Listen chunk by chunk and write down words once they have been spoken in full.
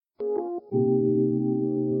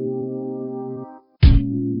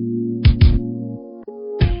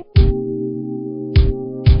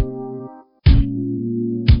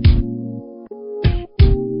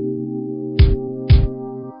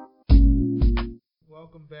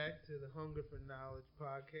Welcome back to the Hunger for Knowledge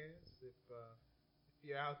podcast. If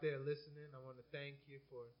you're out there listening, I want to thank you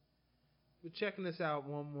for checking us out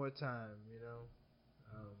one more time.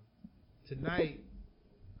 Tonight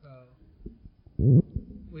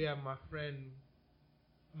we have my friend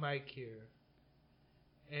Mike here,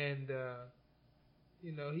 and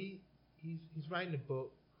he's writing a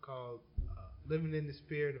book called "Living in the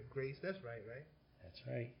Spirit of Grace." That's right, right? That's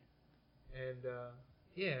right. And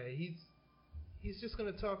he's just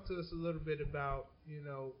going to talk to us a little bit about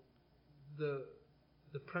the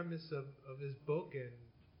premise of his book and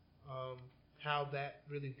how that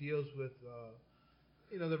really deals with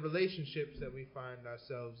the relationships that we find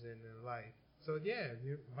ourselves in life. So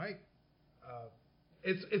Mike,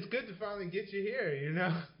 it's good to finally get you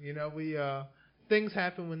here. We things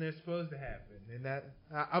happen when they're supposed to happen, and that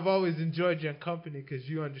I've always enjoyed your company because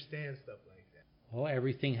you understand stuff like that. Well,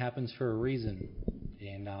 everything happens for a reason,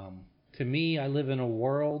 and to me, I live in a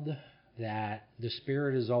world that the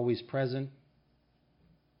Spirit is always present,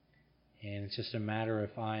 and it's just a matter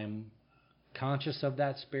if I'm conscious of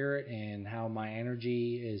that Spirit and how my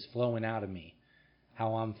energy is flowing out of me,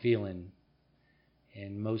 how I'm feeling.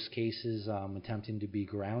 In most cases, I'm attempting to be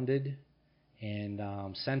grounded and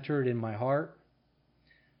centered in my heart.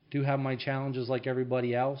 Do have my challenges like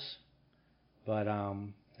everybody else, but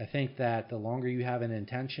I think that the longer you have an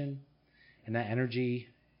intention and that energy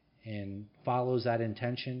and follows that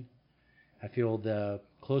intention, I feel the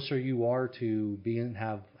closer you are to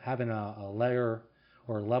having a layer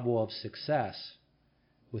or a level of success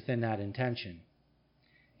within that intention.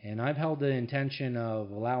 And I've held the intention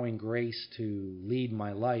of allowing grace to lead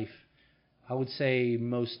my life, I would say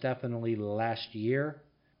most definitely last year.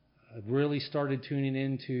 I've really started tuning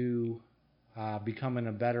into becoming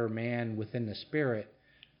a better man within the Spirit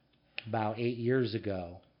about 8 years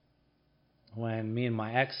ago, when me and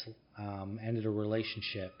my ex ended a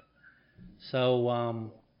relationship. So I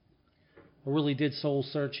really did soul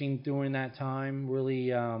searching during that time, really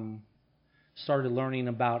started learning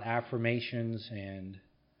about affirmations and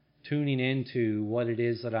tuning into what it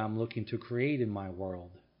is that I'm looking to create in my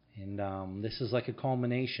world. And this is like a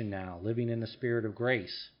culmination now, living in the spirit of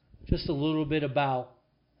grace. Just a little bit about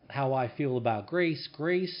how I feel about grace.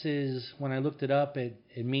 Grace is, when I looked it up,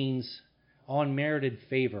 it means unmerited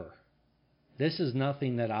favor. This is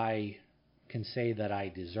nothing that I can say that I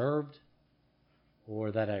deserved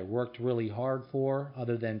or that I worked really hard for,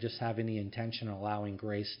 other than just having the intention of allowing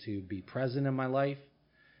grace to be present in my life.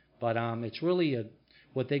 But it's really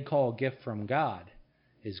what they call a gift from God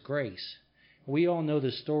is grace. We all know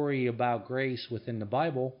the story about grace within the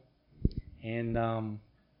Bible. And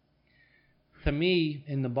to me,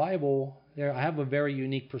 in the Bible, I have a very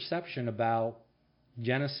unique perception about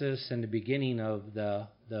Genesis and the beginning of the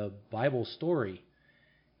Bible story.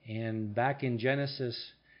 And back in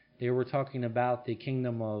Genesis, they were talking about the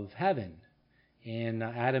kingdom of heaven. And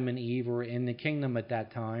Adam and Eve were in the kingdom at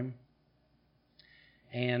that time.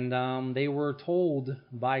 And they were told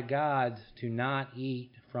by God to not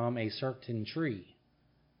eat from a certain tree.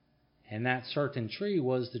 And that certain tree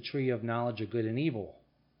was the tree of knowledge of good and evil.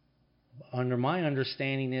 Under my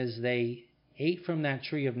understanding is they ate from that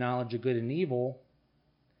tree of knowledge of good and evil,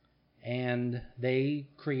 and they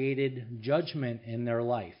created judgment in their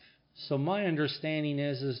life. So my understanding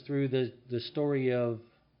is through the story of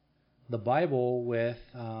the Bible with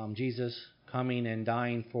Jesus coming and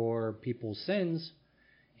dying for people's sins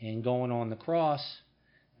and going on the cross,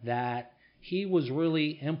 that he was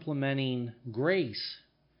really implementing grace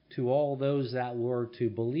to all those that were to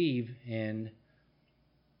believe in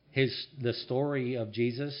the story of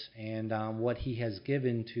Jesus and what he has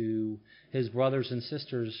given to his brothers and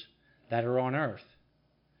sisters that are on earth.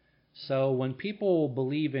 So when people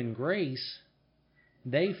believe in grace,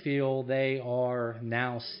 they feel they are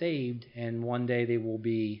now saved, and one day they will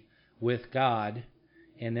be with God,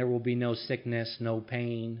 and there will be no sickness, no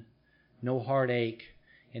pain, no heartache,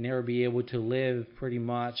 and they will be able to live pretty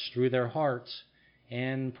much through their hearts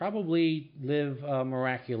and probably live a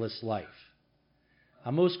miraculous life.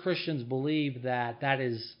 Most Christians believe that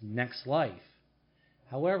is next life.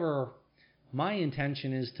 However, my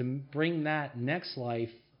intention is to bring that next life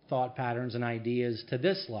thought patterns and ideas to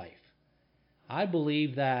this life. I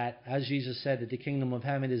believe that, as Jesus said, that the kingdom of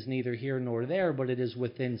heaven is neither here nor there, but it is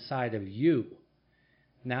within inside of you.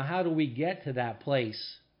 Now, how do we get to that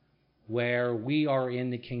place where we are in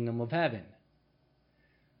the kingdom of heaven?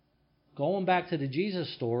 Going back to the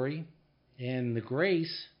Jesus story and the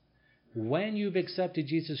grace, when you've accepted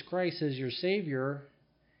Jesus Christ as your Savior,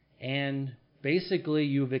 and basically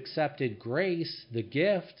you've accepted grace, the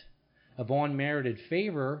gift of unmerited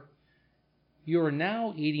favor, you are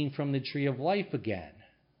now eating from the tree of life again.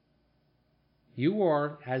 You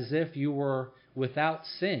are as if you were without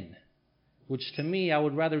sin, which to me, I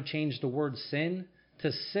would rather change the word sin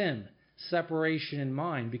to sim, separation in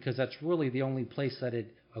mind, because that's really the only place that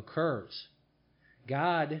it occurs.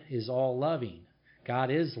 God is all loving. God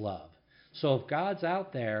is love. So if God's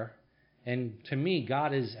out there, and to me,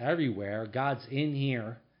 God is everywhere, God's in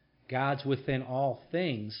here, God's within all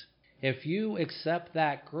things, if you accept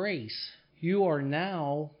that grace, you are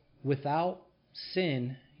now without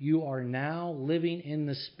sin. You are now living in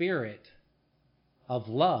the spirit of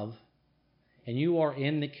love, and you are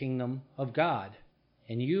in the kingdom of God.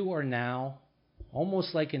 And you are now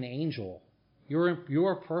almost like an angel.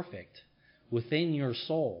 You're perfect within your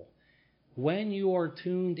soul. When you are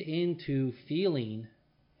tuned into feeling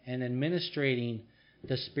and administrating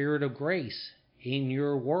the spirit of grace in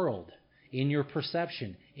your world, in your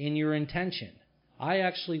perception, in your intention. I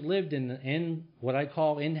actually lived in what I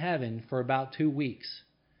call in heaven for about 2 weeks.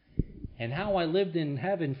 And how I lived in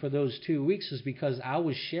heaven for those 2 weeks is because I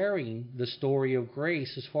was sharing the story of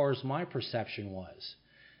grace as far as my perception was.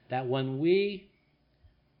 That when we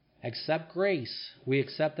accept grace, we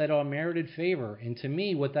accept that unmerited favor. And to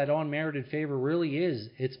me, what that unmerited favor really is,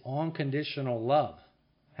 it's unconditional love.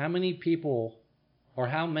 How many people are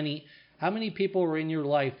in your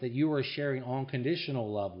life that you are sharing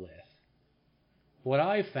unconditional love with? What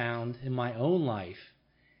I found in my own life,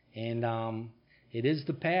 and it is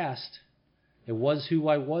the past. It was who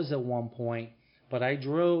I was at one point, but I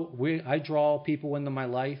draw people into my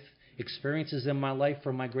life, experiences in my life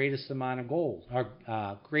for my greatest amount of goal,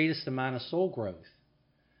 or greatest amount of soul growth.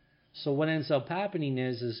 So what ends up happening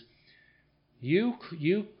is you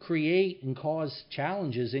create and cause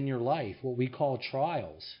challenges in your life, what we call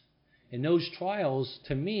trials. And those trials,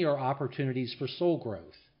 to me, are opportunities for soul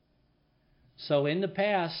growth. So in the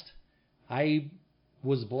past, I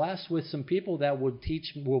was blessed with some people that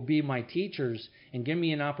will be my teachers and give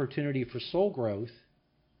me an opportunity for soul growth,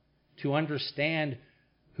 to understand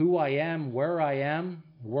who I am, where I am,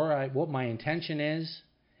 what my intention is,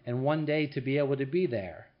 and one day to be able to be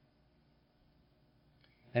there.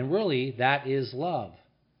 And really, that is love.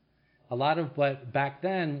 But back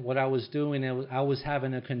then, what I was doing, I was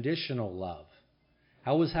having a conditional love.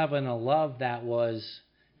 I was having a love that was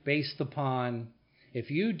based upon, if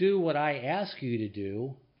you do what I ask you to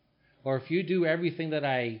do, or if you do everything that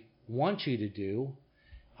I want you to do,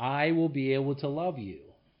 I will be able to love you.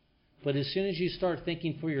 But as soon as you start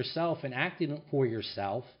thinking for yourself and acting for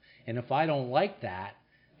yourself, and if I don't like that,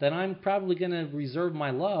 then I'm probably going to reserve my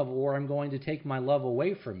love, or I'm going to take my love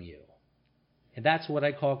away from you. And that's what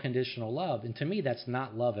I call conditional love. And to me, that's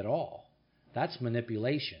not love at all. That's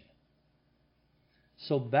manipulation.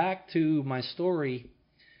 So back to my story,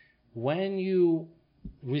 when you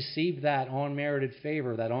receive that unmerited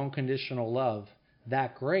favor, that unconditional love,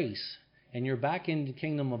 that grace, and you're back in the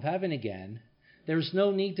kingdom of heaven again, there's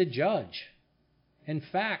no need to judge. In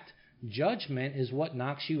fact, judgment is what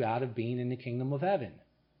knocks you out of being in the kingdom of heaven.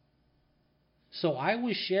 So I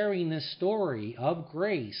was sharing this story of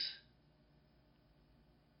grace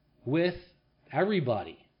with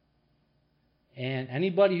everybody. And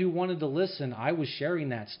anybody who wanted to listen, I was sharing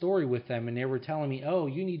that story with them, and they were telling me, oh,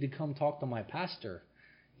 you need to come talk to my pastor.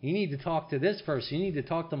 You need to talk to this person. You need to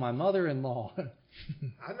talk to my mother-in-law.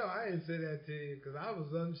 I know I didn't say that to you because I was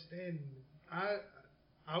understanding.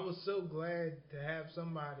 I was so glad to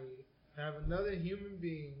have another human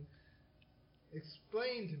being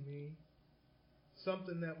explain to me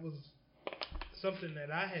something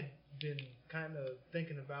that I had been kind of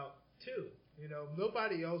thinking about too. You know,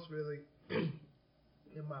 nobody else really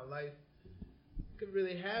in my life could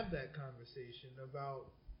really have that conversation about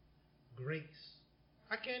grace.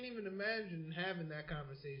 I can't even imagine having that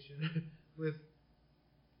conversation with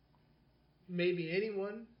maybe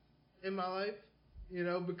anyone in my life, you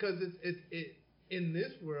know, because it in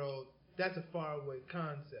this world, that's a faraway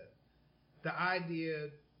concept. The idea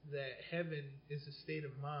that heaven is a state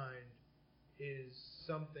of mind is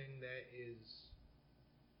something that is,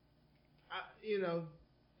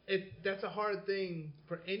 that's a hard thing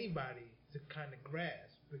for anybody to kind of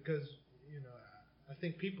grasp, because, you know, I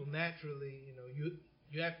think people naturally, you know,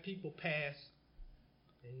 you have people pass,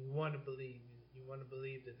 and you want to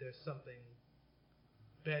believe that there's something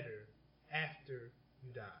better after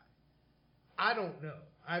you die. I don't know.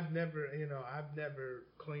 I've never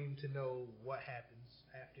claimed to know what happens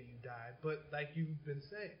after you die. But like you've been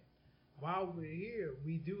saying, while we're here,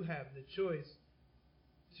 we do have the choice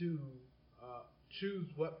to choose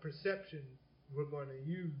what perception we're going to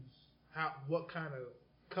use, what kind of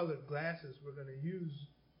colored glasses we're going to use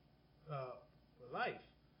for life.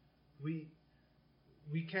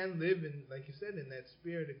 we can live in, like you said, in that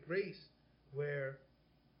spirit of grace where,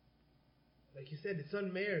 like you said, it's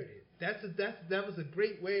unmerited. That was a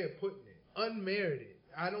great way of putting it. Unmerited.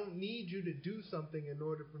 I don't need you to do something in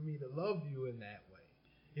order for me to love you in that way.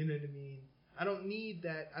 You know what I mean? I don't need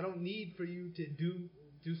that. I don't need for you to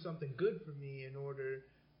do something good for me in order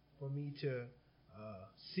for me to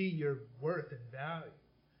see your worth and value.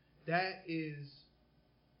 That is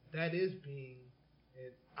being.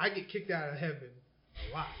 And I get kicked out of heaven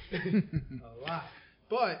a lot, a lot.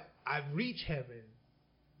 But I reach heaven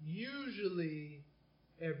usually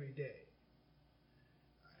every day.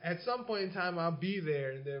 At some point in time, I'll be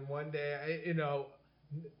there, and then one day,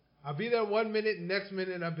 I'll be there 1 minute, and next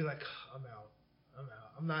minute I'll be like, I'm out.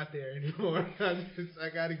 I'm not there anymore. I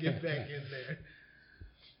got to get back in there.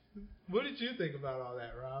 What did you think about all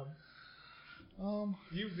that, Rob?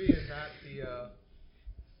 You being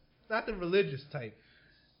not the religious type.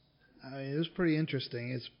 I mean, it was pretty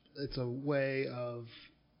interesting. It's a way of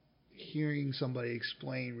hearing somebody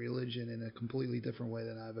explain religion in a completely different way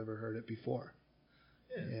than I've ever heard it before.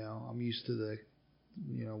 Yeah. I'm used to the,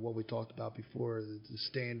 what we talked about before, the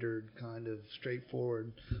standard kind of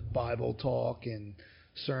straightforward Bible talk and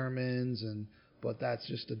sermons, but that's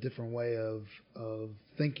just a different way of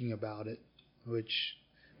thinking about it, which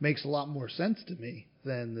makes a lot more sense to me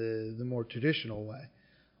than the more traditional way.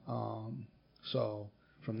 So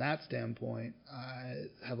from that standpoint, I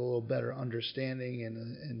have a little better understanding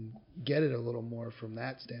and get it a little more from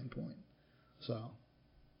that standpoint. So,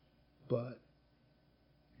 but.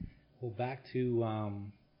 Well, back to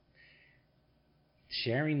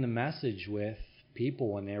sharing the message with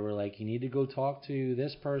people, and they were like, you need to go talk to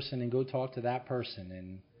this person and go talk to that person.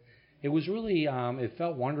 And it was really, it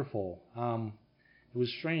felt wonderful. It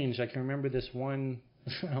was strange. I can remember this one,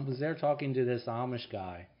 I was there talking to this Amish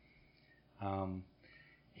guy,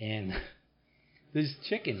 and these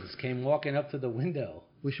chickens came walking up to the window.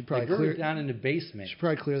 We should probably clear down in the basement. Should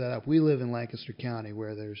probably clear that up. We live in Lancaster County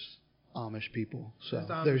where there's Amish people. So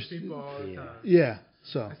there's Amish people all the time. Yeah.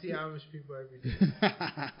 So I see Amish people every day.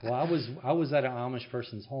 Well, I was at an Amish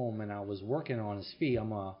person's home, and I was working on his feet.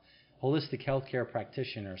 I'm a holistic healthcare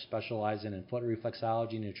practitioner specializing in foot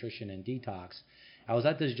reflexology, nutrition, and detox. I was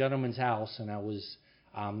at this gentleman's house, and I was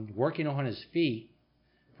working on his feet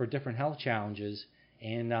for different health challenges,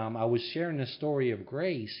 and I was sharing the story of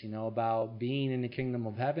grace, about being in the kingdom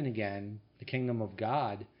of heaven again, the kingdom of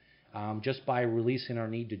God, just by releasing our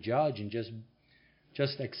need to judge and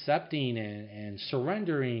just accepting and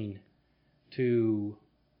surrendering to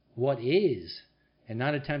what is and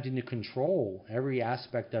not attempting to control every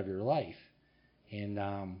aspect of your life. And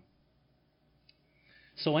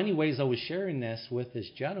so anyways, I was sharing this with this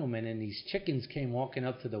gentleman, and these chickens came walking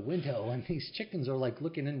up to the window, and these chickens are like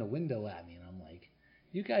looking in the window at me, and I'm like,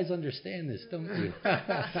 you guys understand this, don't you?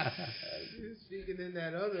 You're speaking in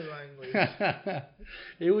that other language.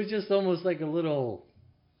 It was just almost like a little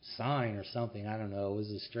sign or something. I don't know. It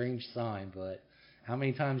was a strange sign, but how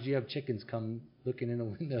many times do you have chickens come looking in the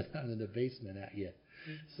window down in the basement at you?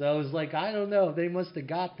 So I was like, I don't know. They must have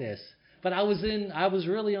got this. But I was feeling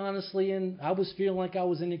like I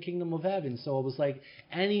was in the kingdom of heaven. So it was like,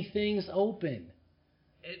 anything's open.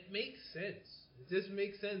 It makes sense. It just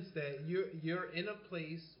makes sense that you're in a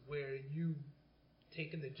place where you've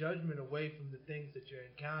taken the judgment away from the things that you're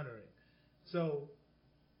encountering. So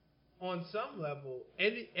on some level,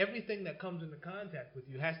 everything that comes into contact with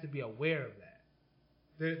you has to be aware of that.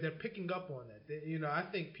 They're picking up on that. I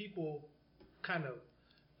think people kind of,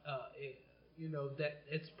 that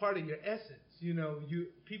it's part of your essence.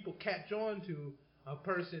 People catch on to a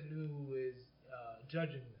person who is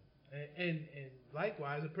judging them, and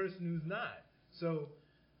likewise a person who's not. So,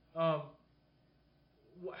 how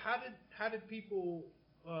did people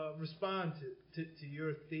respond to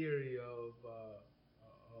your theory of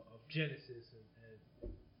Genesis?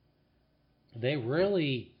 And they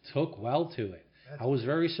really took well to it. I was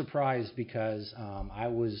very surprised because I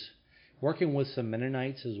was working with some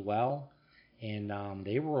Mennonites as well, and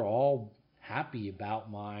they were all happy about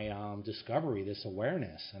my discovery, this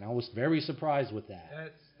awareness, and I was very surprised with that.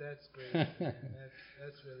 That's great.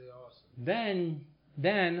 That's really awesome.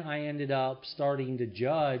 Then I ended up starting to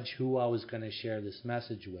judge who I was going to share this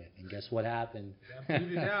message with, and guess what happened? Got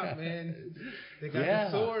booted out, man. They got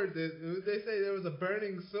the sword. They say there was a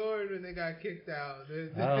burning sword when they got kicked out.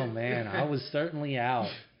 Oh man, I was certainly out,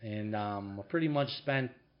 and I pretty much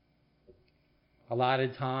spent a lot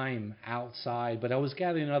of time outside, but I was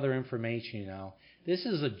gathering other information. This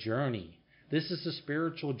is a journey. This is a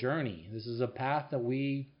spiritual journey. This is a path that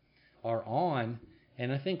we are on.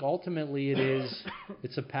 And I think ultimately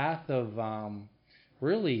it's a path of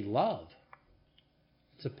really love.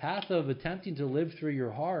 It's a path of attempting to live through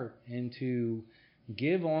your heart and to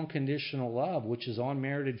give unconditional love, which is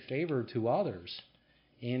unmerited favor to others.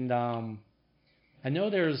 And I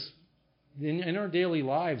know there's, in our daily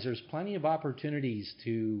lives, there's plenty of opportunities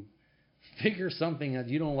to figure something that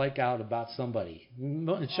you don't like out about somebody.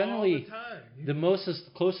 Generally, all the time. the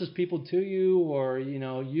closest people to you, or,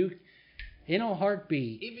 you, in a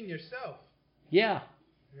heartbeat. Even yourself. Yeah.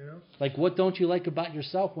 Like, what don't you like about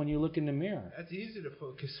yourself when you look in the mirror? That's easy to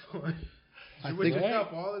focus on. I with think yourself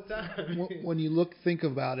all the time. when you think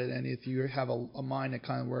about it, and if you have a mind that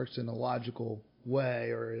kind of works in a logical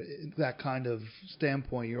way or that kind of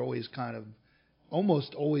standpoint, you're always kind of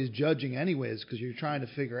almost always judging anyways, because you're trying to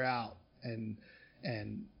figure out and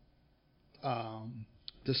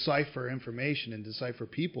decipher information and decipher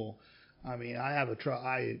people. I mean, I have a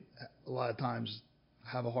lot of times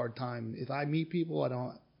have a hard time if I meet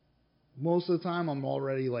people. Most of the time I'm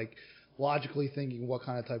already like logically thinking what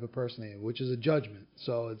kind of type of person they are, which is a judgment.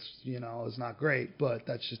 So it's it's not great, but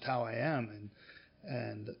that's just how I am,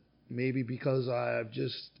 and maybe because I've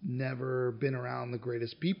just never been around the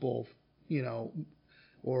greatest people,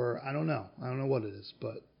 or I don't know what it is,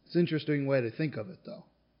 but it's an interesting way to think of it though,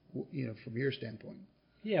 from your standpoint.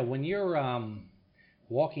 Yeah, when you're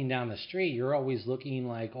walking down the street, you're always looking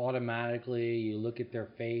like automatically, you look at their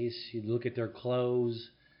face, you look at their clothes,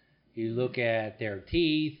 you look at their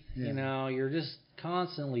teeth, you're just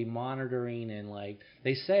constantly monitoring, and like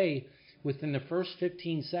they say, within the first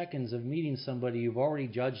 15 seconds of meeting somebody, you've already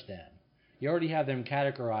judged them. You already have them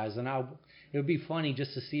categorized, and it would be funny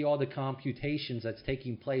just to see all the computations that's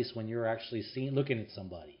taking place when you're actually looking at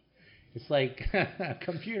somebody. It's like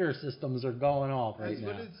computer systems are going off right now.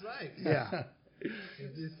 That's what it's like. Yeah.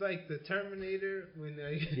 It's like the Terminator when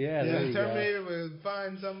the Terminator will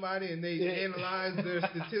find somebody and they analyze their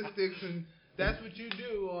statistics, and that's what you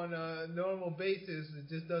do on a normal basis. It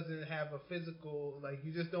just doesn't have a physical, like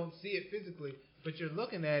you just don't see it physically, but you're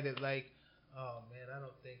looking at it like, oh man, I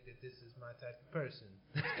don't think that this is my type of person.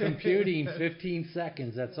 Computing 15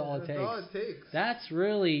 seconds, that's all it takes. That's all it takes. That's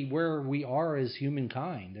really where we are as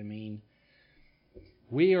humankind. I mean,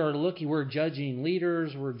 we're judging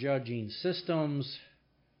leaders, we're judging systems,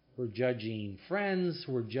 we're judging friends,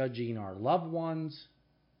 we're judging our loved ones,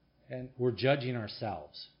 and we're judging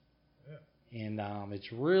ourselves. Yeah. And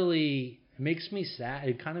it makes me sad.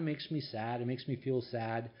 It kind of makes me sad. It makes me feel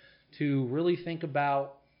sad to really think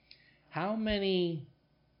about how many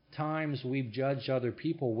times we've judged other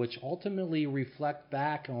people, which ultimately reflect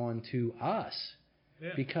back onto us. Yeah.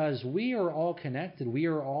 Because we are all connected. We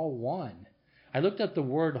are all one. I looked up the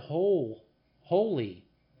word holy,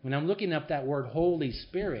 when I'm looking up that word Holy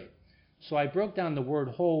Spirit. So I broke down the word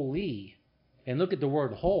holy and look at the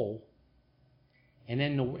word whole, and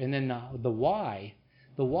then the why.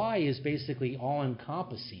 The why is basically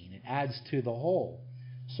all-encompassing. It adds to the whole.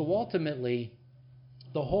 So ultimately,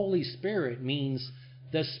 the Holy Spirit means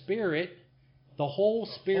the Spirit, the whole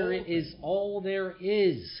Spirit is all there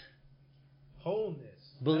is. Wholeness.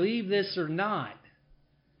 Believe this or not.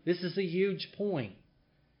 This is a huge point.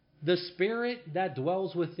 The Spirit that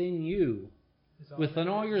dwells within you, within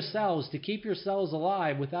all your cells, to keep your cells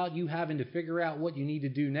alive without you having to figure out what you need to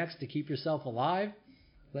do next to keep yourself alive,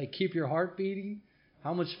 like keep your heart beating,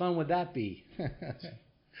 how much fun would that be?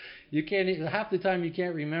 You can't, half the time you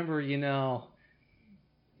can't remember,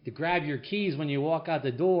 to grab your keys when you walk out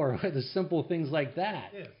the door, the simple things like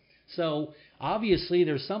that. Yeah. So obviously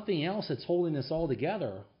there's something else that's holding us all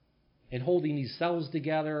together and holding these cells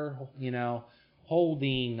together,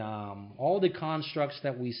 holding all the constructs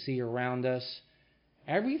that we see around us.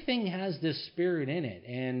 Everything has this spirit in it,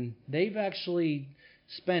 and they've actually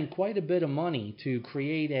spent quite a bit of money to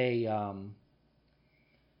create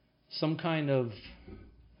some kind of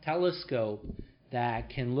telescope that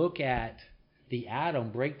can look at the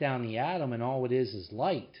atom, break down the atom, and all it is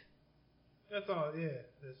light. That's all, yeah.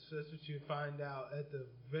 That's what you find out at the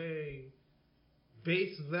very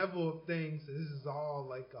base level of things. This is all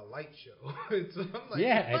like a light show. I'm like,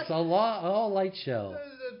 yeah, what? It's all light show.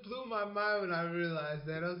 It blew my mind when I realized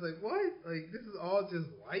that. I was like, what? Like, this is all just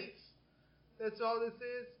lights? That's all this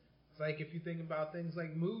is? It's like if you think about things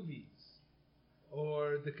like movies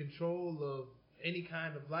or the control of any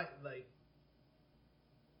kind of light, like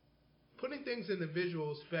putting things in the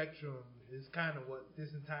visual spectrum is kind of what this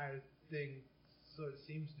entire thing sort of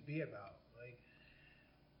seems to be about. Like,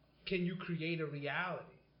 can you create a reality?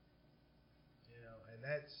 And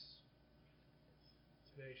that's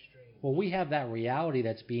very strange. Well, we have that reality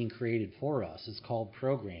that's being created for us. It's called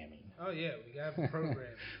programming. Oh, yeah, we have programming.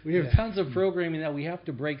 We have tons of programming that we have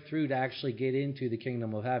to break through to actually get into the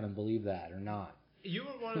kingdom of heaven, believe that or not. you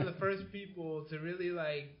were one of the first people to really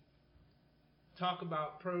like talk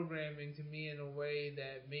about programming to me in a way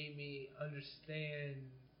that made me understand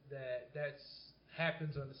that that's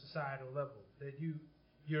happens on a societal level. That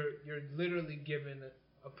you're literally given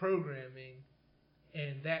a programming,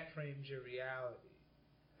 and that frames your reality.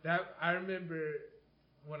 That I remember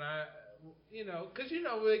when I, because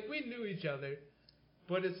like we knew each other,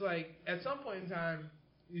 but it's like at some point in time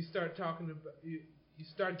you start talking about you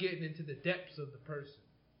start getting into the depths of the person,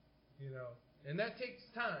 and that takes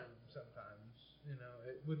time sometimes.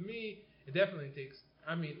 With me, it definitely takes.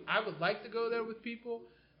 I mean, I would like to go there with people,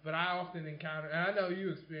 but I often encounter, and I know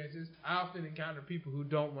you experience this, I often encounter people who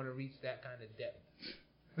don't want to reach that kind of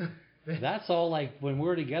depth. That's all, like, when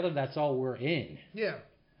we're together, that's all we're in. Yeah.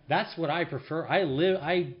 That's what I prefer.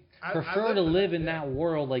 I prefer to live in that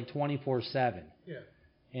world, like, 24/7. Yeah.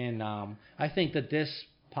 And I think that this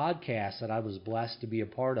podcast that I was blessed to be a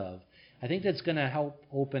part of, I think that's going to help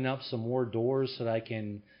open up some more doors so that I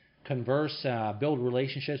can converse, build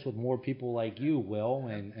relationships with more people like you, Will.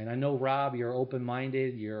 And I know, Rob, you're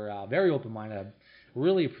open-minded. You're very open-minded. I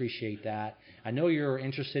really appreciate that. I know you're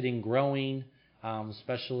interested in growing,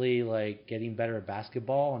 especially like getting better at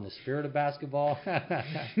basketball and the spirit of basketball.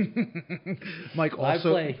 Mike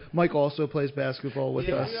also plays basketball with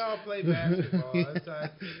us. We all play basketball.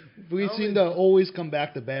 We seem to always come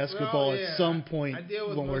back to basketball at some point I deal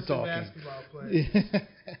with when we're talking. Basketball players.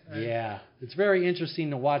 Yeah, it's very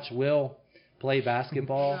interesting to watch Will play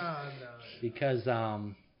basketball because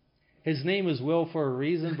his name is Will for a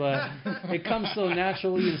reason, but it comes so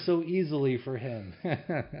naturally and so easily for him.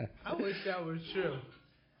 I wish that was true.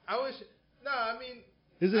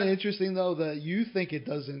 Isn't it interesting, though, that you think it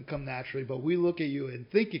doesn't come naturally, but we look at you and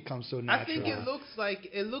think it comes so naturally? I think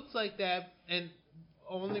it looks like that, and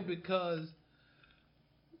only because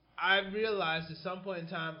I realized at some point in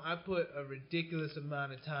time I put a ridiculous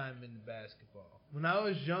amount of time into basketball. When I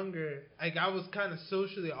was younger, like I was kind of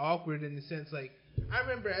socially awkward in the sense, like I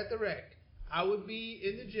remember at the rec, I would be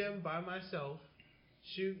in the gym by myself,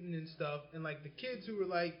 shooting and stuff, and like the kids who were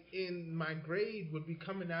like in my grade would be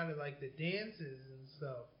coming out of like the dances and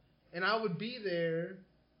stuff, and I would be there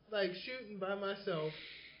like shooting by myself,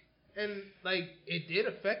 and like it did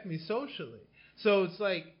affect me socially. So it's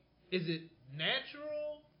like, is it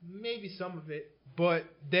natural? Maybe some of it, but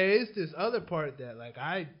there is this other part that like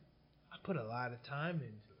I put a lot of time into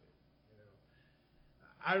it.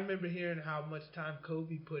 I remember hearing how much time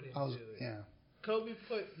Kobe put into it. Yeah. Kobe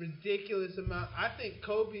put ridiculous amount. I think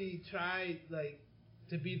Kobe tried like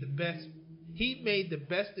to be the best. He made the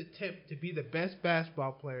best attempt to be the best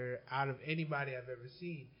basketball player out of anybody I've ever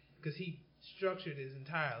seen because he structured his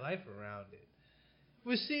entire life around it.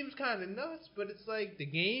 Which seems kind of nuts, but it's like the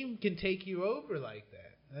game can take you over like that.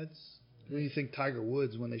 When you think Tiger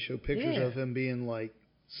Woods, when they show pictures of him being like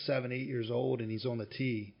 7, 8 years old and he's on the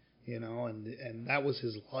tee, and that was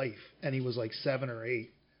his life, and he was like 7 or 8,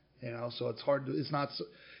 so it's hard to,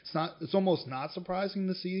 it's almost not surprising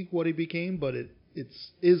to see what he became, but it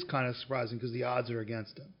is kind of surprising because the odds are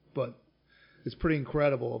against him. But it's pretty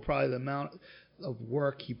incredible, probably the amount of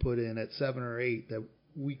work he put in at 7 or 8 that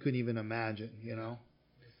we couldn't even imagine,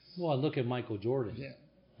 Well, look at Michael Jordan. Yeah.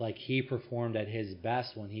 Like, he performed at his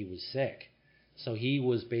best when he was sick. So he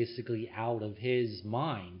was basically out of his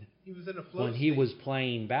mind. He was in a flow when state. He was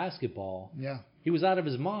playing basketball. Yeah. He was out of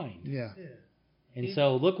his mind. Yeah. And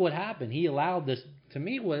so look what happened. He allowed this, to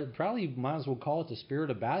me, what probably might as well call it the spirit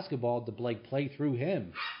of basketball to like play through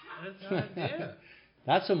him.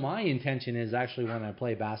 That's what my intention is actually when I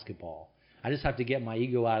play basketball. I just have to get my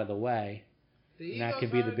ego out of the way. And that can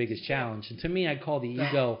be the biggest challenge. And to me, I call the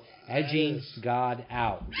ego edging God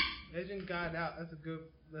out. Edging God out. That's a good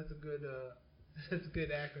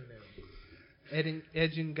acronym.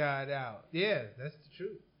 Edging God out. Yeah, that's the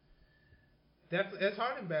truth. Definitely, it's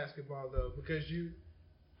hard in basketball though because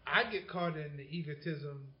I get caught in the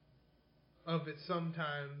egotism of it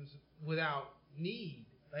sometimes without need.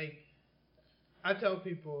 Like I tell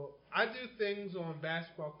people, I do things on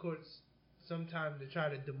basketball courts sometimes to try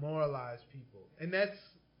to demoralize people, and that's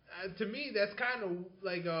to me that's kind of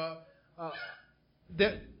like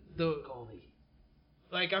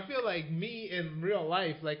like I feel like me in real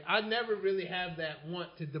life, like I never really have that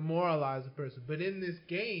want to demoralize a person, but in this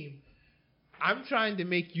game, I'm trying to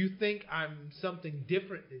make you think I'm something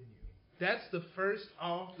different than you. That's the first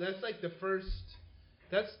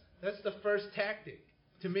that's the first tactic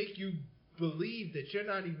to make you believe that you're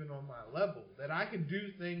not even on my level, that I can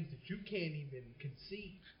do things that you can't even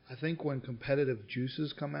conceive. I think when competitive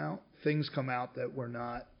juices come out, things come out that we're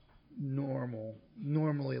not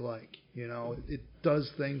normally like, it does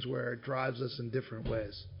things where it drives us in different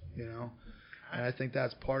ways, And I think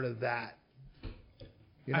that's part of that.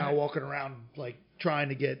 You're not walking around like trying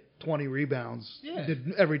to get 20 rebounds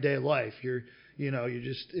in everyday life. You're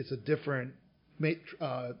just, it's a different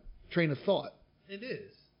train of thought. It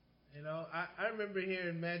is. You know, I remember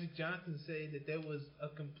hearing Magic Johnson say that there was a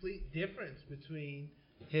complete difference between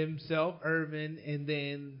himself, Irvin, and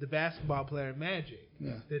then the basketball player Magic.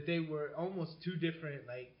 Yeah. That they were almost two different.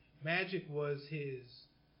 Like, Magic was his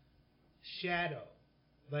shadow.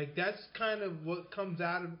 Like, that's kind of what comes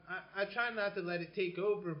out of... I try not to let it take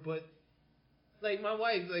over, but... Like, my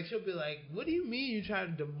wife, like, she'll be like, what do you mean you try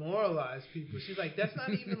to demoralize people? She's like, that's not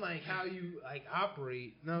even, like, how you, like,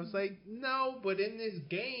 operate. And I was like, no, but in this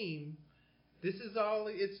game, this is all...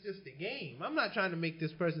 It's just a game. I'm not trying to make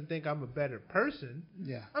this person think I'm a better person.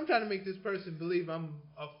 Yeah. I'm trying to make this person believe I'm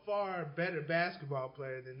a far better basketball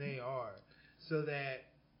player than they are. So that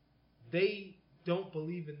they don't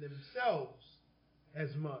believe in themselves as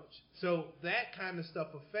much. So that kind of stuff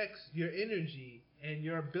affects your energy and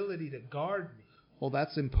your ability to guard me. Well,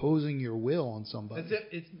 that's imposing your will on somebody. That's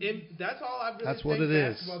it. That's all I really That's think what it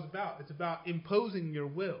is. basketball's about. It's about imposing your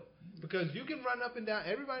will. Because you can run up and down.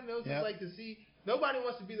 Everybody knows what it's like to see. Nobody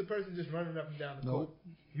wants to be the person just running up and down the court.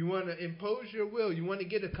 You want to impose your will. You want to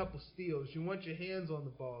get a couple steals. You want your hands on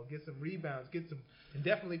the ball. Get some rebounds. And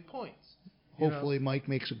definitely points. Hopefully Mike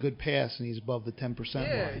makes a good pass and he's above the 10%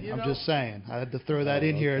 line. I'm just saying. I had to throw that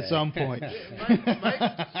in here at some point.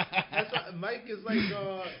 Mike is like,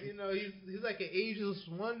 he's like an ageless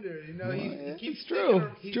wonder. You know, he keeps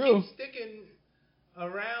sticking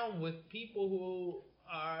around with people who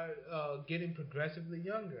are getting progressively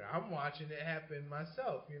younger. I'm watching it happen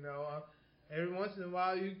myself. You know, every once in a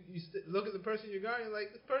while you look at the person you're guarding, you're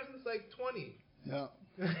like, this person's like 20. Yeah.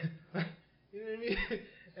 You know what I mean?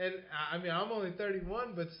 And I mean, I'm only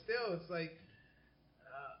 31, but still, it's like,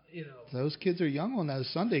 those kids are young on those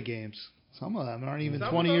Sunday games. Some of them aren't even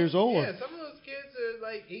 20 years old. Yeah, some of those kids are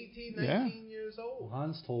like 18, 19 years old. Well,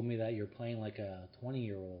 Hans told me that you're playing like a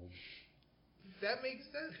 20-year-old. That makes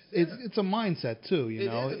sense. Yeah. It's a mindset too, you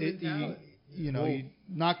know. Is a mentality. You're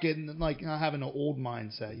not having an old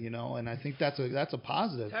mindset, you know, and I think that's a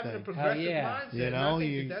positive having thing. A progressive mindset. You know,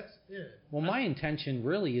 well, my intention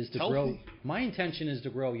really is to grow. My intention is to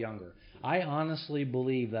grow younger. I honestly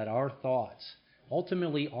believe that our thoughts,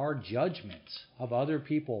 ultimately our judgments of other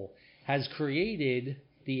people, has created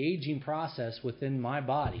the aging process within my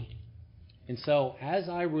body. And so as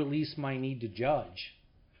I release my need to judge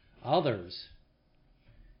others,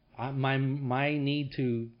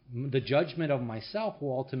 the judgment of myself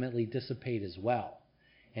will ultimately dissipate as well.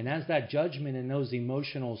 And as that judgment and those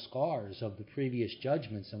emotional scars of the previous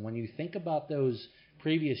judgments, and when you think about those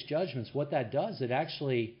previous judgments, what that does, it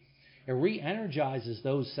re-energizes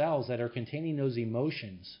those cells that are containing those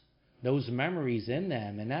emotions, those memories in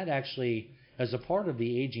them, and that actually is a part of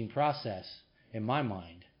the aging process in my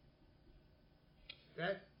mind.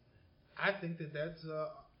 I think that's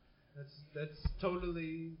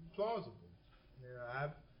totally plausible. You know,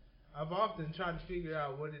 I've often tried to figure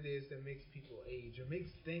out what it is that makes people age or makes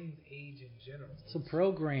things age in general. It's a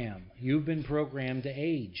program. You've been programmed to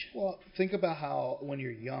age. Well, think about how when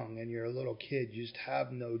you're young and you're a little kid, you just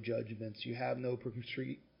have no judgments. You have no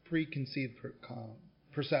preconceived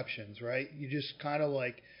perceptions, right? You just kind of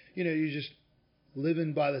like, you're just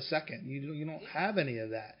living by the second. You don't have any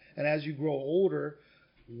of that. And as you grow older,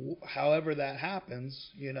 however that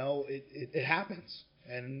happens, it happens.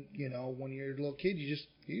 And, when you're a little kid,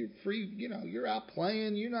 you're free, you're out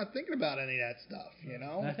playing. You're not thinking about any of that stuff, And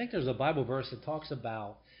I think there's a Bible verse that talks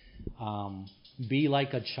about be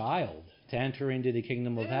like a child to enter into the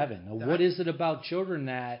kingdom of heaven. Now, what is it about children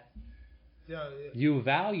that you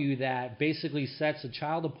value that basically sets a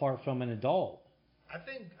child apart from an adult? I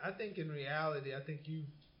think in reality, I think you've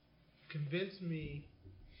convinced me.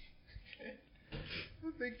 I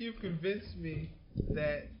think you've convinced me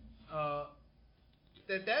that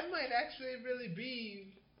that might actually really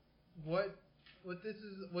be what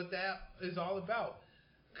that is all about.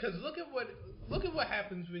 Because look at what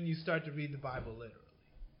happens when you start to read the Bible literally.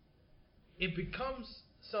 It becomes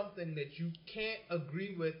something that you can't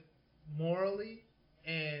agree with morally,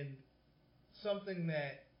 and something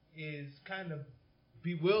that is kind of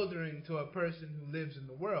bewildering to a person who lives in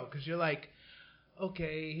the world. Because you're like,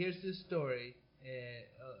 okay, here's this story, and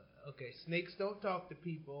okay, snakes don't talk to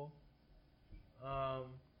people.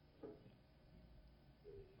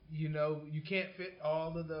 You can't fit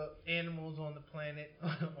all of the animals on the planet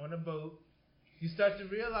on a boat. You start to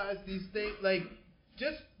realize these things, like,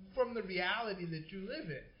 just from the reality that you live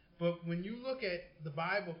in. But when you look at the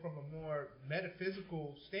Bible from a more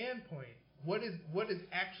metaphysical standpoint, what is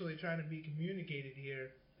actually trying to be communicated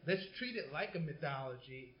here let's treat it like a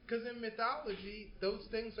mythology, because in mythology, those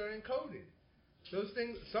things are encoded. Those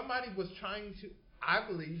things, I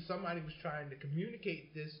believe somebody was trying to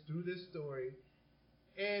communicate this through this story,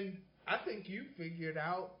 and I think you figured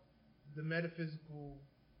out the metaphysical,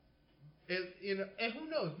 and who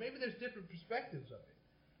knows, maybe there's different perspectives of it,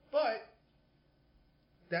 but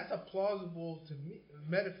that's a plausible to me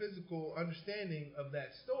metaphysical understanding of that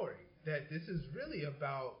story, that this is really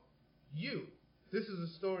about you. This is a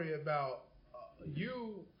story about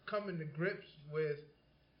you coming to grips with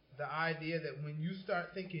the idea that when you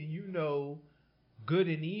start thinking you know good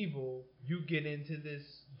and evil, you get into this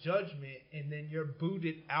judgment, and then you're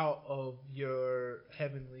booted out of your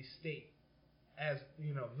heavenly state as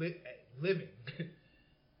living.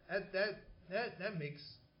 that makes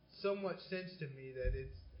so much sense to me, that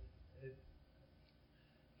it's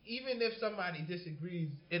even if somebody disagrees,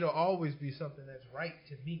 it'll always be something that's right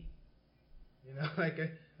to me. Like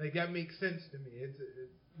that makes sense to me.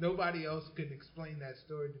 Nobody else could explain that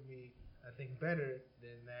story to me, I think, better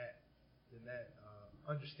than that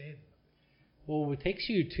understanding of it. Well, it takes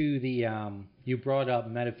you to the you brought up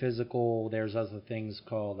metaphysical. There's other things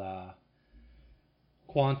called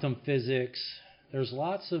quantum physics. There's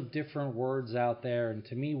lots of different words out there, and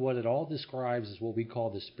to me, what it all describes is what we call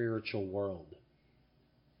the spiritual world.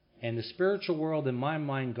 And the spiritual world, in my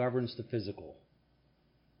mind, governs the physical.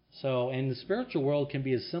 So, and the spiritual world can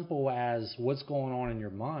be as simple as what's going on in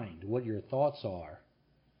your mind, what your thoughts are.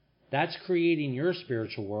 That's creating your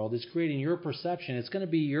spiritual world. It's creating your perception. It's going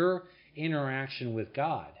to be your interaction with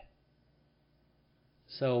God.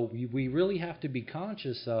 So we really have to be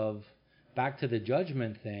conscious of, back to the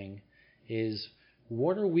judgment thing, is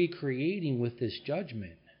what are we creating with this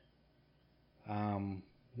judgment? And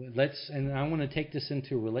I want to take this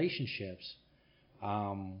into relationships.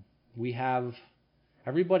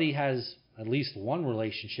 Everybody has at least one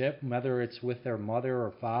relationship, whether it's with their mother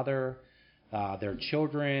or father, their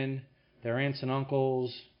children, their aunts and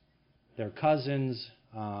uncles, their cousins,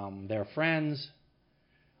 their friends.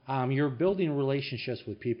 You're building relationships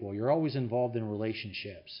with people. You're always involved in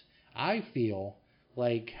relationships. I feel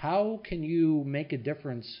like, how can you make a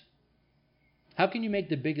difference? How can you make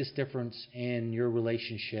the biggest difference in your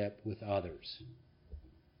relationship with others?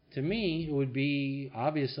 To me, it would be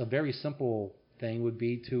obvious. A very simple thing would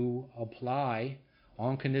be to apply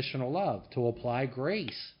unconditional love, to apply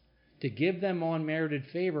grace, to give them unmerited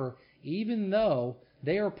favor, even though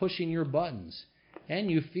they are pushing your buttons. And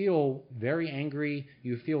you feel very angry,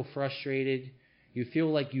 you feel frustrated, you feel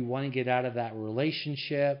like you want to get out of that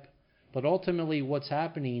relationship. But ultimately what's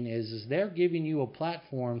happening is they're giving you a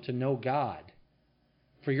platform to know God,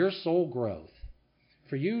 for your soul growth,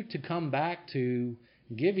 for you to come back to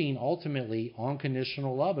giving ultimately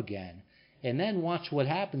unconditional love again. And then watch what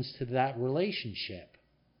happens to that relationship.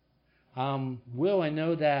 Will, I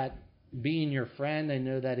know that being your friend, I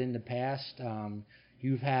know that in the past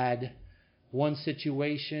you've had one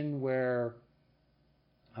situation where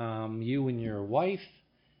you and your wife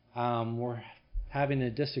were having a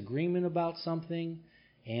disagreement about something,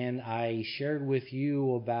 and I shared with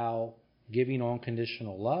you about giving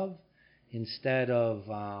unconditional love instead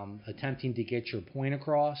of attempting to get your point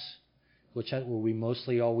across, which we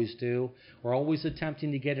mostly always do. We're always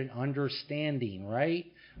attempting to get an understanding, right?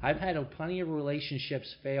 I've had plenty of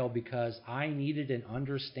relationships fail because I needed an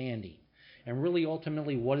understanding. And really,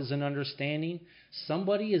 ultimately, what is an understanding?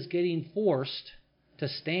 Somebody is getting forced to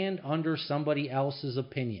stand under somebody else's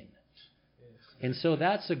opinion. And so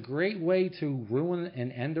that's a great way to ruin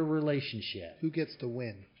and end a relationship. Who gets to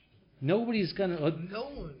win? Nobody's going to...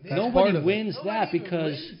 Nobody wins Nobody that, even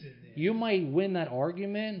because wins in there. you might win that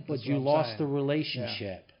argument, but That's you what I'm lost saying. the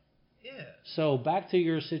relationship. Yeah. So back to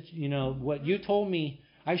your, what you told me,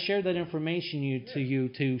 I shared that information to you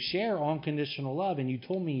to share unconditional love, and you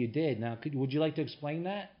told me you did. Now, would you like to explain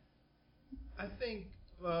that? I think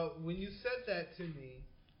when you said that to me,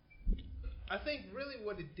 I think really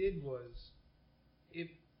what it did was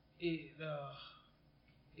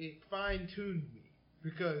it fine-tuned me,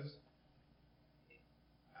 because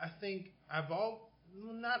I think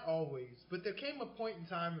not always, but there came a point in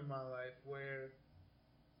time in my life where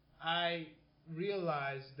I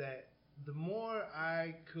realized that the more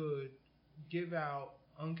I could give out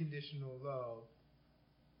unconditional love,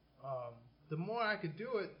 the more I could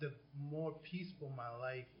do it, the more peaceful my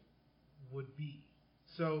life would be.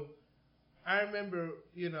 So I remember,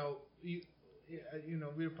 we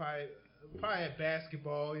were probably at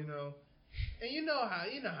basketball, and you know how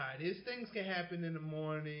it is. Things can happen in the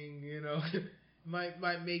morning,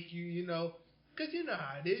 might make you, because you know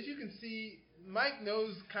how it is. You can see, Mike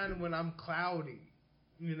knows kind of when I'm cloudy,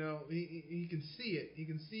 You know, he can see it. He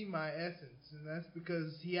can see my essence, and that's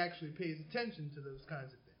because he actually pays attention to those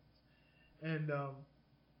kinds of things. And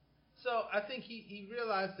so I think he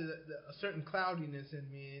realized a certain cloudiness in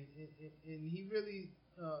me, and he really.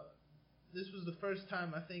 This was the first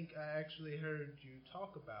time I think I actually heard you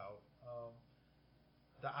talk about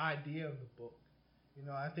the idea of the book. You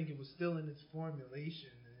know, I think it was still in its formulation,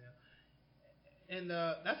 and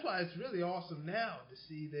that's why it's really awesome now to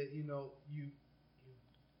see that you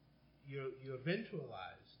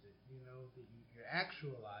eventualized it. You know, that you're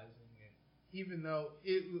actualizing it, even though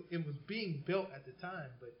it was being built at the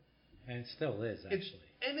time, but. And it still is, actually.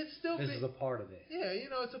 It's still. This is a part of it. Yeah, you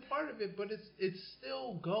know, it's a part of it, but it's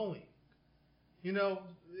still going. You know,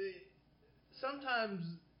 sometimes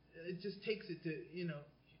it just takes it to,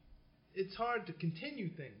 it's hard to continue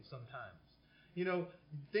things sometimes. You know,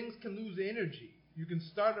 things can lose energy. You can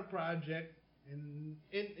start a project and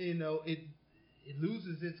it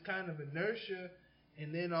loses its kind of inertia,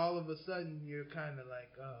 and then all of a sudden you're kind of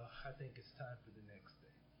like, oh, I think it's time for the next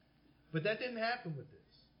thing. But that didn't happen with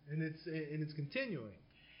this, and it's continuing.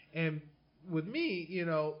 And with me,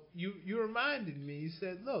 you reminded me. You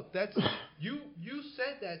said, "Look, that's you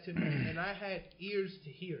said that to me, and I had ears to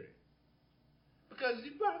hear it." Because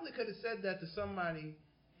you probably could have said that to somebody,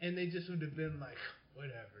 and they just would have been like,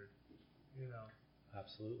 "Whatever,"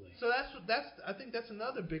 Absolutely. So I think that's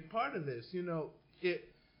another big part of this.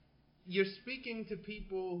 You're speaking to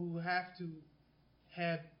people who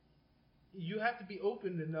you have to be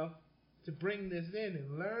open enough to bring this in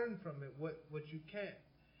and learn from it what you can.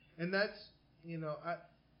 And that's,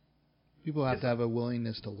 people have to have a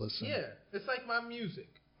willingness to listen. Yeah, it's like my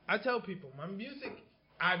music. I tell people, I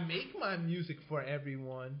make my music for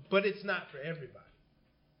everyone, but it's not for everybody.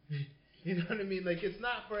 You know what I mean? Like, it's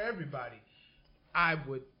not for everybody. I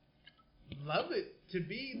would love it to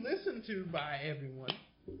be listened to by everyone,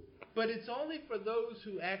 but it's only for those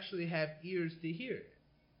who actually have ears to hear it.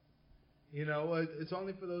 It's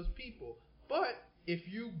only for those people. But if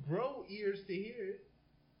you grow ears to hear it,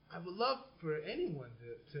 I would love for anyone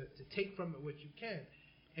to take from it what you can.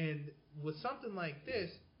 And with something like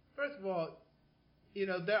this, first of all,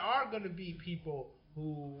 there are going to be people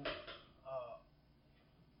who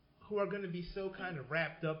are going to be so kind of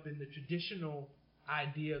wrapped up in the traditional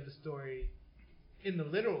idea of the story in the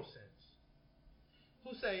literal sense,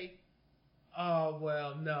 who say, "Oh,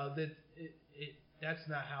 well, no, that's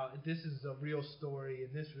not how. This is a real story,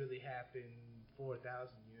 and this really happened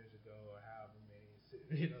 4,000 years ago, or however many,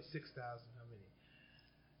 6,000, how many."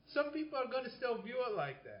 Some people are going to still view it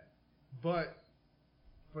like that, but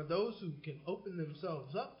for those who can open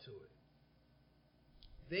themselves up to it,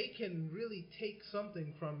 they can really take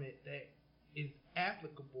something from it that is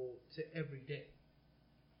applicable to every day,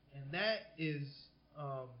 and that is,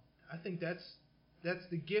 I think that's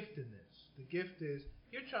the gift in this. The gift is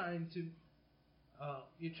you're trying to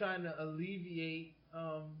alleviate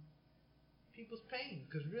people's pain,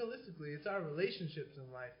 because realistically, it's our relationships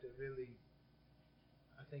in life that really,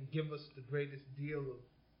 I think, give us the greatest deal of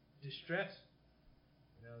distress.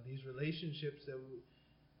 These relationships that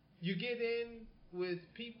you get in with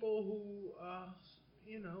people who,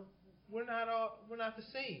 we're not the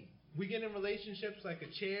same. We get in relationships like a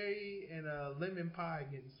cherry and a lemon pie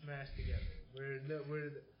getting smashed together.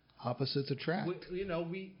 We're opposites attract.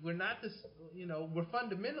 We're not this. We're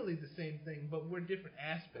fundamentally the same thing, but we're different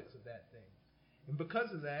aspects of that thing. And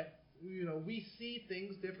because of that, we see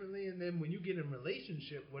things differently. And then when you get in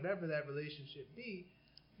relationship, whatever that relationship be,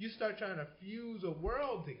 you start trying to fuse a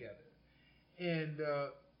world together, and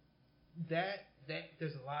that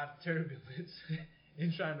there's a lot of turbulence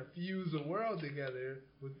in trying to fuse a world together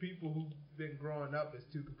with people who've been growing up as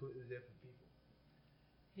two completely different people.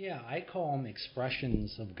 Yeah, I call them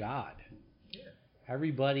expressions of God. Yeah.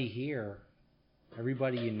 Everybody here,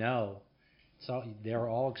 everybody they're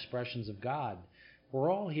all expressions of God. We're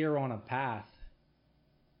all here on a path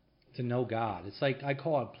to know God. It's like I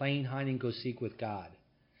call it playing hide and go seek with God.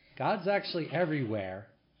 God's actually everywhere,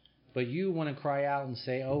 but you want to cry out and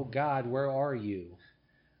say, "Oh God, where are you?"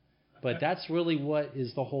 But that's really what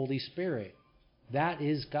is the Holy Spirit. That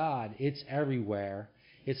is God. It's everywhere.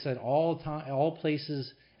 It's at all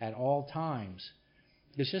places, at all times.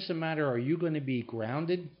 It's just a matter: are you going to be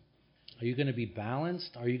grounded? Are you going to be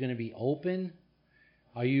balanced? Are you going to be open?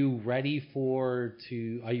 Are you ready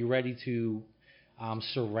to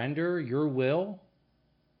surrender your will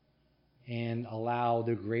and allow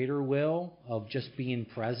the greater will of just being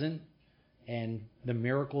present and the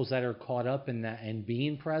miracles that are caught up in that and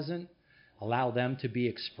being present, allow them to be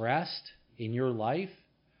expressed in your life?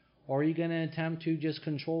 Or are you going to attempt to just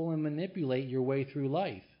control and manipulate your way through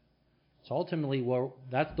life? So ultimately,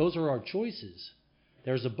 those are our choices.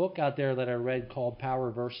 There's a book out there that I read called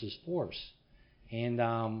Power versus Force.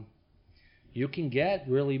 And you can get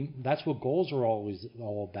really, that's what goals are always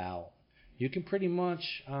all about. You can pretty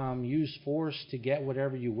much use force to get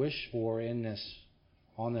whatever you wish for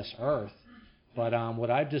on this earth. But what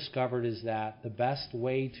I've discovered is that the best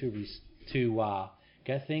way to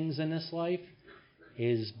get things in this life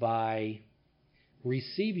is by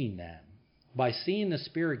receiving them, by seeing the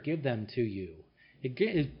Spirit give them to you.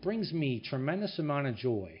 It brings me tremendous amount of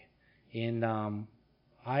joy, and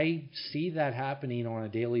I see that happening on a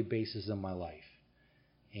daily basis in my life.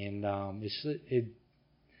 And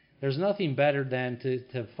there's nothing better than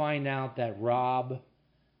to find out that Rob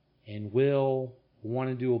and Will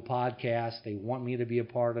want to do a podcast. They want me to be a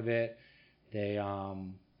part of it. They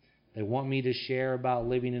want me to share about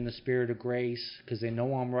living in the Spirit of grace because they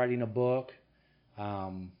know I'm writing a book.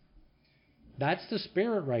 That's the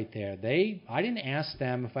Spirit right there. I didn't ask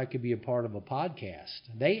them if I could be a part of a podcast.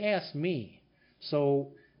 They asked me. So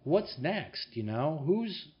what's next? How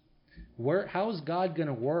is God going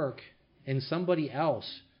to work in somebody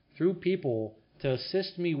else through people to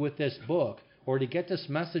assist me with this book, or to get this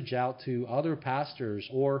message out to other pastors,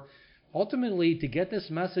 or ultimately to get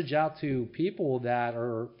this message out to people that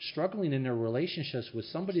are struggling in their relationships with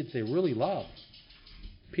somebody that they really love?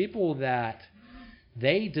 People that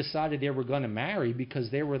they decided they were going to marry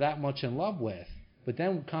because they were that much in love with. But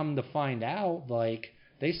then come to find out,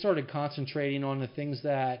 they started concentrating on the things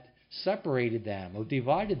that separated them or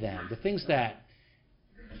divided them, the things that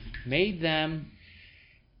made them...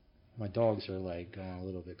 My dogs are going a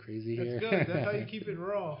little bit crazy here. That's good. That's how you keep it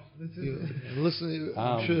raw. Listen,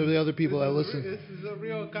 I'm sure the other people that listen. This is a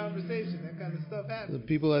real conversation. That kind of stuff happens. The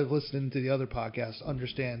people that have listened to the other podcasts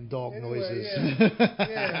understand dog noises.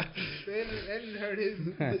 Yeah. They didn't heard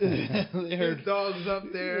they heard his dogs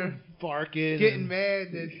up there barking, getting mad.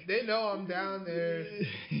 They know I'm down there.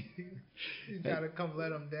 You gotta come let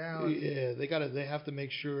them down. Yeah, they have to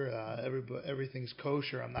make sure everything's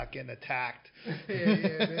kosher. I'm not getting attacked.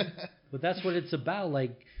 But that's what it's about,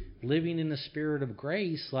 living in the Spirit of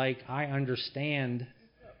grace. I understand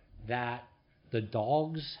that the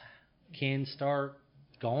dogs can start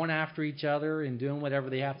going after each other and doing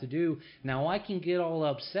whatever they have to do. Now I can get all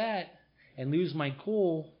upset and lose my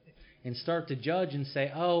cool and start to judge and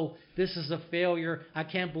say, oh, this is a failure. I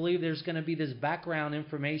can't believe there's going to be this background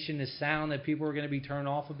information, this sound that people are going to be turned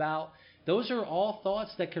off about. Those are all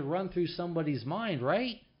thoughts that could run through somebody's mind,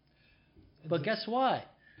 right? But guess what?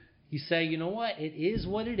 You say, you know what? It is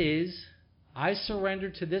what it is. I surrender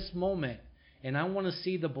to this moment, and I want to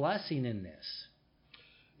see the blessing in this.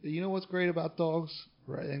 You know what's great about dogs,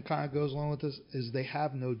 right, and kind of goes along with this, is they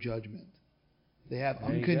have no judgment. They have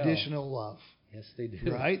unconditional love. Yes, they do.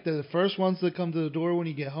 Right? They're the first ones that come to the door when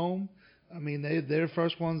you get home. I mean, they're the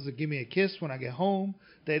first ones that give me a kiss when I get home.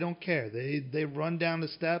 They don't care. They run down the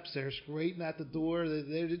steps. They're waiting at the door.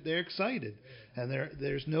 They're excited. And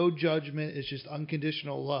there's no judgment. It's just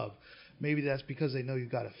unconditional love. Maybe that's because they know you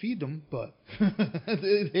got to feed them, but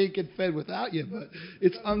they get fed without you. But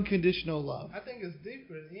it's unconditional love. I think it's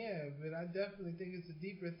deeper, yeah. But I definitely think it's a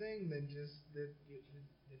deeper thing than just that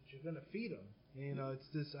you're going to feed them. It's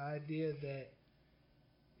this idea that,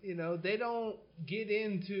 they don't get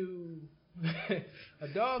into... A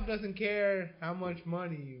dog doesn't care how much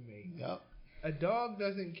money you make. Yep. A dog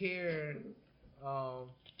doesn't care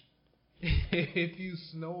if you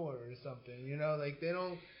snore or something. They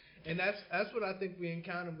don't... And that's what I think we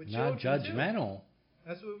encounter with children. Not judgmental.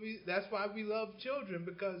 Too. That's why we love children,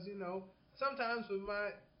 because sometimes with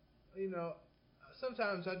my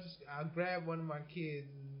sometimes I'll grab one of my kids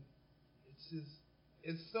and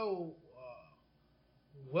it's so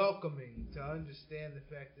welcoming to understand the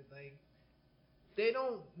fact that they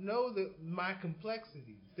don't know my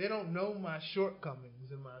complexities. They don't know my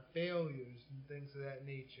shortcomings and my failures and things of that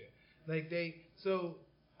nature. So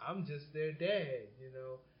I'm just their dad,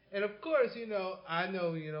 And of course, I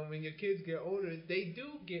know, when your kids get older, they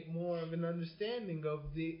do get more of an understanding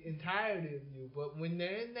of the entirety of you. But when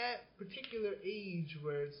they're in that particular age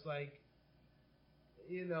where it's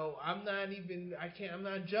I'm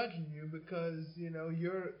not judging you because,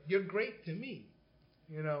 you're great to me,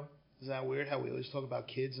 Is that weird how we always talk about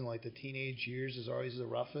kids and the teenage years is always the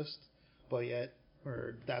roughest, but yet,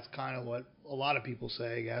 or that's kind of what a lot of people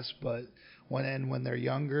say, I guess, but when they're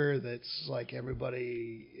younger, that's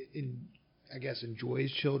everybody,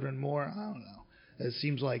 enjoys children more. I don't know. It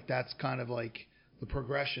seems like that's kind of the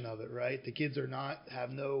progression of it, right? The kids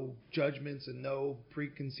have no judgments and no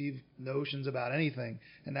preconceived notions about anything,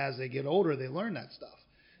 and as they get older, they learn that stuff.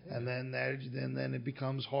 And then then it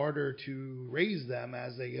becomes harder to raise them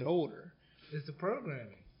as they get older. It's the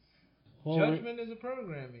programming. Well, Judgment is a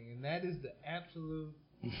programming, and that is the absolute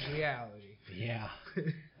reality. Yeah.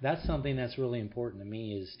 That's something that's really important to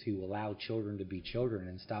me, is to allow children to be children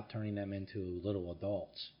and stop turning them into little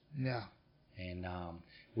adults. Yeah. And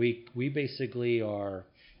we basically are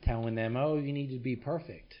telling them, oh, you need to be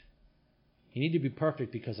perfect. You need to be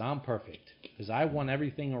perfect because I'm perfect. Because I want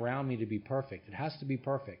everything around me to be perfect. It has to be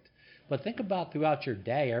perfect. But think about throughout your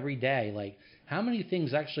day, every day, like how many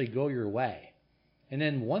things actually go your way? And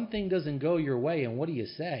then one thing doesn't go your way, and what do you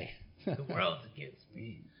say? The world's against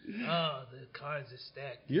me. Oh, the cards are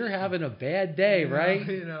stacked. You're having a bad day, right?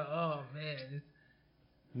 Oh, man.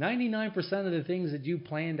 99% of the things that you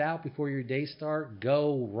planned out before your day start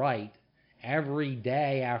go right every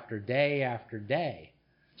day after day after day.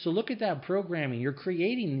 So look at that programming. You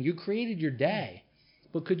created your day.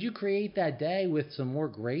 But could you create that day with some more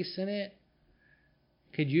grace in it?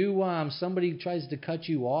 Could you, somebody tries to cut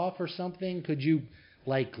you off or something, could you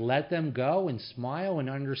let them go and smile and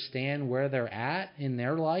understand where they're at in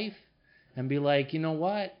their life and be like, you know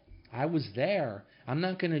what? I was there. I'm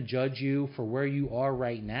not going to judge you for where you are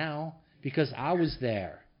right now because I was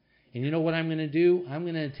there. And you know what I'm going to do? I'm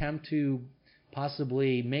going to attempt to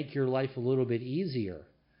possibly make your life a little bit easier.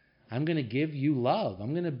 I'm going to give you love.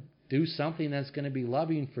 I'm going to do something that's going to be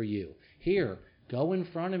loving for you. Here, go in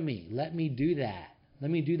front of me. Let me do that. Let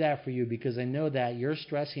me do that for you because I know that you're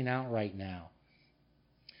stressing out right now.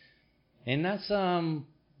 And that's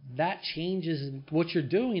that changes what you're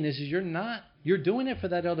doing is you're doing it for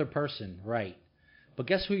that other person, right? But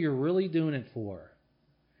guess who you're really doing it for?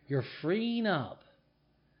 You're freeing up.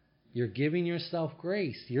 You're giving yourself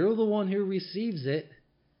grace. You're the one who receives it.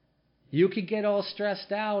 You could get all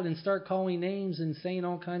stressed out and start calling names and saying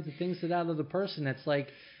all kinds of things to that other person that's like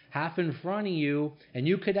half in front of you, and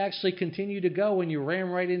you could actually continue to go when you ran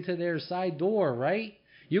right into their side door, right?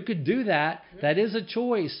 You could do that. That is a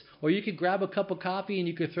choice. Or you could grab a cup of coffee and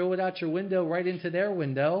you could throw it out your window right into their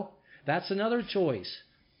window. That's another choice.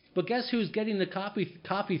 But guess who's getting the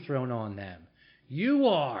coffee thrown on them? You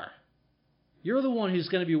are. You're the one who's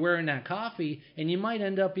going to be wearing that coffee, and you might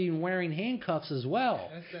end up even wearing handcuffs as well.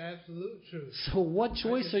 That's the absolute truth. So what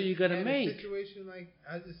choice are you going to make?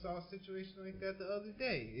 I just saw a situation like that the other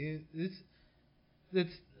day. It's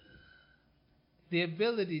the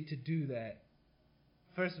ability to do that.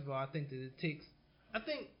 First of all, I think that it takes. I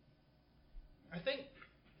think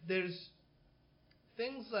there's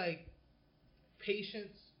things like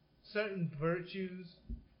patience, certain virtues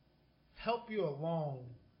help you along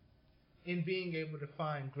in being able to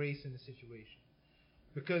find grace in the situation.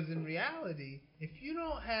 Because in reality, if you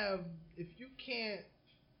can't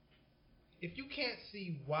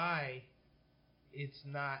see why it's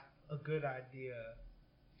not a good idea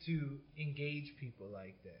to engage people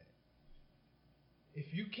like that,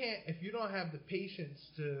 if you don't have the patience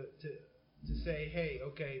to say, hey,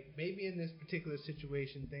 okay, maybe in this particular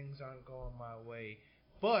situation things aren't going my way,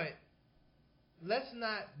 but let's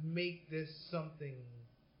not make this something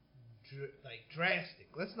drastic.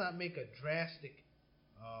 Let's not make a drastic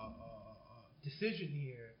decision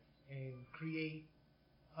here and create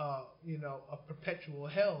a perpetual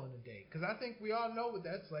hell in a day. Because I think we all know what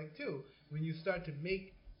that's like too. When you start to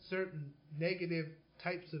make certain negative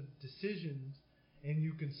types of decisions and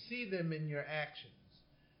you can see them in your actions.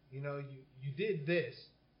 You did this,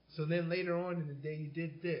 so then later on in the day you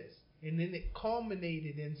did this, and then it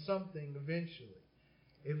culminated in something eventually.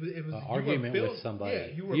 It was an argument with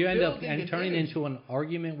somebody. Yeah, you end up turning into an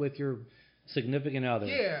argument with your significant other.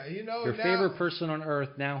 Yeah, your favorite person on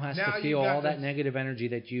earth now has to feel all that negative energy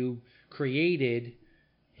that you created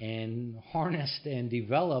and harnessed and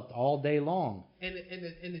developed all day long. And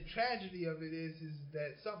the tragedy of it is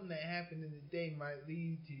that something that happened in the day might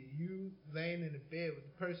lead to you laying in a bed with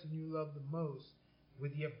the person you love the most,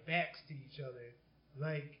 with your backs to each other,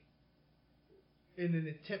 in an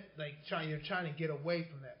attempt, you're trying to get away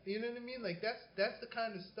from that. You know what I mean? That's the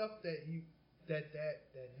kind of stuff that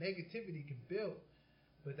negativity can build.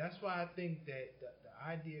 But that's why I think that the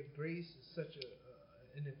idea of grace is such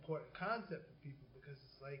an important concept for people, because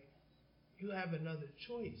it's like you have another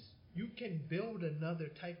choice. You can build another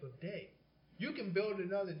type of day. You can build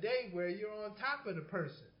another day where you're on top of the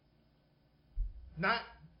person, not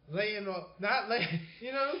laying, you're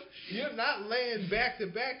not laying back to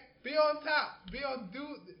back. Be on top.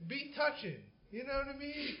 Be touching. You know what I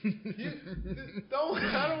mean?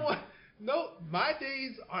 My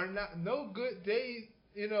days are not, no good days,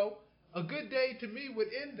 a good day to me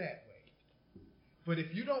would end that way. But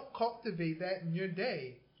if you don't cultivate that in your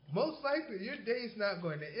day, most likely your day's not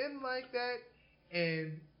going to end like that.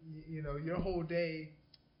 and your whole day,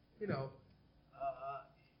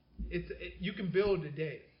 you can build a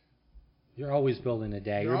day. You're always building a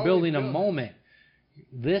day. You're You're building a building. moment.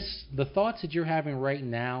 The thoughts that you're having right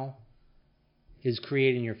now is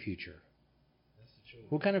creating your future. That's the truth.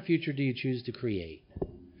 What kind of future do you choose to create?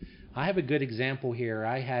 I have a good example here.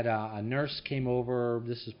 I had a nurse came over.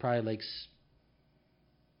 This is probably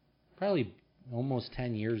almost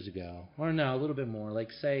 10 years ago. Or no, a little bit more.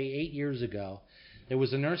 Like say 8 years ago. There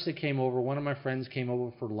was a nurse that came over. One of my friends came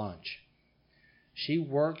over for lunch. She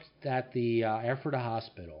worked at the Ephrata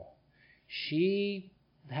Hospital. She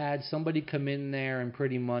had somebody come in there and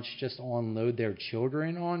pretty much just unload their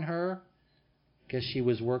children on her because she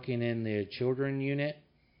was working in the children unit.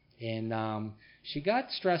 And she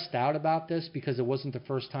got stressed out about this because it wasn't the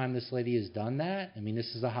first time this lady has done that. I mean,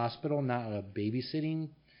 this is a hospital, not a babysitting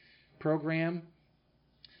program.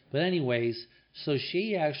 But anyways, so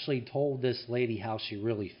she actually told this lady how she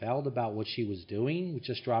really felt about what she was doing,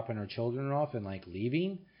 just dropping her children off and like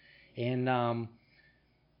leaving. And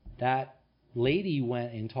that lady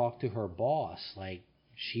went and talked to her boss. Like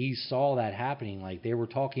she saw that happening. Like they were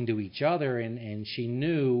talking to each other, and she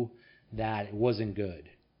knew that it wasn't good.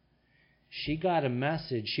 She got a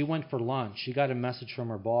message. She went for lunch. She got a message from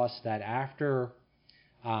her boss that after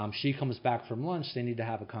she comes back from lunch, they need to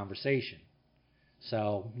have a conversation.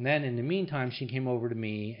 So then in the meantime, she came over to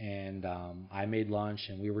me, and I made lunch,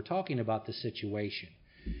 and we were talking about the situation.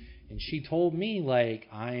 And she told me, like,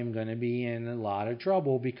 I am going to be in a lot of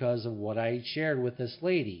trouble because of what I shared with this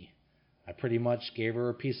lady. I pretty much gave her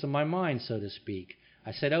a piece of my mind, so to speak.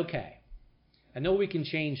 I said, okay, I know we can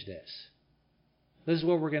change this. This is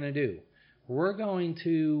what we're going to do. We're going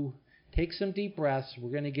to take some deep breaths.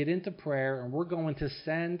 We're going to get into prayer, and we're going to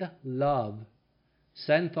send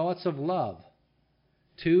thoughts of love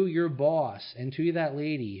to your boss and to that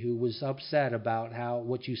lady who was upset about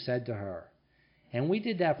what you said to her. And we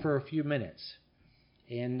did that for a few minutes.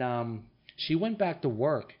 And she went back to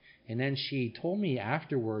work, and then she told me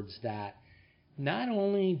afterwards that not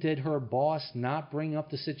only did her boss not bring up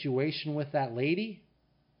the situation with that lady,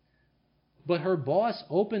 but her boss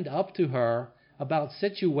opened up to her about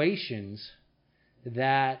situations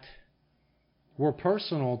that were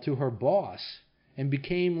personal to her boss and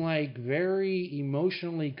became like very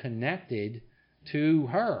emotionally connected to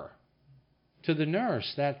her, to the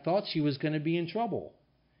nurse that thought she was going to be in trouble.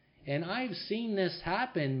 And I've seen this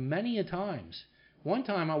happen many a times. One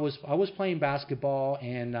time I was playing basketball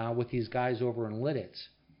and with these guys over in Lidditz.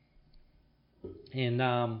 And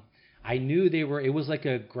I knew it was like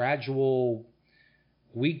a gradual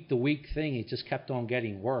week-to-week thing. It just kept on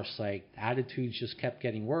getting worse. Like attitudes just kept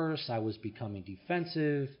getting worse. I was becoming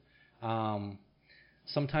defensive.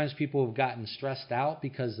 Sometimes people have gotten stressed out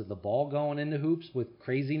because of the ball going into hoops with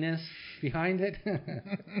craziness behind it.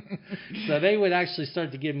 So they would actually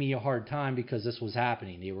start to give me a hard time because this was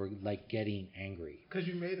happening. They were like getting angry. Because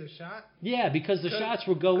you made a shot? Yeah, because the shots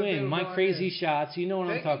would go in. My crazy shots. You know what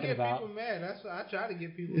I'm talking about. People mad. That's why I try to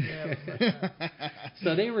get people mad.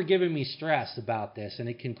 So they were giving me stress about this, and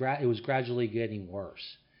it was gradually getting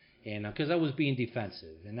worse. And because I was being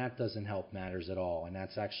defensive, and that doesn't help matters at all. And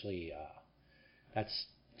that's actually... that's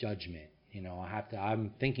judgment.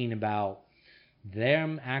 I'm thinking about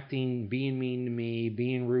them acting, being mean to me,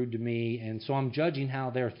 being rude to me, and so I'm judging how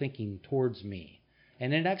they're thinking towards me.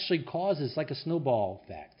 And it actually causes like a snowball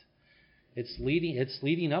effect. It's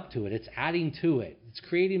leading up to it. It's adding to it. It's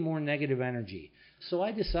creating more negative energy. So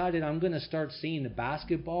I decided I'm going to start seeing the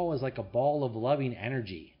basketball as like a ball of loving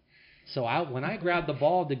energy. So when I grab the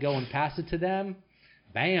ball to go and pass it to them,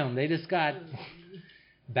 bam, they just got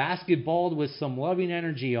basketballed with some loving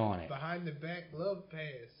energy on it. Behind the back love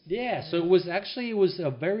pass. Yeah, so it was a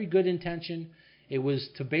very good intention. It was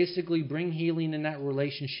to basically bring healing in that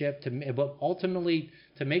relationship, but ultimately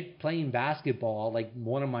to make playing basketball, like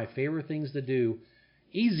one of my favorite things to do,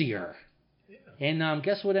 easier. Yeah. And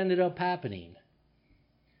guess what ended up happening?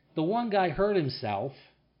 The one guy hurt himself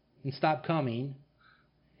and stopped coming,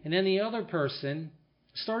 and then the other person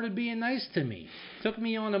started being nice to me. Took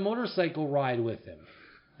me on a motorcycle ride with him.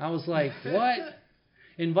 I was like, what?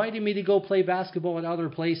 Invited me to go play basketball at other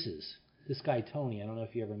places. This guy, Tony, I don't know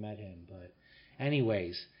if you ever met him, but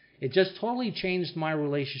anyways, it just totally changed my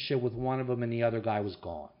relationship with one of them, and the other guy was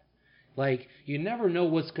gone. Like, you never know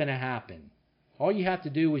what's going to happen. All you have to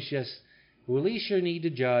do is just release your need to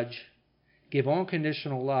judge, give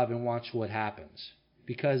unconditional love, and watch what happens.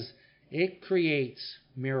 Because it creates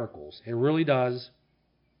miracles. It really does.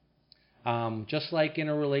 Just like in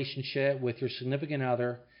a relationship with your significant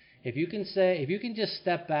other, if you can just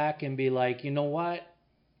step back and be like, you know what?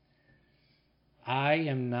 I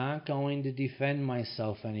am not going to defend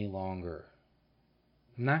myself any longer.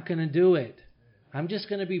 I'm not going to do it. I'm just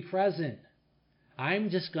going to be present. I'm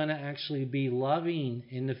just going to actually be loving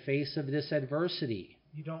in the face of this adversity.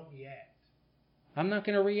 You don't react. I'm not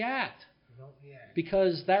going to react. You don't react.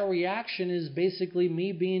 Because that reaction is basically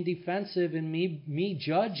me being defensive and me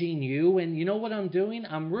judging you. And you know what I'm doing?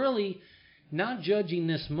 I'm really not judging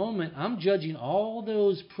this moment. I'm judging all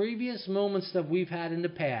those previous moments that we've had in the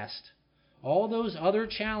past. All those other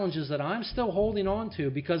challenges that I'm still holding on to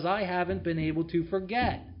because I haven't been able to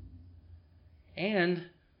forget. And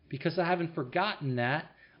because I haven't forgotten that,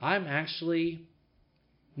 I'm actually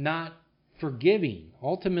not forgiving.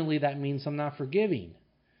 Ultimately, that means I'm not forgiving.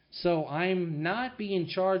 So I'm not being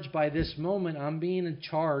charged by this moment. I'm being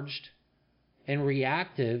charged and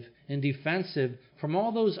reactive and defensive from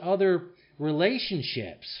all those other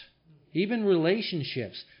relationships. Even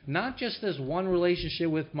relationships. Not just as one relationship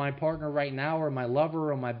with my partner right now or my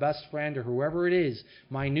lover or my best friend or whoever it is,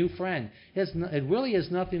 my new friend. It really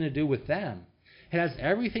has nothing to do with them. It has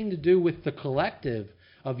everything to do with the collective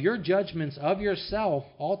of your judgments of yourself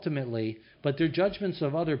ultimately, but their judgments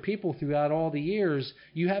of other people throughout all the years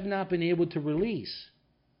you have not been able to release.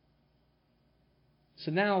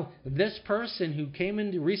 So now this person who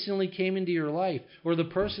recently came into your life, or the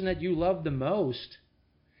person that you love the most,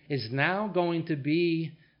 is now going to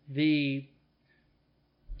be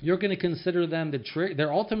you're going to consider them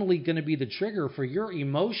they're ultimately going to be the trigger for your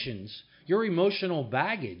emotions, your emotional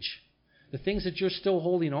baggage, the things that you're still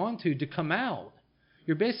holding on to come out.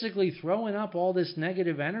 You're basically throwing up all this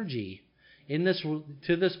negative energy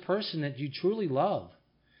to this person that you truly love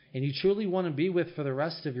and you truly want to be with for the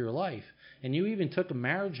rest of your life. And you even took a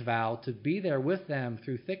marriage vow to be there with them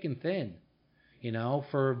through thick and thin,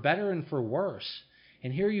 for better and for worse.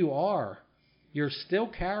 And here you are. You're still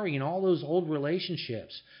carrying all those old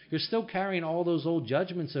relationships. You're still carrying all those old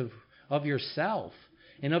judgments of yourself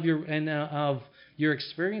and of your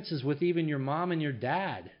experiences with even your mom and your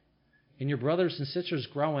dad and your brothers and sisters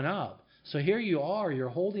growing up. So here you are. You're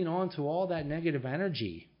holding on to all that negative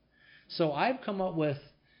energy. So I've come up with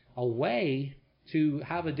a way to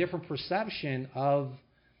have a different perception of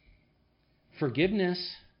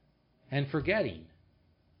forgiveness and forgetting.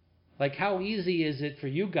 Like, how easy is it for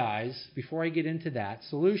you guys, before I get into that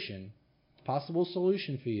solution, possible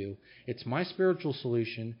solution for you, it's my spiritual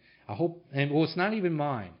solution. I hope, it's not even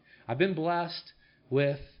mine. I've been blessed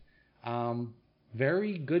with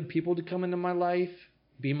very good people to come into my life,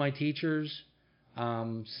 be my teachers,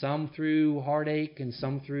 some through heartache and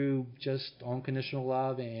some through just unconditional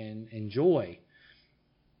love and joy.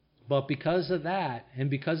 But because of that, and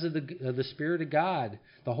because of the Spirit of God,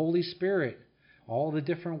 the Holy Spirit, all the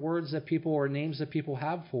different words that people or names that people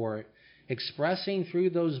have for it, expressing through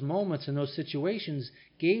those moments and those situations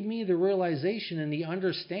gave me the realization and the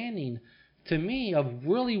understanding to me of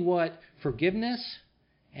really what forgiveness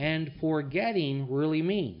and forgetting really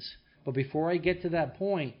means. But before I get to that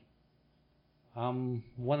point, I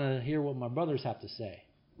want to hear what my brothers have to say.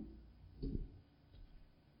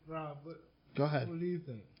 Rob, go ahead. What do you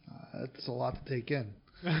think? That's a lot to take in.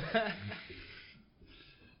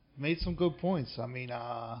 Made some good points. I mean,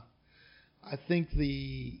 I think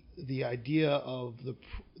the idea of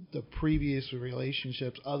the previous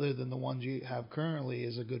relationships, other than the ones you have currently,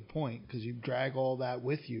 is a good point, because you drag all that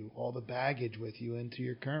with you, all the baggage with you into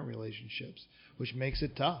your current relationships, which makes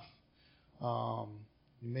it tough. It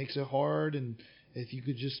makes it hard, and if you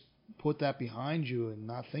could just put that behind you and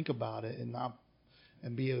not think about it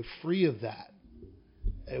and be free of that,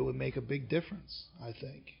 it would make a big difference, I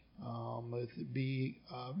think. It'd be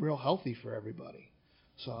real healthy for everybody.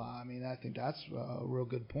 So, I mean, I think that's a real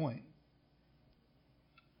good point.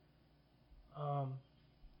 I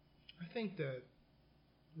think that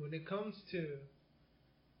when it comes to,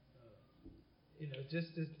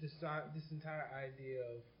 just this entire idea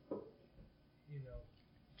of,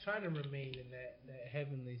 trying to remain in that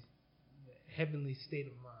heavenly state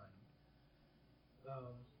of mind.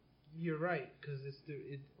 You're right, because it's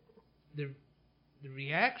the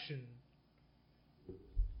reaction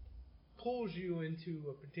pulls you into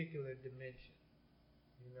a particular dimension.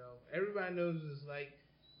 Everybody knows it's like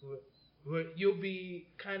where you'll be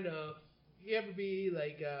you ever be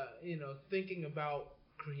like thinking about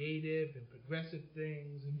creative and progressive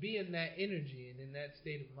things and be in that energy and in that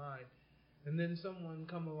state of mind, and then someone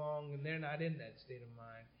come along and they're not in that state of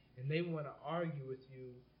mind and they want to argue with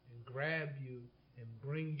you and grab you and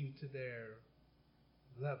bring you to their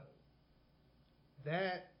level.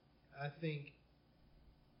 That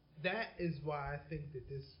is why I think that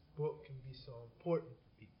this book can be so important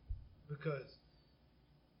for people, because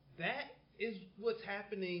that is what's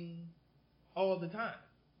happening all the time.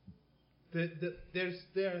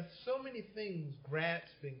 There are so many things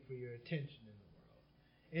grasping for your attention in the world,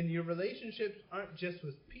 and your relationships aren't just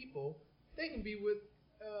with people; they can be with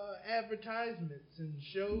advertisements and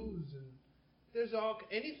shows, and there's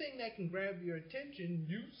anything that can grab your attention.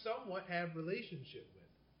 You somewhat have relationship with.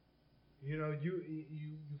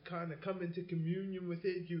 You kind of come into communion with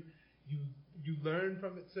it. You learn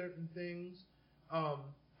from it certain things.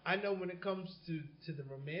 I know when it comes to the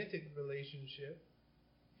romantic relationship,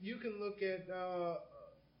 you can look at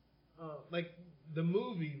like the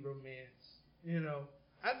movie Romance.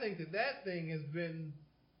 I think that thing has been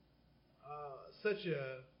such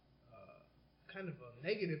a kind of a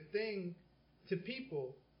negative thing to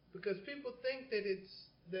people, because people think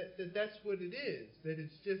that that's what it is. That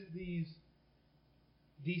it's just these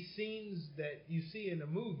scenes that you see in a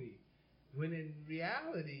movie, when in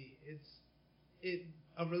reality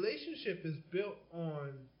a relationship is built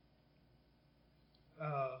on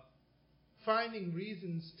finding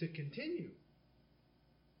reasons to continue.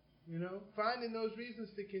 Finding those reasons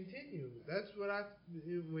to continue. That's what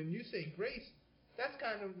when you say grace, that's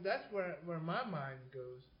where my mind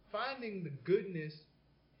goes. Finding the goodness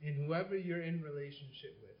in whoever you're in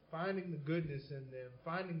relationship with. Finding the goodness in them.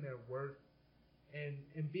 Finding their worth,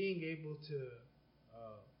 and being able to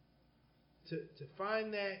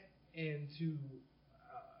find that, and to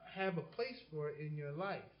have a place for it in your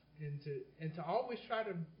life, and to always try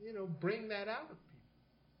to bring that out of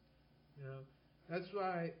people. That's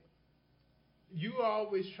why you are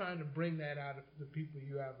always trying to bring that out of the people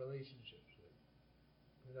you have relationships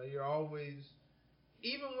with. You're always,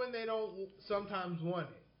 even when they don't sometimes want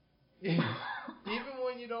it, even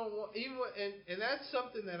when you don't want, and that's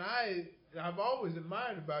something that I've always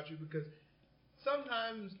admired about you, because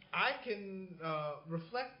sometimes I can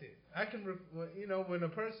reflect it. I can,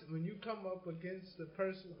 when you come up against a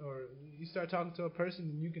person, or you start talking to a person,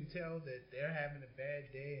 and you can tell that they're having a bad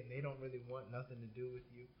day and they don't really want nothing to do with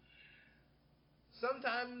you.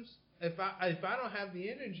 Sometimes, if I don't have the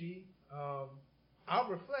energy, I'll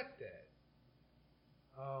reflect that.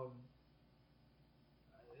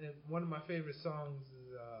 And one of my favorite songs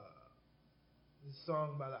is this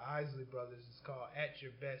song by the Isley Brothers. It's called "At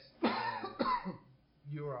Your Best,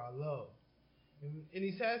 You Are Loved." And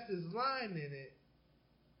he has this line in it,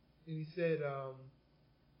 and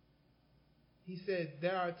he said,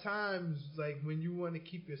 "There are times like when you want to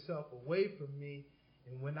keep yourself away from me,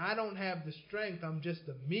 and when I don't have the strength, I'm just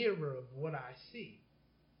a mirror of what I see."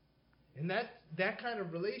 And that kind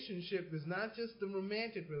of relationship is not just the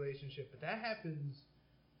romantic relationship, but that happens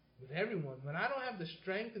with everyone. When I don't have the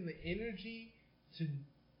strength and the energy to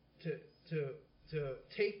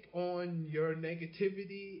take on your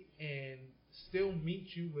negativity and still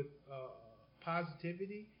meet you with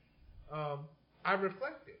positivity, I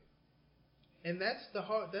reflect it. And that's the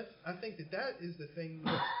hard. I think that is the thing,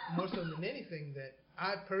 more so than anything, that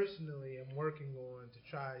I personally am working on to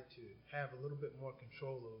try to have a little bit more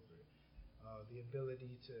control over. The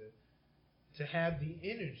ability to have the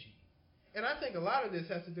energy. And I think a lot of this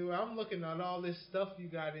has to do, I'm looking at all this stuff you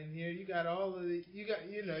got in here. You got you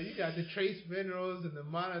got the trace minerals and the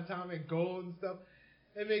monatomic gold and stuff.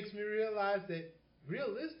 It makes me realize that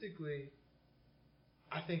realistically,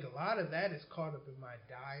 I think a lot of that is caught up in my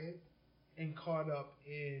diet and caught up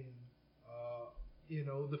in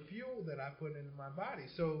the fuel that I put into my body.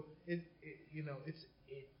 So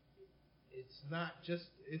it's not just,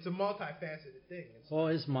 it's a multifaceted thing.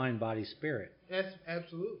 It's mind, body, spirit. That's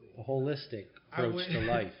absolutely a holistic approach to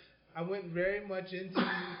life. I went very much into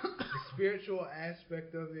the spiritual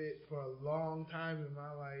aspect of it for a long time in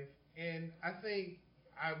my life, and I think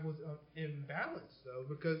I was imbalanced though,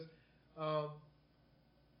 because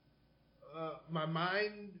my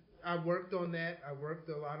mind, I worked on that. I worked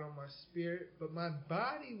a lot on my spirit, but my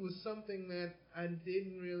body was something that I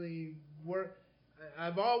didn't really work.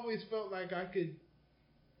 I've always felt like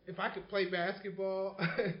if I could play basketball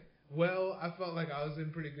well, I felt like I was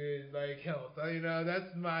in pretty good health.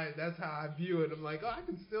 That's how I view it. I'm like, I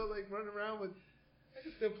can still run around I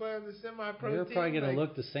can still play on the semi-pro team. You're probably gonna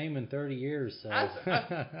look the same in 30 years. So I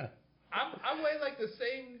weigh the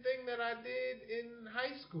same thing that I did in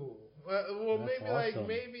high school. Well, that's maybe awesome.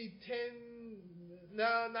 maybe 10.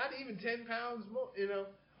 No, not even 10 pounds more.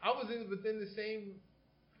 I was within the same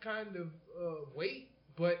kind of weight,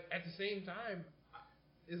 but at the same time,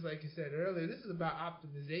 it's like you said earlier, this is about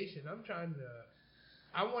optimization.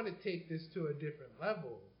 I want to take this to a different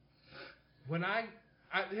level. When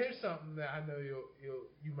here's something that I know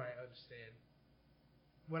you might understand.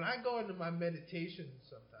 When I go into my meditations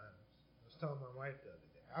sometimes, I was telling my wife the other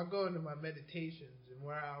day, I'll go into my meditations, and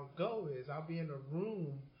where I'll go is I'll be in a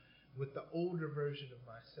room with the older version of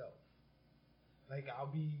myself. Like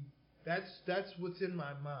that's what's in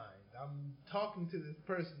my mind. I'm talking to this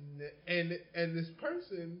person, and this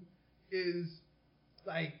person is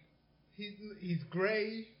like he's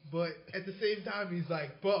gray, but at the same time he's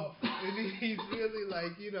like buff, and he's really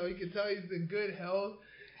like, you know, you can tell he's in good health.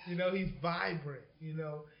 You know, he's vibrant. You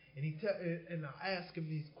know, and I'll ask him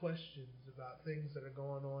these questions about things that are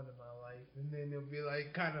going on in my life, and then he'll be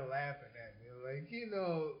like kind of laughing at me, like, you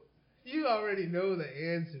know, you already know the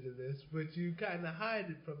answer to this, but you kind of hide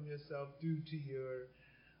it from yourself due to your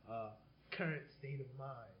current state of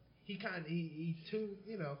mind. He tuned,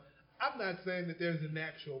 you know. I'm not saying that there's an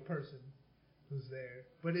actual person who's there,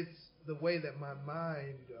 but it's the way that my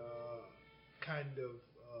mind kind of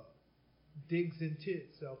digs into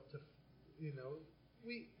itself to, you know,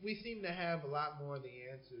 we seem to have a lot more of the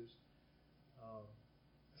answers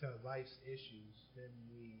to life's issues than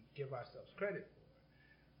we give ourselves credit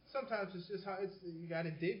for. Sometimes it's just how you got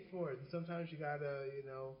to dig for it, and sometimes you got to, you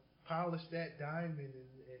know, polish that diamond and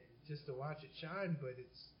just to watch it shine. But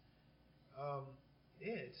it's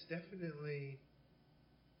it's definitely,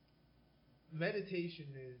 meditation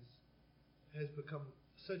has become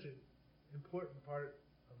such an important part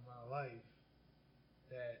of my life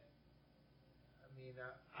that, I mean,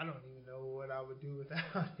 I don't even know what I would do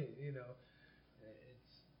without it, you know.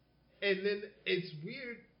 And then it's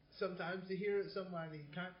weird sometimes to hear somebody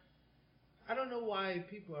I don't know why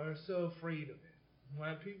people are so afraid of it.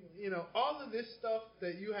 Why people, you know, all of this stuff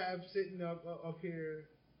that you have sitting up here,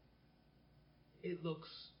 it looks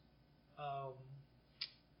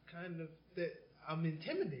kind of that I'm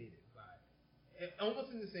intimidated by it.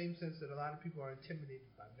 Almost in the same sense that a lot of people are intimidated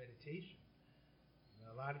by meditation. You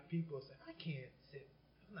know, a lot of people say, I can't sit.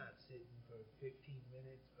 I'm not sitting for 15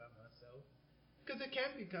 minutes by myself. Because it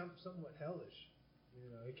can become somewhat hellish. You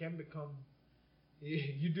know, it can become,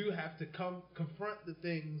 you do have to confront the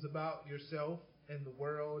things about yourself and the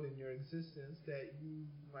world and your existence that you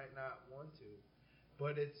might not want to.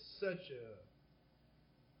 But it's such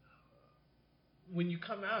when you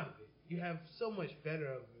come out of it, you have so much better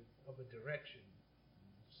of a direction.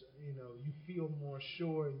 So, you know, you feel more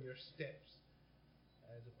sure in your steps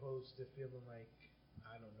as opposed to feeling like,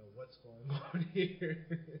 I don't know what's going on here.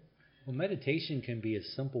 Well, meditation can be as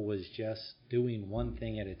simple as just doing one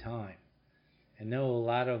thing at a time. I know a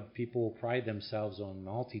lot of people pride themselves on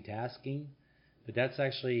multitasking, but that's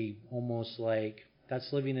actually almost like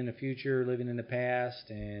that's living in the future, living in the past,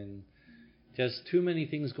 and just too many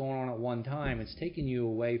things going on at one time. It's taking you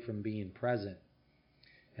away from being present.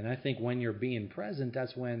 And I think when you're being present,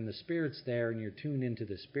 that's when the Spirit's there and you're tuned into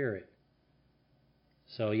the Spirit.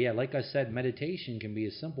 So yeah, like I said, meditation can be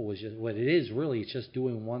as simple as just what it is really. It's just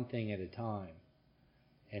doing one thing at a time.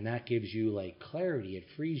 And that gives you like clarity. It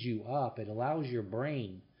frees you up. It allows your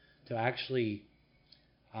brain to actually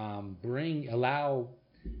allow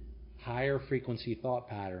higher frequency thought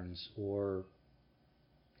patterns or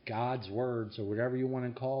God's words or whatever you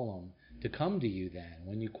want to call them to come to you then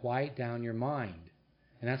when you quiet down your mind.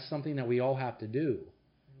 And that's something that we all have to do.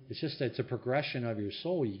 It's a progression of your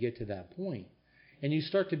soul. You get to that point. And you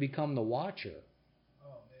start to become the watcher.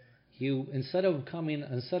 Oh, man. You instead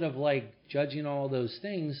of like judging all those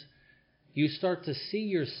things, you start to see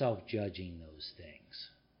yourself judging those things.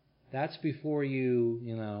 That's before you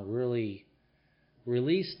really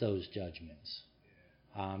release those judgments.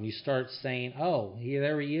 You start saying, "Oh,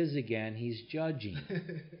 there he is again. He's judging."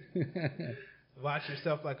 Watch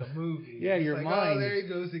yourself like a movie. Yeah, it's your like, mind. Oh, there he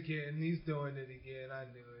goes again. He's doing it again. I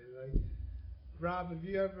knew it. Like, Rob, have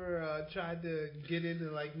you ever tried to get into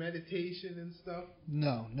like meditation and stuff?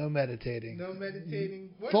 No meditating. No meditating.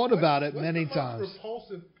 Thought about it many times. What's the most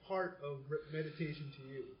repulsive part of meditation to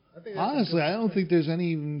you? Honestly, I don't think there's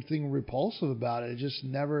anything repulsive about it. I just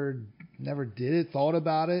never did it. Thought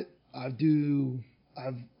about it. I'm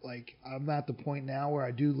at the point now where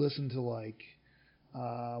I do listen to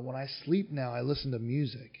when I sleep now, I listen to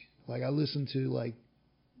music. Like I listen to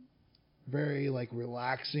very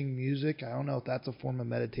relaxing music. I don't know if that's a form of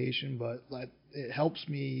meditation, but it helps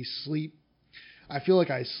me sleep. I feel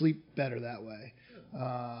like I sleep better that way.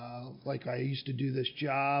 Like I used to do this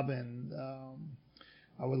job and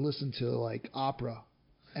I would listen to opera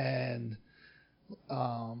and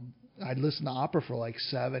I'd listen to opera for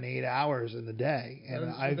 7-8 hours in the day, and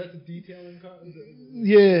that's a detailing.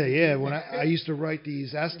 Yeah. When I used to write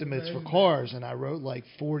these estimates for cars, and I wrote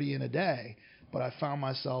 40 in a day, but I found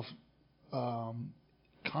myself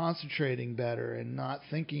concentrating better and not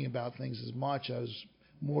thinking about things as much. I was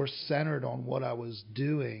more centered on what I was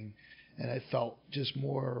doing, and it felt just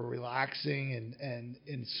more relaxing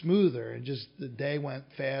and smoother, and just the day went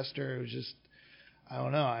faster. It was just I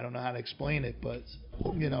don't know. I don't know how to explain it, but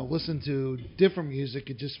listen to different music.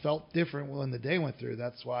 It just felt different when the day went through.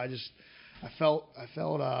 That's why I felt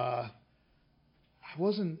I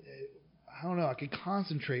wasn't. I don't know. I could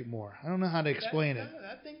concentrate more. I don't know how to explain it.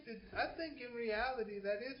 I think in reality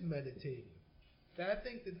that is meditative. I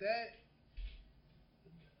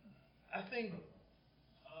think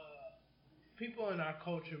people in our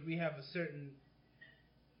culture, we have a certain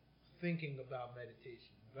thinking about meditation.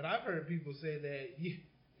 But I've heard people say that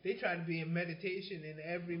they try to be in meditation in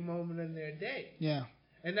every moment of their day. Yeah.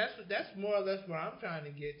 And that's more or less where I'm trying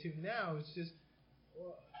to get to now. It's just,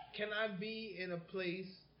 can I be in a place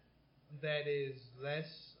that is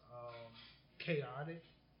less chaotic?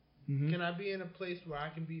 Mm-hmm. Can I be in a place where I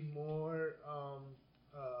can be more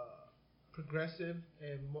progressive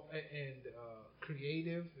and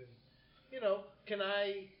creative? And can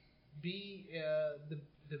I be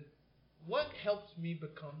what helps me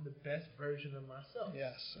become the best version of myself?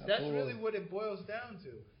 Yes, absolutely. That's really what it boils down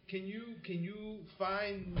to. Can you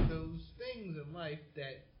find those things in life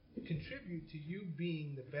that contribute to you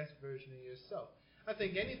being the best version of yourself? I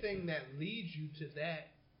think anything that leads you to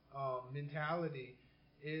that mentality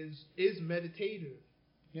is meditative.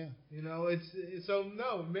 Yeah. It's so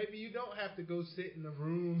no, maybe you don't have to go sit in a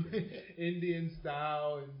room Indian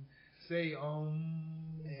style and say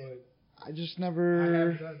but I just never. I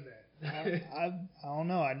have done that. I don't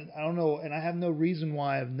know. I don't know, and I have no reason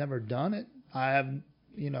why I've never done it. I have,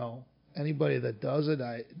 anybody that does it,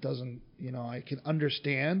 I can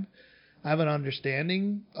understand. I have an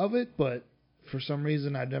understanding of it, but for some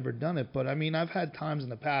reason I've never done it. But I mean, I've had times in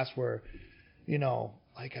the past where,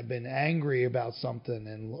 like I've been angry about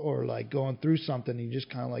something or like going through something, and you just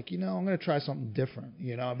kind of like, I'm going to try something different.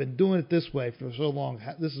 I've been doing it this way for so long.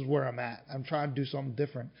 This is where I'm at. I'm trying to do something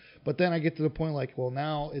different. But then I get to the point like, well,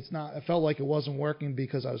 now it's not. I felt like it wasn't working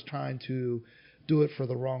because I was trying to do it for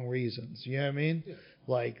the wrong reasons. You know what I mean? Yeah.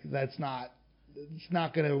 Like it's not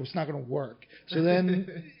gonna work. So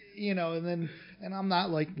then, and I'm not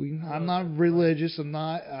like I'm not religious.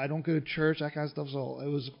 I don't go to church, that kind of stuff. So it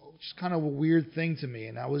was just kind of a weird thing to me.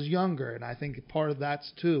 And I was younger, and I think part of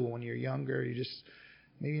that's too. When you're younger, you just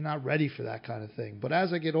maybe not ready for that kind of thing. But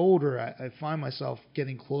as I get older, I find myself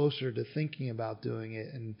getting closer to thinking about doing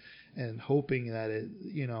it and hoping that it,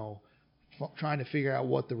 trying to figure out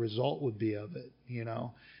what the result would be of it,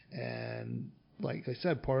 and like I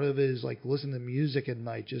said, part of it is like listening to music at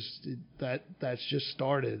night. That's just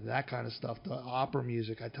started, that kind of stuff. The opera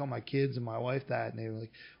music. I tell my kids and my wife that, and they're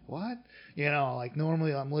like, "What?" Like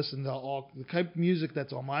normally I'm listening to all the type of music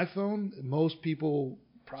that's on my phone. Most people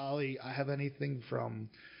probably, I have anything from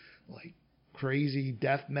like crazy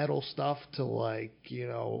death metal stuff to like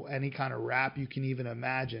any kind of rap you can even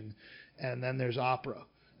imagine, and then there's opera.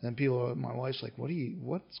 Then my wife's like,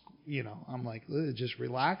 I'm like, it just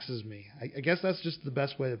relaxes me. I guess that's just the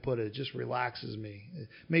best way to put it. It just relaxes me.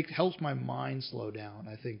 It helps my mind slow down,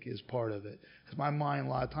 I think, is part of it. Because my mind a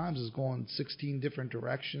lot of times is going 16 different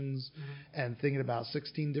directions and thinking about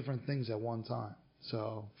 16 different things at one time.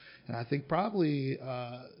 So, and I think probably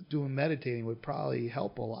doing meditating would probably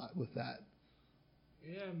help a lot with that.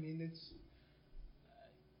 Yeah, I mean,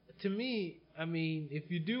 to me,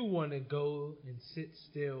 if you do want to go and sit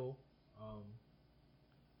still,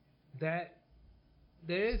 that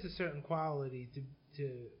there is a certain quality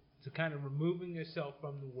to kind of removing yourself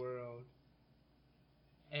from the world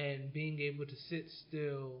and being able to sit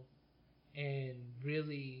still and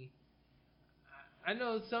really. I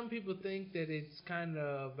know some people think that it's kind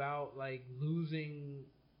of about like losing,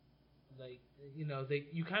 like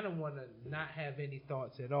you kind of want to not have any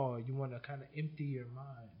thoughts at all. You want to kind of empty your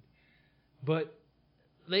mind. But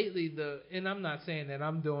lately, and I'm not saying that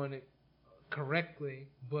I'm doing it correctly,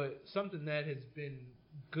 but something that has been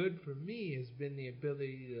good for me has been the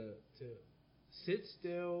ability to sit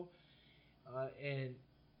still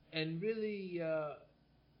and really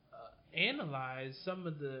analyze some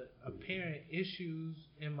of the apparent issues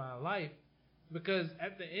in my life. Because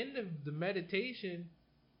at the end of the meditation,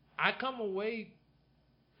 I come away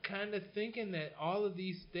kind of thinking that all of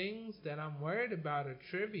these things that I'm worried about are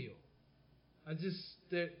trivial.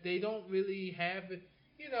 They don't really have it.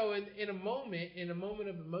 In a moment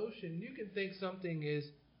of emotion, you can think something is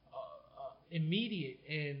immediate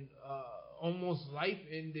and almost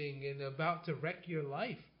life-ending and about to wreck your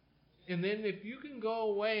life. And then if you can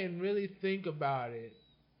go away and really think about it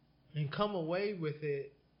and come away with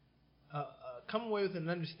it, come away with an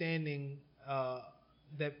understanding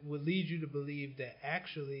that would lead you to believe that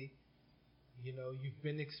actually, you've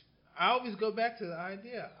been. I always go back to the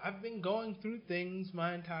idea. I've been going through things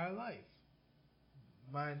my entire life,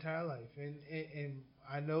 and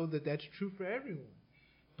I know that that's true for everyone.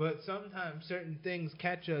 But sometimes certain things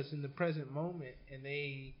catch us in the present moment, and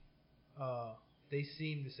they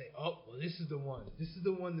seem to say, "Oh, well, this is the one. This is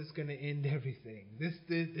the one that's going to end everything. This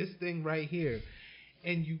thing right here."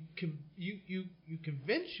 And you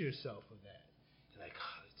convince yourself of that. You're like,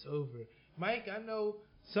 "Oh, it's over." Mike, I know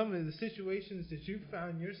some of the situations that you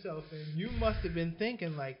found yourself in. You must have been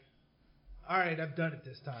thinking like, "All right, I've done it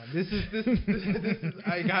this time. This is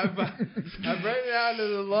I've run it out of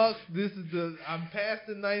the luck. I'm past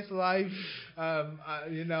the nice life.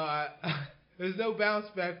 There's no bounce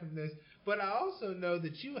back from this." But I also know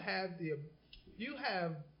that you have the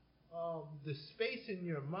space in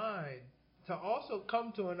your mind to also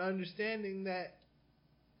come to an understanding that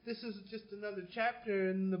this is just another chapter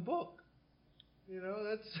in the book.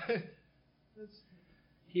 That's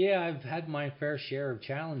Yeah, I've had my fair share of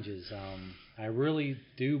challenges. I really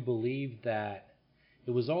do believe that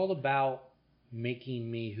it was all about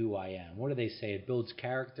making me who I am. What do they say? It builds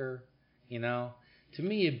character, To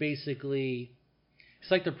me,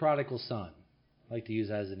 it's like the prodigal son. I like to use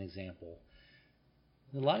that as an example.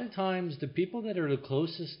 A lot of times, the people that are the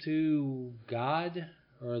closest to God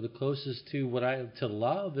or the closest to to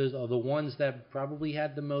love are the ones that probably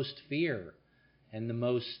had the most fear and the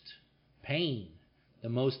most pain, the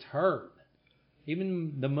most hurt,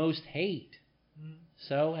 even the most hate. Mm.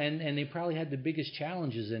 So, and they probably had the biggest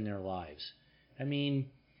challenges in their lives. I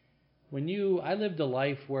mean, I lived a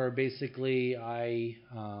life where basically I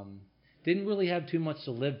didn't really have too much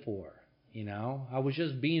to live for. I was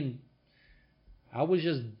just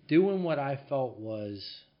doing what I felt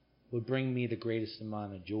would bring me the greatest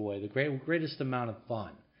amount of joy, the greatest amount of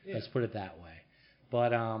fun. Yeah. Let's put it that way.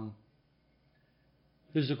 But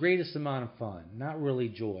there's the greatest amount of fun, not really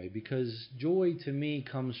joy, because joy to me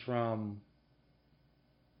comes from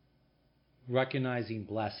recognizing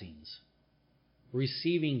blessings,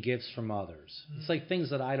 receiving gifts from others. Mm-hmm. It's like things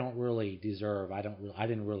that I don't really deserve. I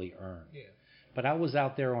didn't really earn. Yeah. But I was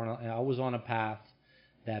out there I was on a path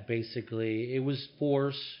that basically it was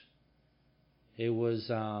force. It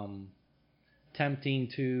was attempting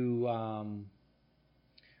to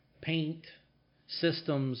paint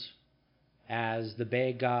systems as the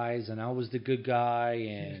bad guys, and I was the good guy,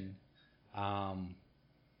 and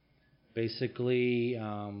basically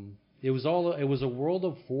it was a world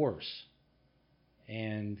of force,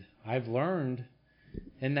 and I've learned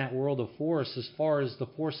in that world of force, as far as the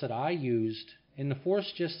force that I used, and the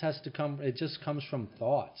force just comes from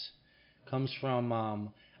thoughts, comes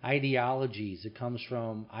from ideologies, it comes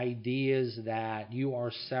from ideas that you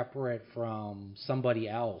are separate from somebody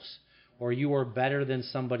else, or you are better than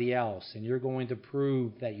somebody else, and you're going to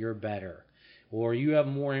prove that you're better, or you have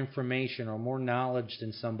more information or more knowledge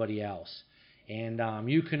than somebody else, and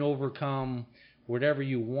you can overcome whatever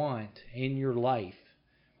you want in your life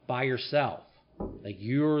by yourself. Like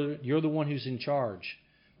you're the one who's in charge.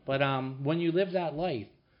 But when you live that life,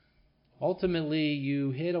 ultimately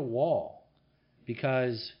you hit a wall,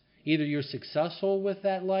 because either you're successful with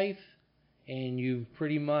that life and you've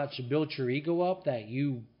pretty much built your ego up that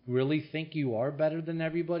you really think you are better than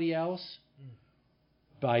everybody else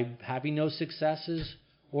by having those successes,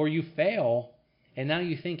 or you fail and now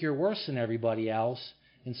you think you're worse than everybody else,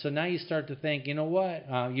 and so now you start to think, you know what,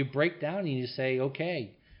 you break down and you say,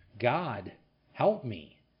 okay, God, help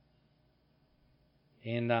me.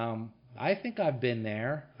 And I think I've been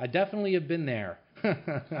there. I definitely have been there.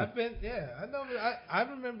 I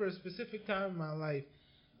remember a specific time in my life.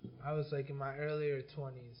 I was like in my earlier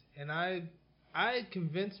 20s, and I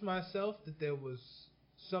convinced myself that there was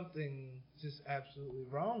something just absolutely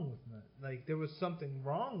wrong with me. Like there was something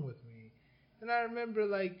wrong with me. And I remember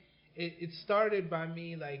like it started by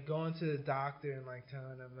me like going to the doctor and like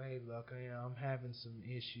telling him, hey, look, I'm having some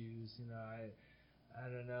issues. I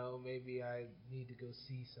don't know, maybe I need to go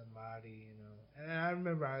see somebody, And I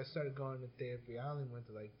remember I started going to therapy. I only went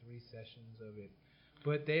to like 3 sessions of it.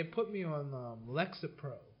 But they put me on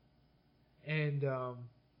Lexapro. And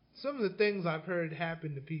some of the things I've heard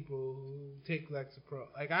happen to people who take Lexapro,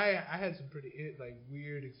 like I had some pretty like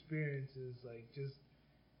weird experiences, like just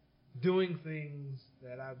doing things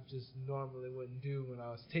that I just normally wouldn't do when I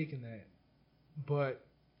was taking that. But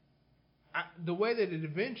the way that it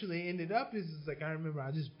eventually ended up is like I remember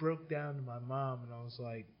I just broke down to my mom and I was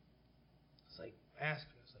like asking her, I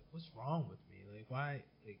was like, what's wrong with me? Like why?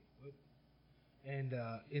 Like what? And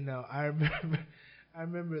I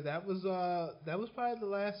remember that was probably the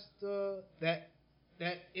last that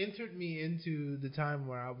entered me into the time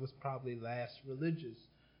where I was probably last religious.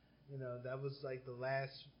 That was like the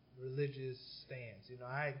last religious stance.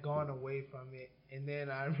 I had gone away from it, and then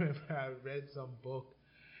I remember I read some book.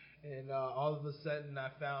 And all of a sudden, I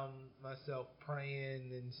found myself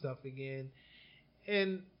praying and stuff again.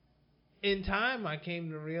 And in time, I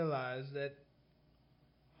came to realize that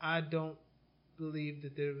I don't believe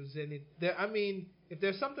that there was any. I mean, if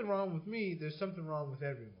there's something wrong with me, there's something wrong with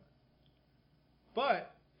everyone.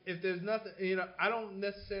 But if there's nothing, I don't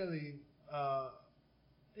necessarily, I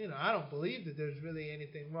don't believe that there's really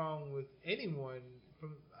anything wrong with anyone.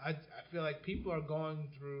 I feel like people are going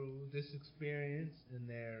through this experience and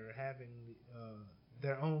they're having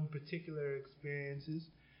their own particular experiences,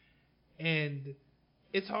 and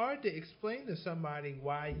it's hard to explain to somebody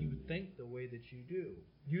why you think the way that you do.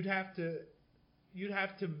 You'd have to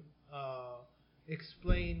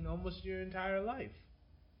explain almost your entire life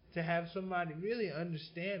to have somebody really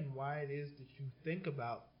understand why it is that you think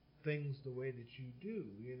about things the way that you do.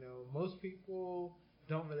 Most people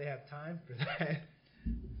don't really have time for that.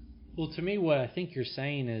 Well, to me, what I think you're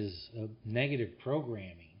saying is negative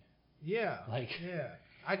programming. Yeah.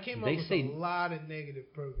 I came up with a lot of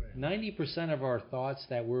negative programming. 90% of our thoughts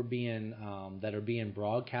that are being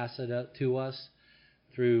broadcasted to us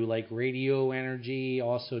through like radio energy,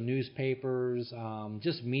 also newspapers,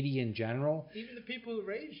 just media in general. Even the people who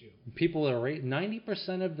raise you.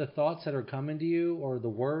 90% of the thoughts that are coming to you, or the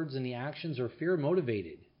words and the actions, are fear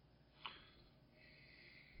motivated.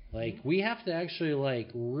 Like, we have to actually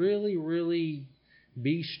really, really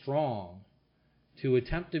be strong to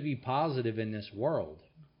attempt to be positive in this world.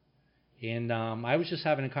 And I was just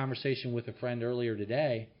having a conversation with a friend earlier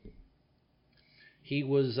today.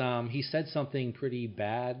 He said something pretty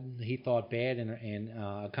bad. He thought bad in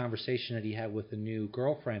a conversation that he had with a new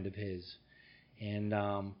girlfriend of his. And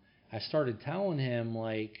I started telling him,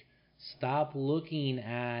 stop looking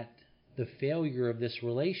at the failure of this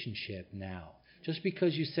relationship now. Just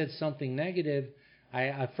because you said something negative,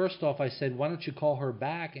 first off, I said, why don't you call her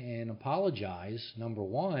back and apologize, number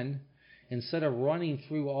one, instead of running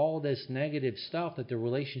through all this negative stuff that the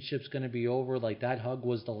relationship's going to be over, like that hug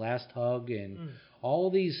was the last hug, and all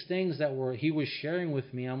these things that he was sharing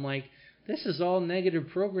with me. I'm like, this is all negative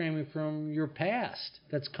programming from your past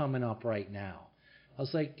that's coming up right now. I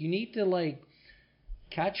was like, you need to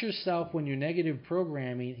catch yourself when you're negative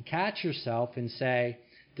programming, catch yourself and say,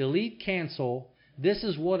 delete, cancel, this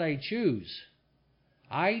is what I choose.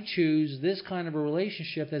 I choose this kind of a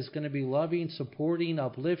relationship that's going to be loving, supporting,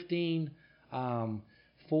 uplifting,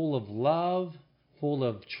 full of love, full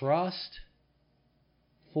of trust,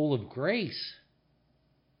 full of grace.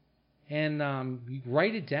 And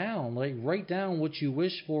write it down. Write down what you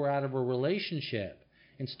wish for out of a relationship.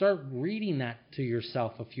 And start reading that to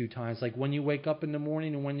yourself a few times, like when you wake up in the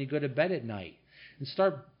morning and when you go to bed at night. And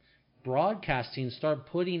start broadcasting, start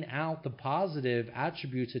putting out the positive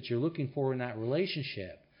attributes that you're looking for in that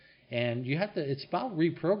relationship. And it's about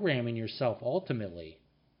reprogramming yourself ultimately.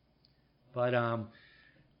 But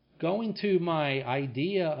going to my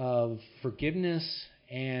idea of forgiveness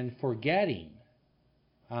and forgetting,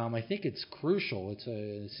 I think it's crucial.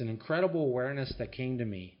 It's an incredible awareness that came to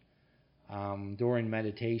me during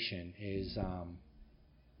meditation.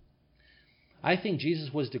 I think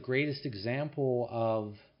Jesus was the greatest example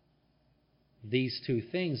of these two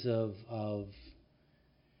things, of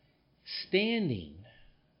standing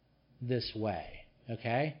this way.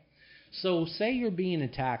 Okay? So say you're being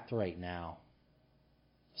attacked right now.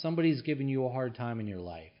 Somebody's giving you a hard time in your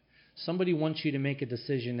life. Somebody wants you to make a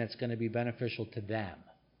decision that's going to be beneficial to them.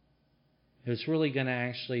 It's really going to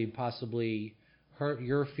actually possibly hurt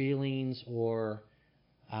your feelings, or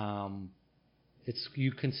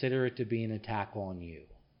you consider it to be an attack on you.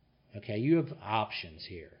 Okay? You have options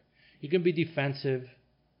here. You can be defensive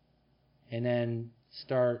and then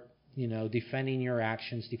start, defending your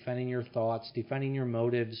actions, defending your thoughts, defending your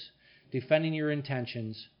motives, defending your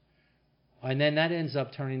intentions. And then that ends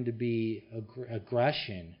up turning to be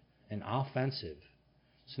aggression and offensive.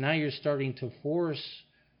 So now you're starting to force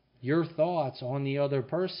your thoughts on the other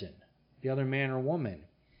person, the other man or woman.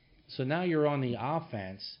 So now you're on the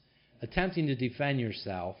offense, attempting to defend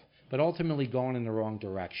yourself, but ultimately going in the wrong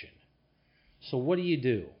direction. So what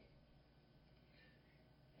do?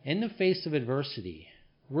 In the face of adversity,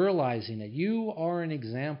 realizing that you are an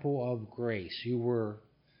example of grace. You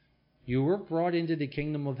were brought into the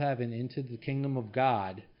kingdom of heaven, into the kingdom of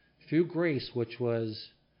God, through grace, which was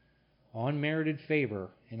unmerited favor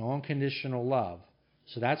and unconditional love.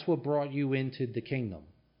 So that's what brought you into the kingdom.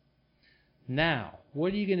 Now,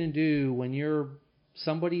 what are you going to do when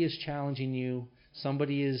somebody is challenging you,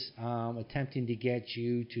 somebody is attempting to get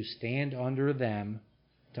you to stand under them,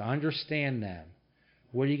 to understand them?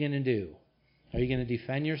 What are you going to do? Are you going to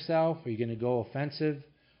defend yourself? Are you going to go offensive?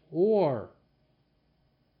 Or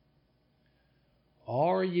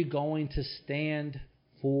Are you going to stand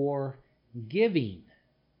for giving?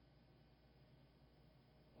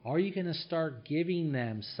 Are you going to start giving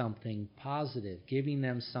them something positive, giving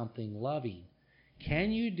them something loving?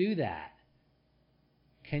 Can you do that?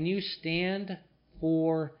 Can you stand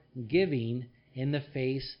for giving in the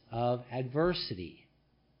face of adversity?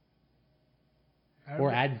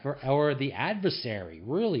 Or the adversary,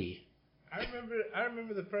 really? I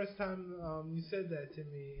remember the first time you said that to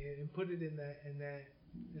me and put it in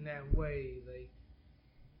that way. Like,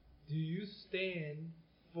 do you stand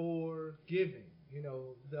for giving? You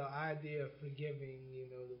know, the idea of forgiving. You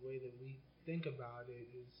know, the way that we think about it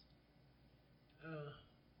is.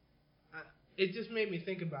 It just made me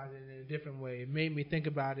think about it in a different way. It made me think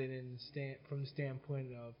about it from the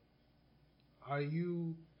standpoint of,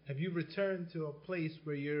 have you returned to a place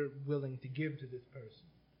where you're willing to give to this person?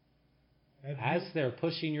 They're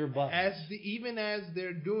pushing your buttons. Even as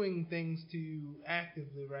they're doing things to you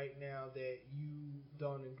actively right now that you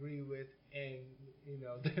don't agree with, and you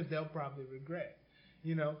know they'll probably regret.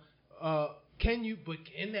 You know, but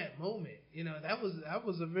in that moment, you know, that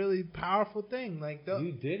was a really powerful thing. Like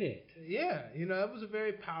you did it. Yeah, you know, that was a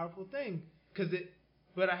very powerful thing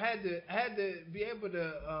but I had to be able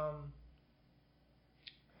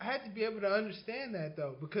to understand that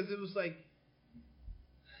though, because it was like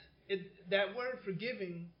that word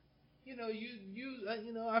forgiving. You know,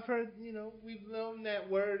 you know, I've heard, you know, we've known that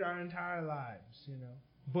word our entire lives, you know,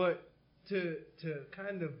 but to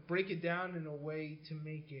kind of break it down in a way to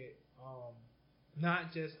make it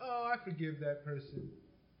not just, oh, I forgive that person,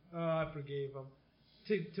 oh, I forgave them.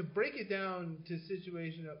 To break it down to a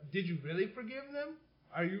situation of, did you really forgive them?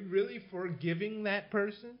 Are you really forgiving that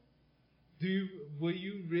person?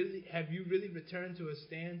 Have you really returned to a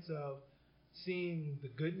stance of seeing the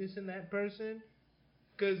goodness in that person?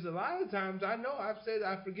 Because a lot of times I know I've said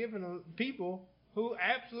I've forgiven people who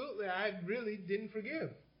absolutely I really didn't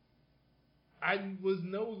forgive. I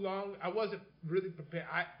wasn't really prepared.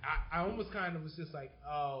 I almost kind of was just like,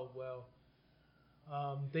 oh, well,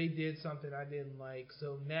 they did something I didn't like,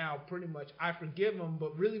 so now pretty much I forgive them,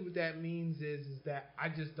 but really what that means is that I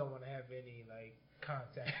just don't want to have any, like,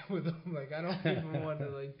 contact with them. Like, I don't even want to,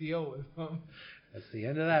 like, deal with them. That's the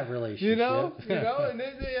end of that relationship. You know, and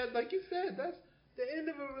then, like you said, that's the end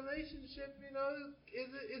of a relationship, you know,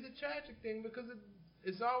 is a tragic thing, because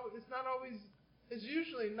it's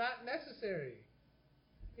usually not necessary.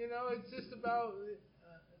 You know, it's just about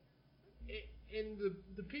in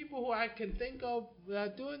the people who I can think of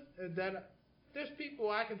that there's people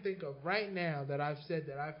I can think of right now that I've said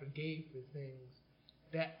that I forgave for things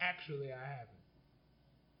that actually I haven't.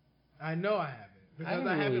 I know I haven't, because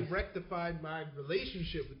I haven't rectified my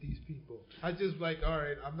relationship with these people. I just like, all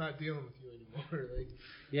right, I'm not dealing with you anymore. Like,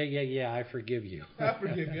 yeah, I forgive you. I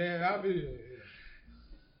forgive you. Yeah, I'll be. Yeah.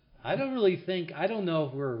 I don't know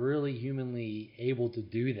if we're really humanly able to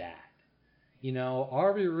do that. You know,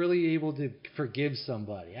 are we really able to forgive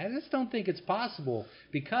somebody? I just don't think it's possible,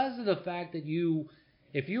 because of the fact that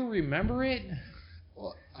if you remember it,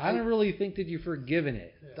 well, I don't really think that you've forgiven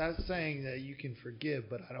it. That's saying that you can forgive,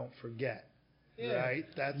 but I don't forget. Yeah. Right?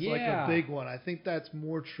 That's like a big one. I think that's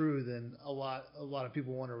more true than a lot of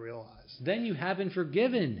people want to realize. Then you haven't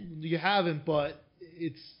forgiven. You haven't, but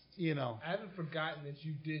it's, you know. I haven't forgotten that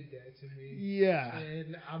you did that to me. Yeah.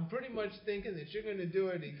 And I'm pretty much thinking that you're going to do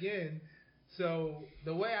it again. So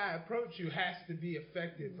the way I approach you has to be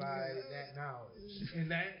affected by that knowledge.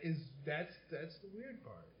 And that's the weird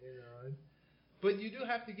part, you know. But you do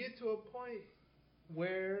have to get to a point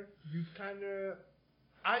where you kind of,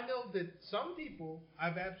 I know that some people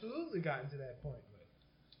I've absolutely gotten to that point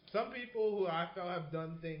with. Some people who I felt have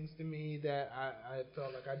done things to me that I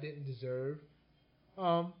felt like I didn't deserve.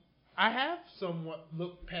 I have somewhat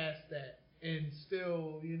looked past that and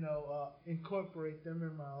still, you know, incorporate them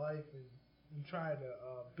in my life and try to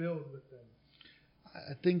build with them.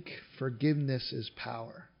 I think forgiveness is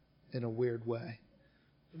power in a weird way.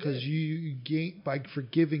 Because you gain, by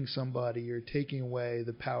forgiving somebody, you're taking away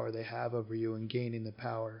the power they have over you and gaining the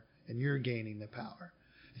power, and you're gaining the power.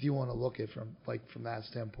 If you want to look at it from that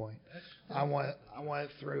standpoint, I went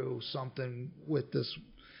through something with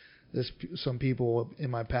some people in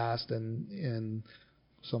my past, and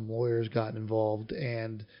some lawyers got involved,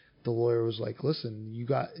 and the lawyer was like, "Listen,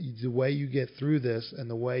 the way you get through this, and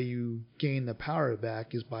the way you gain the power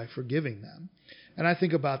back is by forgiving them." And I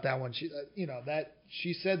think about that when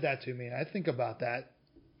she said that to me, and I think about that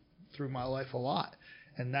through my life a lot.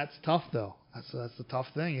 And that's tough, though. That's the tough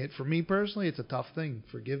thing. For me personally, it's a tough thing.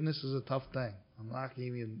 Forgiveness is a tough thing. I'm not going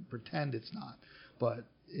to even pretend it's not, but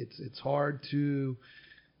it's hard to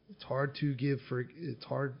it's hard to give for. It's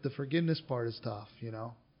hard. The forgiveness part is tough,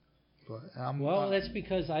 But that's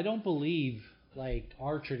because I don't believe like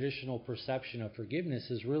our traditional perception of forgiveness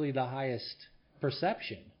is really the highest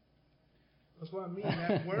perception. That's what I mean.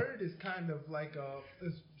 That word is kind of like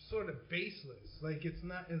it's sort of baseless. Like it's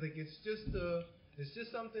not. Like it's just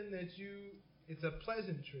something that it's a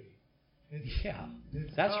pleasantry.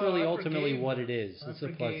 That's really ultimately what it is. It's a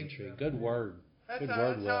pleasantry. Them. Good word. That's how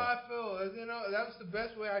I feel. That's the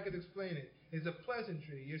best way I could explain it. It's a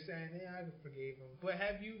pleasantry. You're saying, I forgave him. But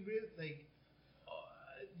have you really,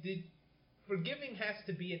 forgiving has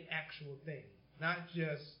to be an actual thing, not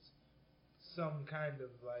just some kind of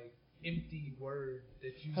empty word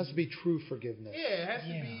that you. It has to be true forgiveness. Yeah, it has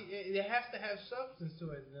to be. It has to have substance to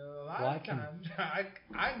it. And a lot of times,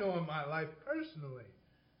 I know in my life personally,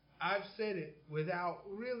 I've said it without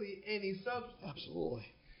really any substance. Absolutely.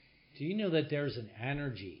 Do you know that there's an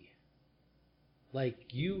energy? Like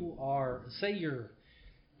you are, say you're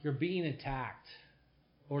being attacked,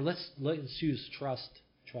 or let's use trust,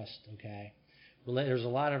 okay? There's a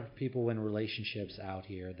lot of people in relationships out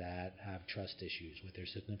here that have trust issues with their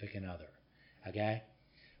significant other, okay?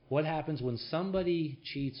 What happens when somebody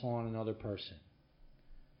cheats on another person?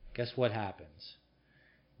 Guess what happens?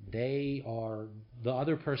 The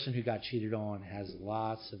other person who got cheated on has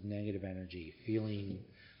lots of negative energy, feeling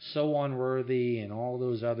so unworthy and all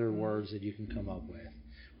those other words that you can come up with.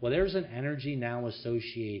 Well, there's an energy now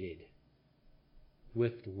associated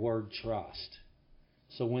with the word trust.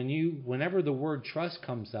 So whenever the word trust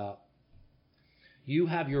comes up, you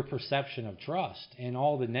have your perception of trust and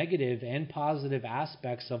all the negative and positive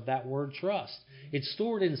aspects of that word trust. It's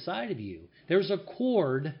stored inside of you. There's a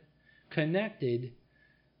cord connected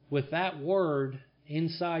with that word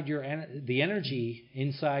inside the energy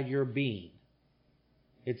inside your being.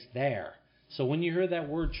 It's there. So when you hear that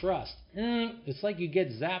word trust, it's like you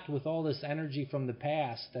get zapped with all this energy from the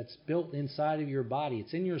past that's built inside of your body.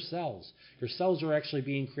 It's in your cells. Your cells are actually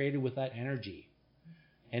being created with that energy.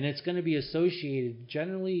 And it's going to be associated,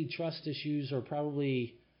 generally trust issues are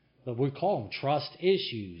probably, we call them trust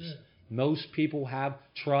issues. Yeah. Most people have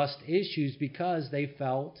trust issues because they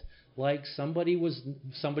felt like somebody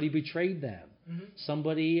betrayed them. Mm-hmm.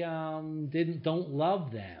 Somebody don't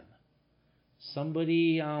love them.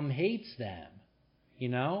 Somebody hates them.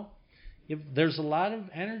 There's a lot of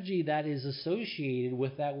energy that is associated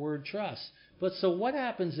with that word trust. But so what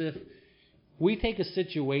happens if we take a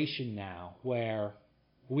situation now where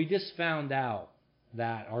we just found out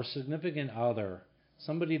that our significant other,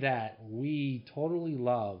 somebody that we totally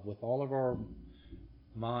love with all of our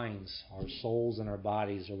minds, our souls and our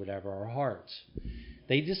bodies or whatever, our hearts,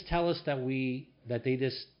 they just tell us that they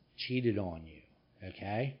just cheated on you,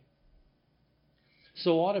 okay?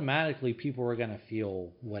 So automatically people are going to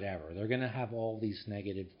feel whatever. They're going to have all these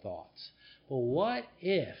negative thoughts. But what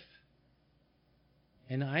if,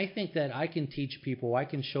 and I think that I can teach people, I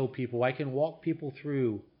can show people, I can walk people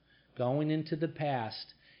through going into the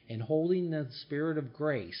past and holding the spirit of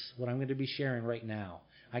grace, what I'm going to be sharing right now.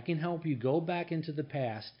 I can help you go back into the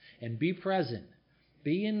past and be present.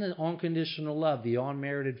 Be in the unconditional love, the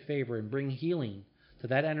unmerited favor, and bring healing to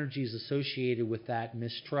that energies associated with that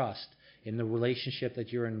mistrust in the relationship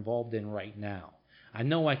that you're involved in right now. I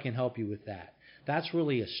know I can help you with that. That's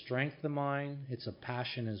really a strength of mine. It's a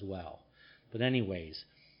passion as well. But anyways,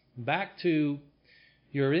 back to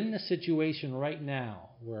you're in the situation right now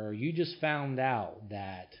where you just found out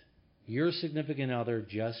that your significant other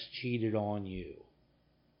just cheated on you.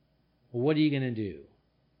 Well, what are you going to do?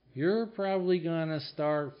 You're probably going to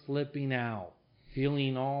start flipping out,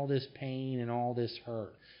 feeling all this pain and all this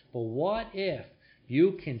hurt. But what if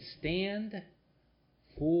you can stand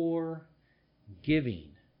for giving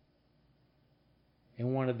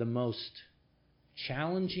in one of the most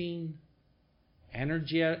challenging,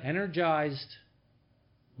 energized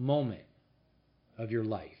moment of your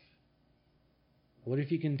life? What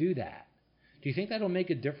if you can do that? Do you think that'll make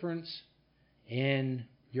a difference in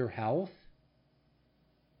your health?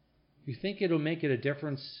 Do you think it'll make it a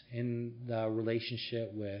difference in the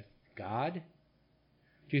relationship with God?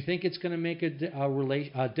 Do you think it's going to make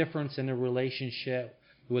a difference in a relationship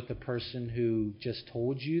with the person who just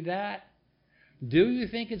told you that? Do you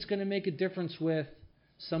think it's going to make a difference with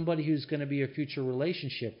somebody who's going to be a future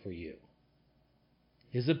relationship for you?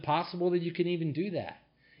 Is it possible that you can even do that?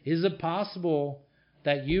 Is it possible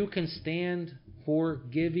that you can stand for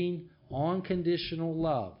giving unconditional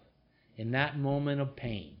love in that moment of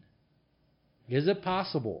pain? Is it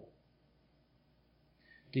possible?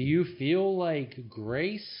 Do you feel like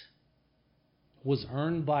grace was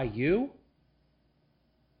earned by you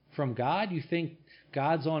from God? You think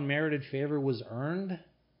God's unmerited favor was earned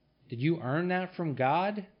Did you earn that from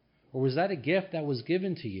God? Or was that a gift that was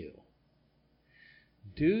given to you?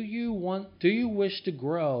 Do you wish to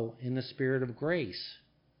grow in the spirit of grace?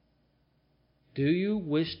 Do you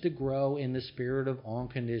wish to grow in the spirit of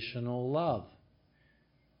unconditional love?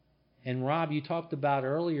 And Rob, you talked about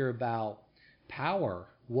earlier about power.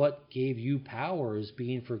 What gave you power is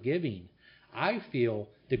being forgiving. I feel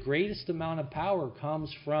the greatest amount of power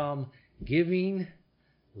comes from giving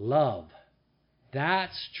love.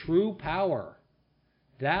 That's true power.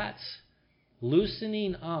 That's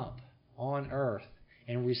loosening up on earth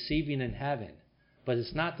and receiving in heaven. But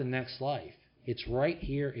it's not the next life. It's right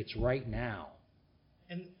here. It's right now.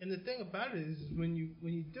 And the thing about it is when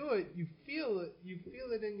you do it, you feel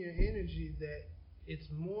it in your energy that it's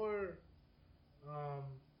more.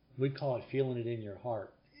 We call it feeling it in your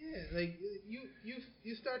heart. Yeah, like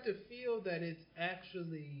you start to feel that it's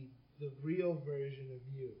actually the real version of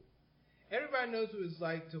you. Everybody knows what it's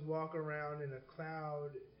like to walk around in a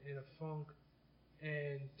cloud, in a funk,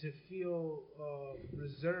 and to feel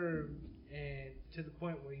reserved and to the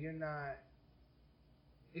point where you're not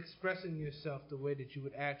expressing yourself the way that you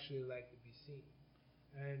would actually like to be seen.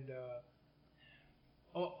 And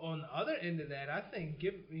on the other end of that, I think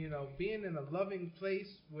being in a loving place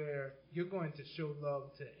where you're going to show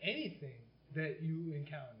love to anything that you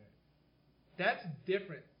encounter, that's a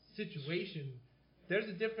different situation. There's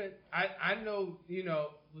a different. I know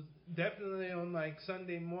was definitely on like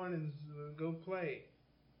Sunday mornings go play.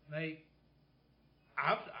 Like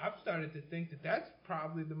I've started to think that that's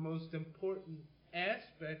probably the most important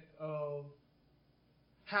aspect of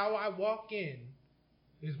how I walk in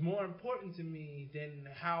is more important to me than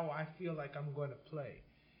how I feel like I'm going to play.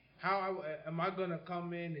 Am I going to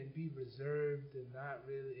come in and be reserved and not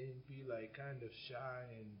really and be like kind of shy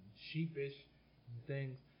and sheepish and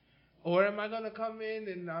things, or am I going to come in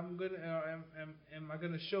and am I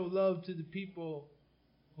going to show love to the people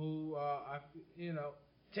who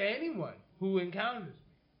to anyone who encounters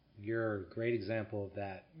me? You're a great example of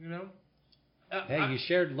that. Hey, you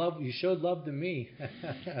shared love. You showed love to me.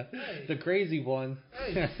 Hey, the crazy one.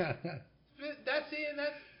 Hey, that's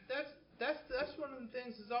one of the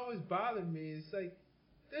things that's always bothered me. It's like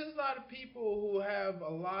there's a lot of people who have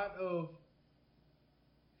a lot of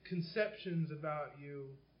conceptions about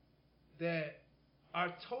you that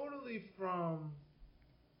are totally from.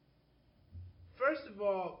 First of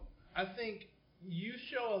all, I think you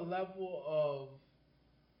show a level of.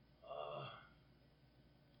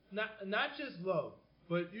 Not just love,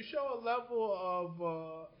 but you show a level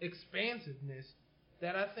of expansiveness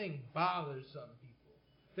that I think bothers some people.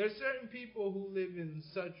 There's certain people who live in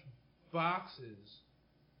such boxes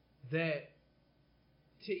that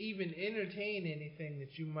to even entertain anything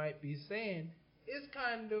that you might be saying is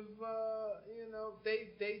kind of,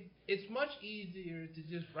 it's much easier to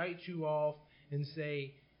just write you off and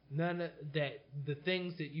say none of that the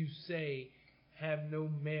things that you say have no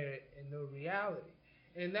merit and no reality.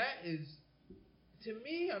 And that is, to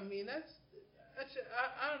me, I mean, that's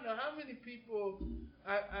I don't know how many people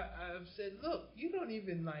I've said, look, you don't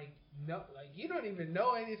even you don't even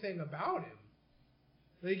know anything about him.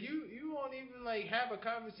 Like you won't even have a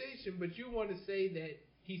conversation, but you want to say that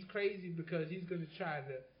he's crazy because he's going to try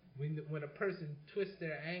to when a person twists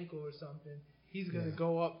their ankle or something, he's going to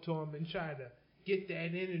go up to him and try to get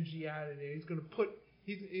that energy out of there. He's going to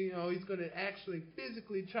he's going to actually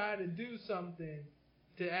physically try to do something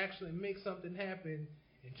to actually make something happen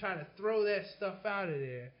and try to throw that stuff out of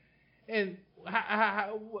there. And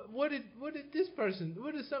what did this person?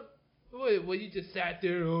 Well, you just sat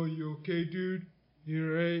there. Oh, you okay, dude?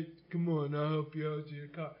 You right? Come on, I'll help you out to your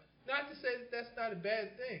car. Not to say that that's not a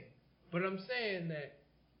bad thing, but I'm saying that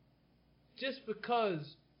just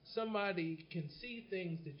because somebody can see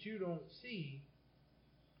things that you don't see,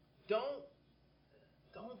 don't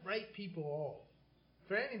write people off.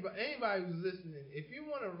 For anybody who's listening, if you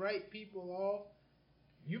want to write people off,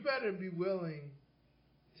 you better be willing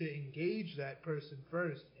to engage that person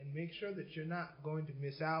first and make sure that you're not going to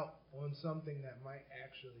miss out on something that might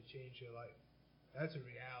actually change your life. That's a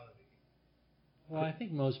reality. Well, I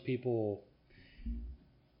think most people,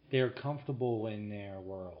 they're comfortable in their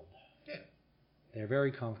world. Yeah. They're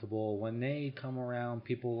very comfortable. When they come around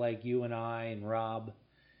people like you and I and Rob,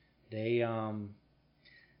 they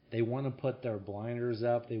want to put their blinders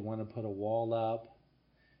up. They want to put a wall up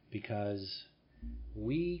because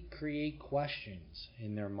we create questions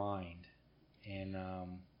in their mind. And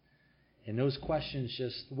those questions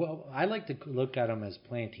I like to look at them as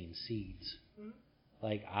planting seeds. Mm-hmm.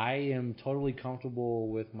 Like I am totally comfortable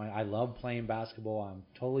with I love playing basketball. I'm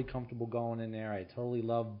totally comfortable going in there. I totally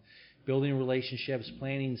love building relationships,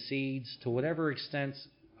 planting seeds to whatever extent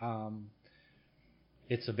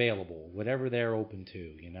it's available, whatever they're open to,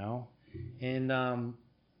 you know. And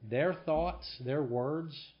their thoughts, their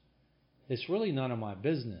words, it's really none of my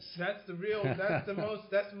business. That's the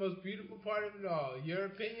most beautiful part of it all. Your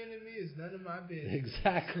opinion of me is none of my business.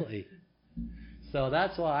 Exactly. So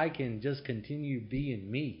that's why I can just continue being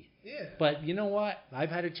me. Yeah. But you know what? I've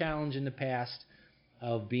had a challenge in the past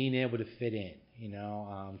of being able to fit in. You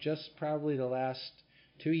know, just probably the last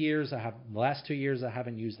 2 years, I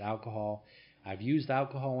haven't used alcohol. I've used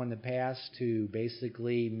alcohol in the past to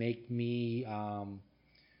basically make me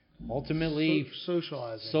ultimately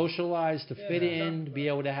socialize to fit in, to be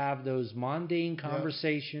able to have those mundane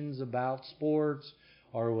conversations about sports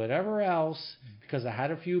or whatever else, because I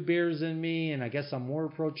had a few beers in me, and I guess I'm more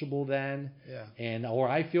approachable then, or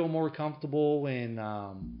I feel more comfortable in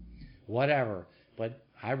whatever. But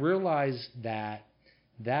I realized that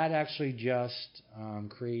actually just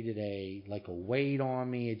created a weight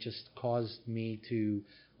on me. It just caused me to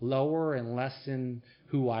lower and lessen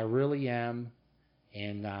who I really am.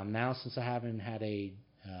 And now, since I haven't had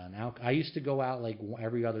I used to go out like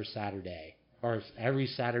every other Saturday, or every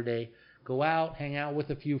Saturday, go out, hang out with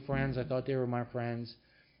a few friends. I thought they were my friends.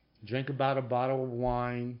 Drink about a bottle of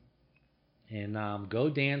wine, and go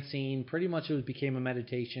dancing. Pretty much it became a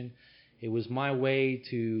meditation. It was my way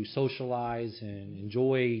to socialize and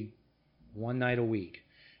enjoy one night a week.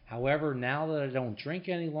 However, now that I don't drink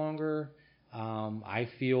any longer, I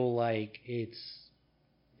feel like it's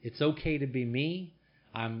okay to be me.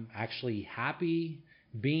 I'm actually happy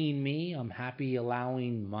being me. I'm happy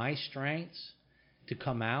allowing my strengths to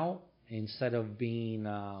come out instead of being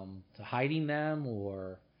hiding them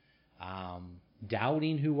or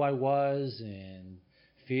doubting who I was and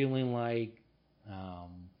feeling like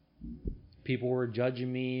people were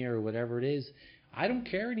judging me or whatever it is. I don't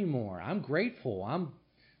care anymore. I'm grateful.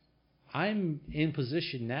 I'm in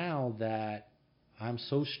position now that I'm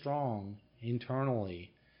so strong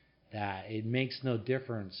internally that it makes no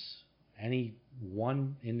difference any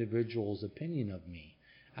one individual's opinion of me.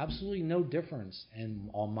 Absolutely no difference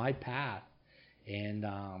on my path and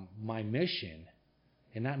my mission.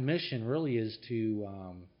 And that mission really is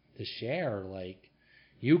to share, like,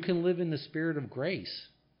 you can live in the spirit of grace.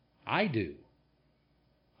 I do.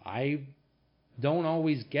 I don't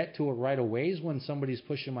always get to it right away when somebody's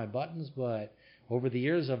pushing my buttons, but over the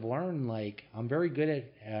years I've learned, like, I'm very good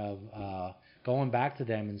at going back to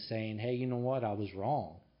them and saying, hey, you know what, I was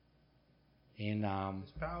wrong. And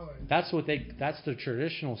that's the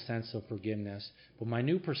traditional sense of forgiveness. But my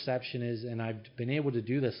new perception is, and I've been able to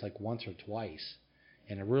do this like once or twice,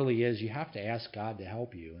 and it really is, you have to ask God to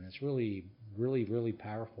help you. And it's really, really, really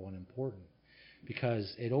powerful and important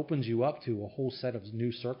because it opens you up to a whole set of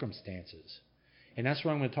new circumstances. And that's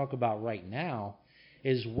what I'm going to talk about right now,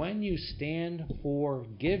 is when you stand for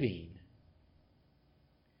giving,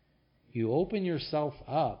 you open yourself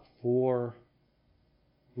up for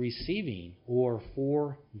receiving or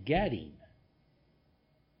for getting.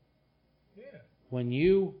 Yeah. When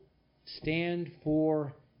you stand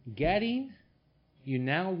for getting, you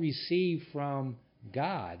now receive from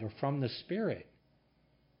God or from the Spirit.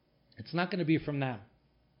 It's not going to be from that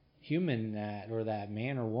human or that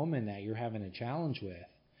man or woman that you're having a challenge with.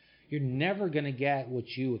 You're never going to get what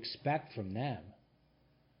you expect from them.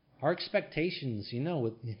 Our expectations,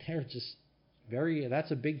 they're just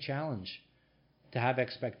that's a big challenge, to have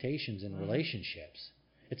expectations in relationships.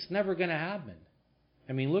 It's never going to happen.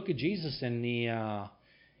 I mean, look at Jesus and he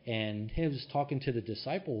was talking to the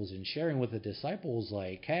disciples and sharing with the disciples,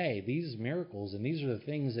 like, hey, these miracles and these are the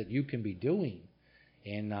things that you can be doing.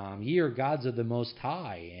 And ye are gods of the Most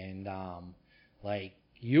High. And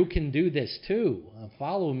you can do this too.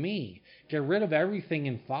 Follow me. Get rid of everything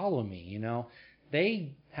and follow me.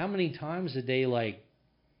 How many times did they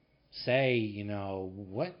say,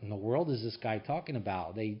 what in the world is this guy talking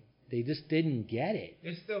about? They just didn't get it.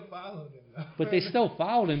 They still followed him, though. But they still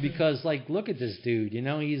followed him because, look at this dude.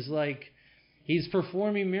 He's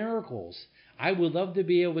performing miracles. I would love to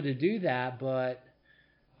be able to do that, but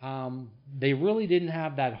they really didn't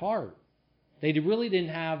have that heart. They really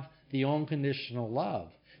didn't have the unconditional love.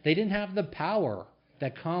 They didn't have the power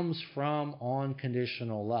that comes from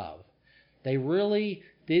unconditional love. They really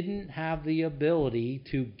didn't have the ability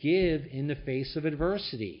to give in the face of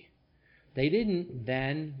adversity. They didn't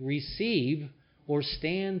then receive or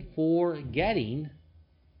stand for getting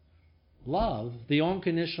love, the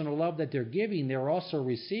unconditional love that they're giving. They're also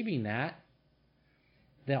receiving that,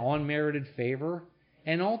 the unmerited favor,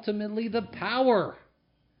 and ultimately the power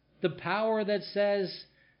that says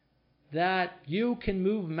that you can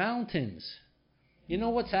move mountains. you know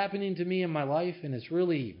what's happening to me in my life, and it's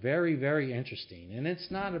really very, very interesting. And it's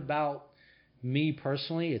not about me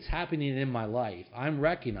personally. It's happening in my life. I'm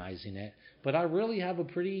recognizing it, but I really have a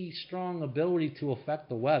pretty strong ability to affect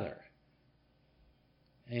the weather.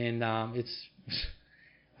 And and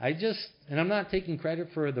I'm not taking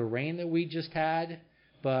credit for the rain that we just had,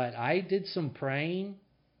 but I did some praying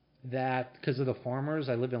that because of the farmers.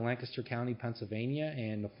 I live in Lancaster County, Pennsylvania,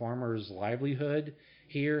 and the farmers' livelihood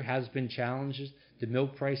here has been challenged. The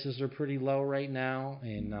milk prices are pretty low right now,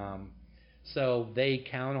 and so they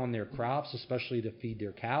count on their crops, especially to feed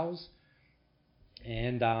their cows.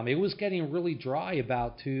 And it was getting really dry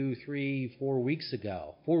about 2, 3, 4 weeks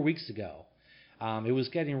ago. 4 weeks ago, it was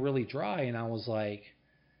getting really dry, and I was like,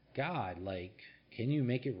 God, like, can you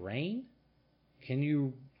make it rain? Can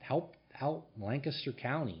you help out Lancaster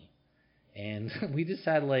County? And we just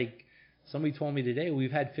had, like, somebody told me today,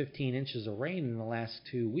 we've had 15 inches of rain in the last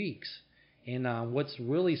 2 weeks. And what's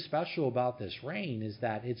really special about this rain is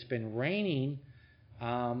that it's been raining,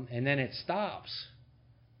 and then it stops,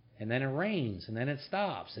 and then it rains, and then it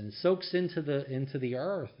stops, and it soaks into the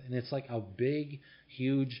earth, and it's like a big,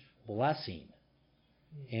 huge blessing.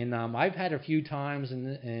 And I've had a few times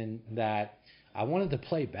in that I wanted to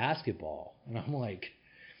play basketball, and I'm like,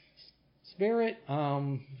 Spirit,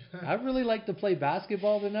 I really like to play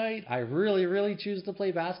basketball tonight. I really, really choose to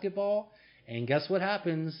play basketball. And guess what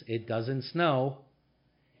happens? It doesn't snow.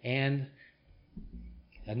 And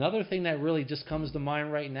another thing that really just comes to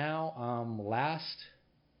mind right now, last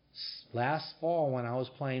fall when I was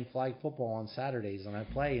playing flag football on Saturdays, and I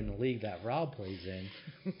play in the league that Rob plays in.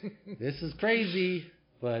 This is crazy,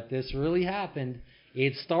 but this really happened.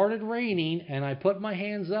 It started raining, and I put my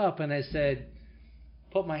hands up, and I said,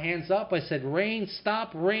 rain,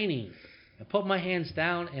 stop raining. I put my hands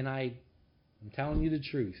down, and I'm telling you the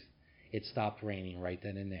truth. It stopped raining right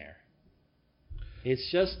then and there.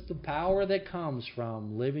 It's just the power that comes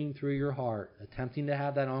from living through your heart, attempting to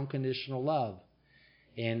have that unconditional love.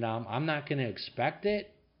 And I'm not going to expect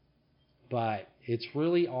it, but it's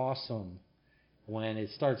really awesome when it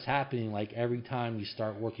starts happening, like every time you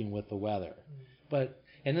start working with the weather.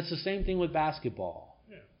 And it's the same thing with basketball.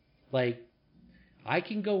 Yeah. Like, I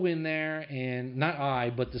can go in there and, not I,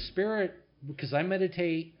 but the Spirit, because I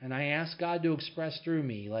meditate and I ask God to express through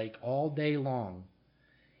me like all day long.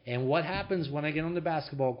 And what happens when I get on the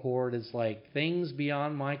basketball court is like things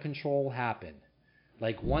beyond my control happen.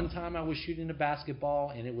 Like one time I was shooting a basketball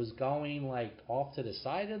and it was going like off to the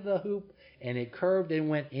side of the hoop and it curved and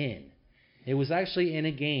went in. It was actually in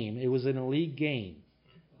a game. It was in a league game.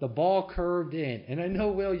 The ball curved in. And I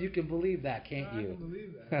know, Will, you can believe that, can't you? I can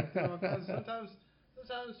believe that.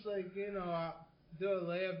 Sometimes like, you know, I do a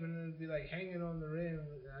layup and it'll be like hanging on the rim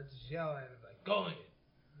and I just yell at it like, go in,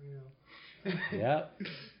 you know. Yep.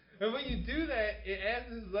 And when you do that, it adds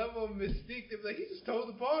this level of mystique. They're like, he just told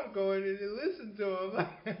the ball to go in and they listen to him.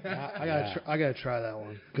 I gotta try that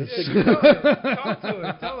one. Talk to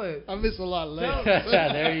it. Tell it. I miss a lot of layups.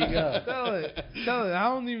 There you go. Tell it.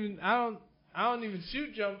 I don't even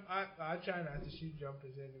shoot jump. I try not to shoot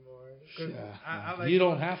jumpers anymore. Yeah. I like you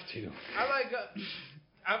don't have to.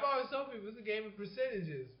 I've always told people it's a game of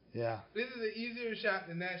percentages. Yeah. This is an easier shot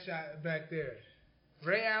than that shot back there.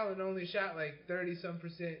 Ray Allen only shot like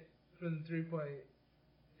 30-some% from the 3-point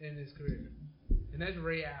in his career. And that's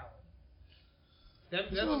Ray Allen.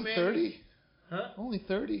 That's only 30? Huh? Only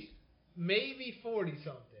 30? Maybe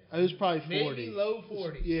 40-something. It was probably 40. Maybe low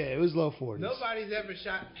 40s. Yeah, it was low 40s. Nobody's ever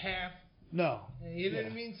shot half. No. You know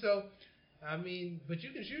what I mean? So, I mean, but you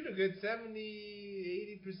can shoot a good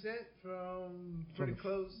 70-80% from pretty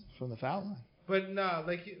close. From the foul line. But no,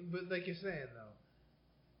 like you're saying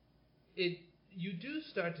though, you do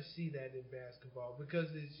start to see that in basketball because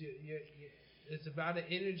it's about an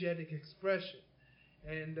energetic expression,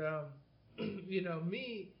 and you know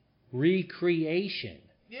recreation.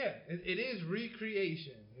 Yeah, it is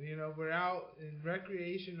recreation. You know, we're out in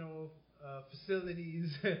recreational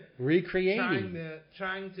facilities, recreating,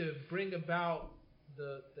 trying to bring about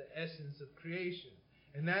the essence of creation,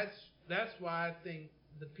 and that's why I think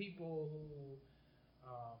the people who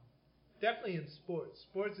definitely in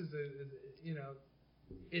sports is you know,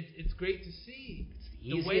 it's great to see. It's the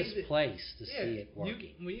easiest place to see it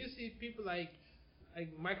working. When you see people like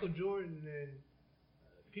Michael Jordan and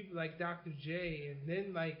people like Dr. J, and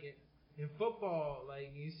then like in football,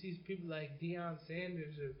 like you see people like Deion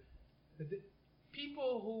Sanders, or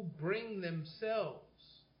people who bring themselves,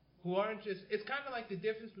 who aren't just. It's kind of like the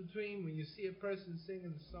difference between when you see a person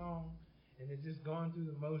singing a song and they're just going through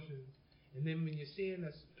the motions, and then when you're seeing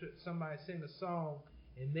somebody sing a song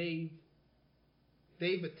and they've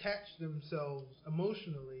attached themselves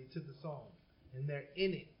emotionally to the song, and they're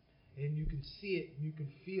in it, and you can see it, and you can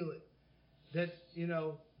feel it. That,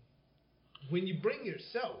 when you bring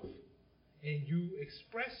yourself and you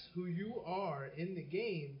express who you are in the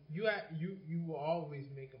game, you will always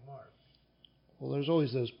make a mark. Well, there's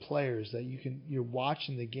always those players that you're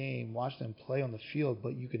watching the game, watch them play on the field,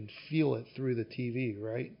 but you can feel it through the TV,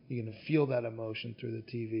 right? You can feel that emotion through the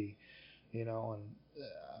TV, and I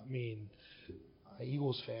mean,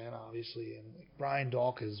 Eagles fan, obviously, and Brian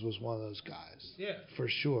Dawkins was one of those guys. Yeah. For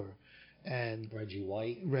sure. And Reggie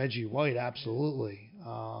White, absolutely.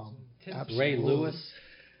 Absolutely. Ray Lewis.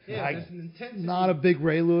 Yeah, there's an intensity. Not a big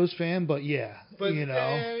Ray Lewis fan, but yeah,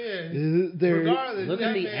 Regardless, look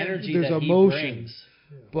at the energy there's that emotion. he brings.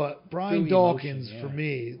 But Brian Dawkins, for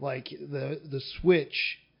me, like the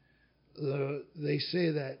switch, they say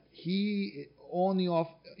that he on the off,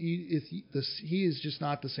 he is just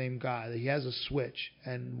not the same guy. That he has a switch,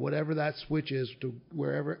 and whatever that switch is to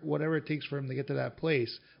whatever it takes for him to get to that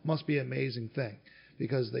place must be an amazing thing.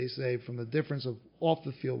 Because they say from the difference of off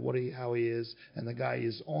the field how he is and the guy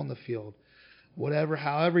is on the field,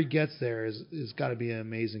 however he gets there is got to be an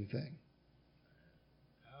amazing thing.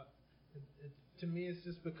 To me, it's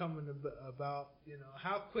just becoming about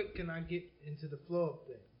how quick can I get into the flow of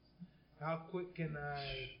things? How quick can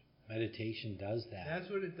I? Meditation does that. That's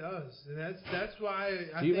what it does, and that's why.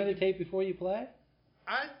 Do you meditate before you play?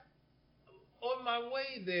 On my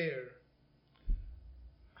way there.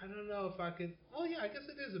 I don't know if I can. Well, yeah, I guess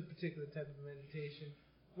it is a particular type of meditation.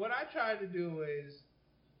 What I try to do is,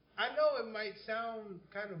 I know it might sound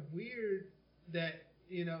kind of weird that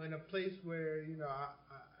in a place where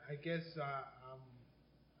I guess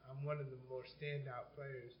I'm one of the more standout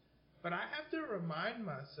players, but I have to remind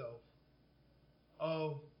myself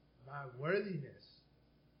of my worthiness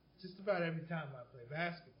just about every time I play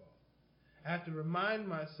basketball. I have to remind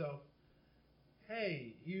myself,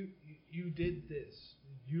 hey, you did this.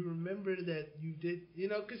 You remember that you did,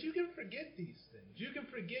 because you can forget these things. You can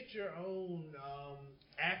forget your own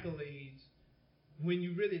accolades when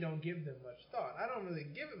you really don't give them much thought. I don't really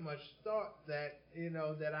give it much thought that,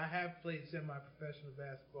 that I have played semi-professional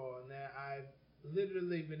basketball and that I've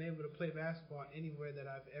literally been able to play basketball anywhere that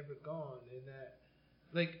I've ever gone, and that,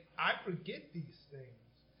 I forget these things.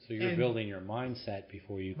 So you're building your mindset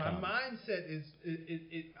before you come. My mindset is,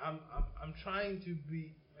 I'm trying to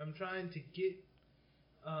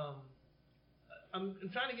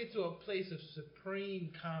get to a place of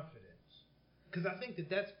supreme confidence, because I think that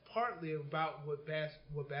that's partly about what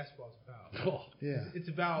basketball's about. Oh, yeah. It's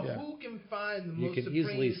about who can find the most supreme confidence. You can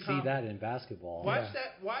easily see that in basketball.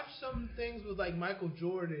 Watch some things with Michael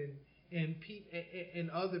Jordan and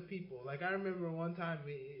other people. I remember one time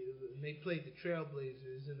they played the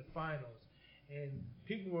Trailblazers in the finals, and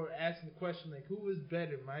people were asking the question who was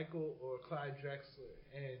better, Michael or Clyde Drexler?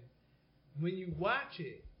 And when you watch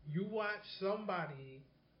it, you watch somebody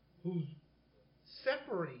who's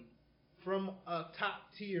separate from a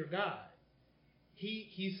top tier guy.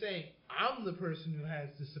 He's saying, I'm the person who has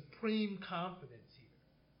the supreme confidence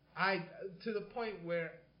here. To the point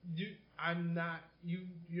where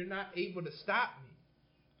you're not able to stop me,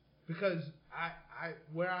 because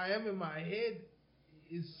where I am in my head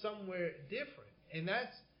is somewhere different, and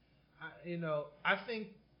that's I think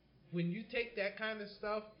when you take that kind of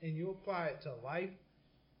stuff and you apply it to life,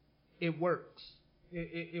 it works.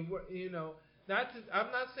 It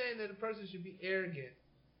I'm not saying that a person should be arrogant.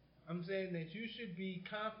 I'm saying that you should be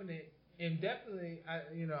confident, and definitely, I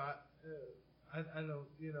know,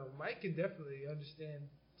 Mike can definitely understand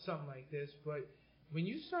something like this. But when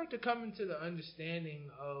you start to come into the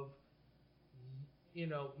understanding of,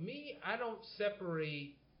 me, I don't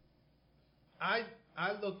separate. I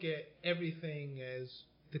look at everything as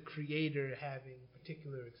the creator having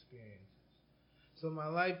particular experiences. So my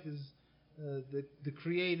life is the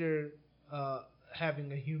creator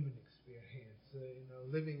having a human experience,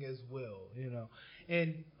 living as will,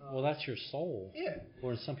 and well, that's your soul. Yeah.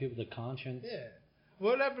 Or some people, the conscience. Yeah.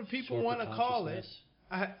 Whatever people want to call it.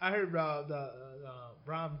 I heard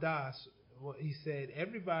Ram Dass. He said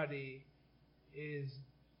everybody is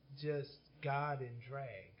just God in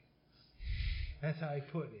drag. That's how he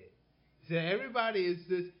put it. He said everybody is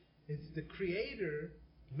this. It's the creator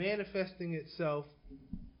manifesting itself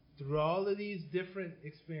through all of these different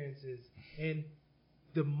experiences, and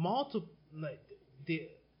the multiple.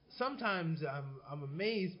 Sometimes I'm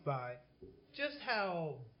amazed by just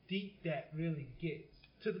how deep that really gets,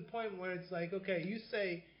 to the point where it's okay, you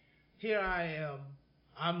say, here I am,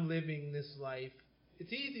 I'm living this life.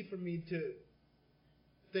 It's easy for me to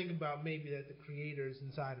think about maybe that the creator is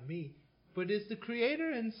inside of me, but is the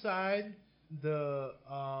creator inside the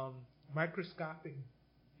microscopic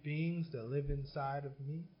beings that live inside of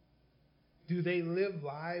me? Do they live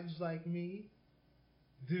lives like me?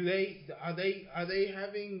 Are they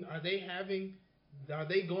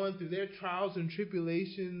going through their trials and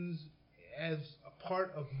tribulations as a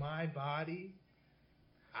part of my body?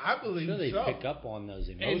 I believe so. I'm sure they pick up on those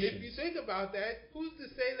emotions. And if you think about that, who's to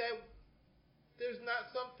say that there's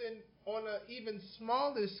not something on an even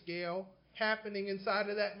smaller scale happening inside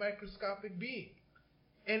of that microscopic being?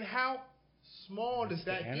 And how small does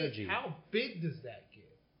that get? How big does that get?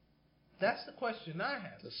 That's the question I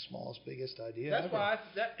have. The smallest, biggest idea that's ever. Why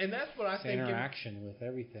that's what I think. Interaction with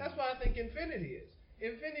everything. That's what I think infinity is.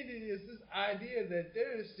 Infinity is this idea that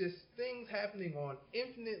there is just things happening on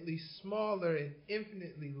infinitely smaller and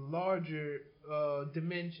infinitely larger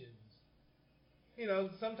dimensions.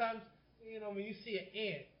 Sometimes, when you see an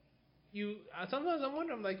ant, sometimes I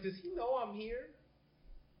wonder, I'm like, does he know I'm here?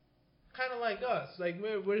 Kind of like us. Like,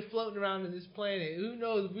 we're floating around in this planet. Who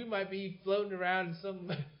knows? We might be floating around in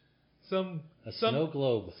some snow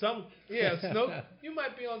globe. Snow. You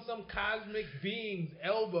might be on some cosmic being's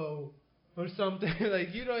elbow or something. Like,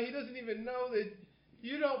 he doesn't even know that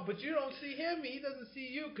but you don't see him. He doesn't see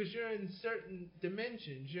you because you're in certain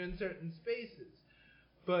dimensions. You're in certain spaces.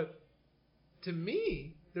 But to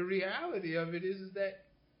me, the reality of it is that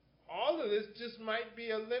all of this just might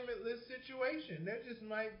be a limitless situation. There just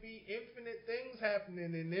might be infinite things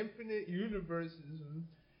happening in infinite universes. And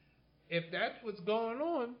if that's what's going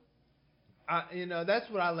on, that's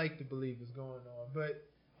what I like to believe is going on. But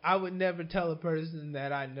I would never tell a person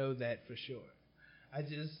that I know that for sure.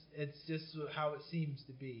 It's just how it seems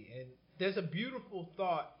to be. And there's a beautiful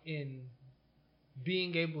thought in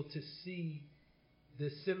being able to see the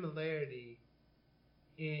similarity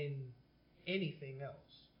in anything else.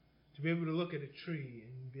 To be able to look at a tree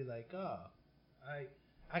and be like,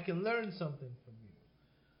 I can learn something from you.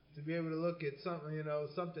 To be able to look at something,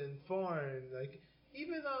 something foreign. Like,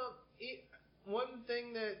 even one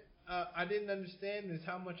thing that I didn't understand is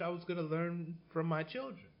how much I was going to learn from my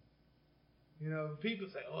children. People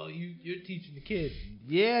say, oh, you're teaching the kid.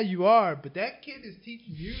 Yeah, you are, but that kid is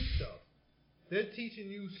teaching you stuff. They're teaching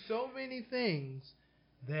you so many things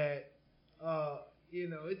that,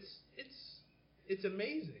 it's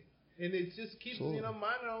amazing. And it just keeps,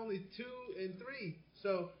 mine are only 2 and 3.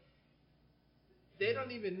 So they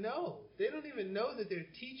don't even know. They don't even know that they're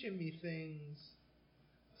teaching me things.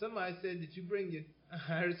 Somebody said I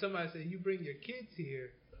heard somebody say, you bring your kids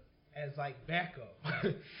here as like backup.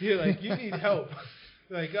 You're like, you need help.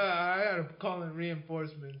 Like, I gotta call in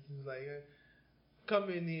reinforcements. It's like, come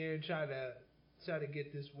in here and try to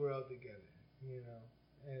get this world together,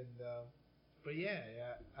 And but yeah,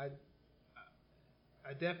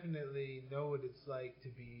 I definitely know what it's like to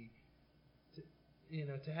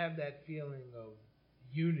have that feeling of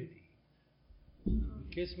unity. It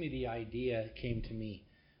gives me the idea, it came to me,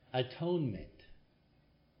 atonement.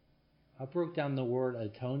 I broke down the word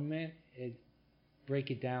atonement.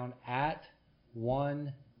 Break it down at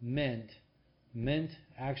one mint. Mint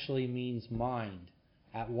actually means mind.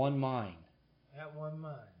 At one mind. At one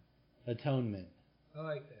mind. Atonement. I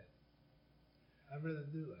like that. I really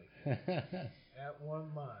do like that. At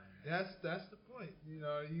one mind. That's the point.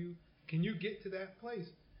 Can you get to that place?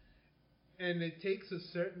 And it takes a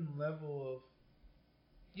certain level of.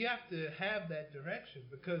 You have to have that direction,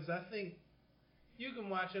 because I think you can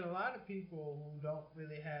watch in a lot of people who don't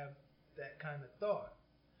really have that kind of thought,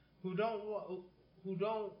 who don't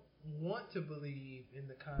want to believe in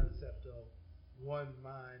the concept of one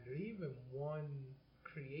mind or even one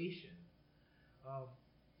creation.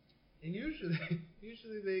 And usually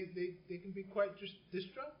they can be quite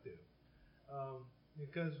destructive,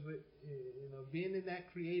 because being in that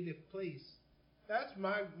creative place, that's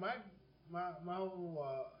my whole.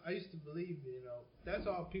 I used to believe, that's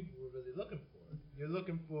all people were really looking for. You're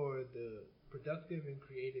looking for the productive and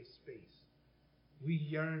creative space. We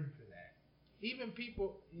yearn for that. Even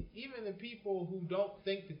the people who don't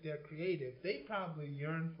think that they're creative, they probably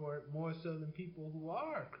yearn for it more so than people who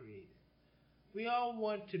are creative. We all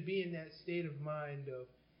want to be in that state of mind of,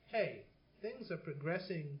 hey, things are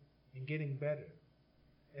progressing and getting better,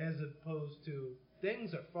 as opposed to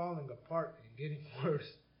things are falling apart and getting worse.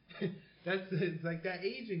 It's like that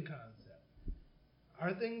aging concept.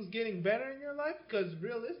 Are things getting better in your life? Because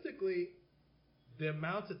realistically, the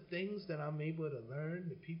amount of things that I'm able to learn,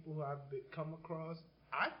 the people who I've come across,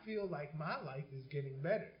 I feel like my life is getting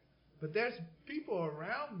better. But there's people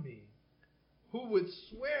around me who would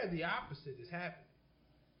swear the opposite is happening.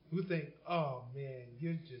 Who think, oh man,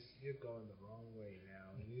 you're going the wrong way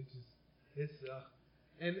now.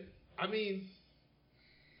 And I mean,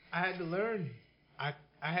 I had to learn. I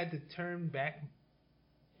had to turn back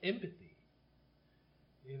empathy.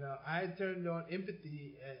 You know, I turned on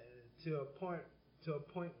empathy to a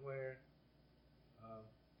point where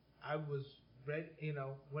I was ready. You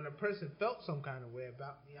know, when a person felt some kind of way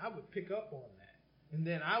about me, I would pick up on that, and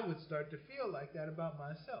then I would start to feel like that about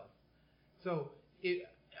myself. So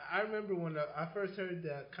I remember when I first heard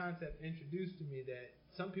the concept introduced to me that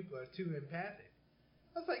some people are too empathic.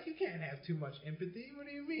 I was like, you can't have too much empathy. What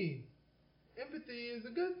do you mean? Empathy is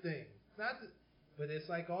a good thing. But it's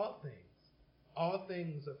like all things. All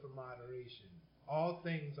things are for moderation. All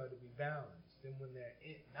things are to be balanced. And when they're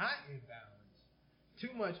not in balance,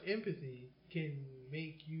 too much empathy can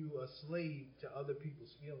make you a slave to other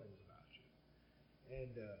people's feelings about you.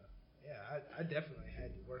 And I definitely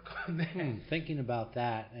had to work on that. Thinking about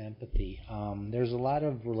that, empathy, there's a lot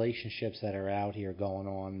of relationships that are out here going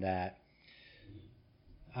on that,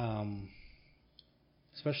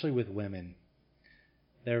 especially with women,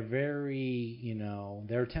 they're very,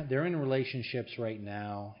 they're in relationships right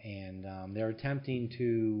now, and they're attempting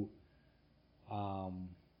to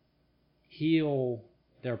heal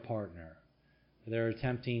their partner. They're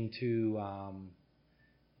attempting to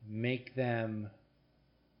make them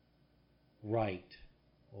right,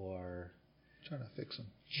 or trying to fix them,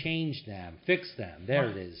 change them, fix them. There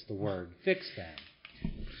it is, the word, fix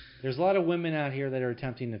them. There's a lot of women out here that are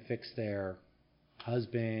attempting to fix their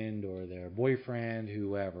husband or their boyfriend,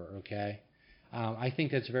 whoever, okay? I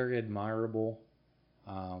think that's very admirable,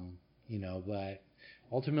 but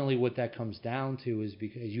ultimately what that comes down to is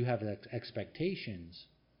because you have expectations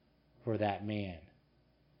for that man.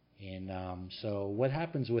 And so what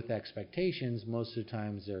happens with expectations, most of the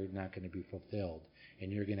times they're not going to be fulfilled,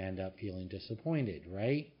 and you're going to end up feeling disappointed,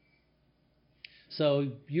 right?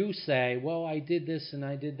 So you say, well, I did this and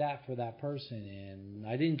I did that for that person, and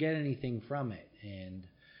I didn't get anything from it. And,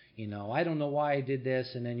 I don't know why I did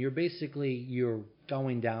this. And then you're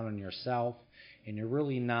going down on yourself, and you're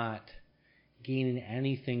really not gaining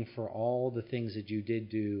anything for all the things that you did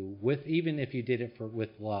do, even if you did it with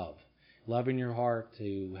love. Love in your heart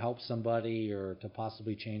to help somebody or to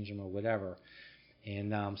possibly change them or whatever.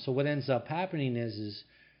 And so what ends up happening is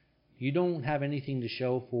you don't have anything to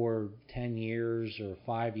show for 10 years or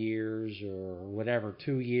 5 years or whatever,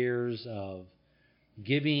 2 years of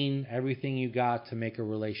giving everything you got to make a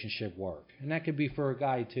relationship work. And that could be for a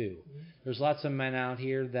guy too. Mm-hmm. There's lots of men out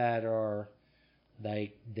here that are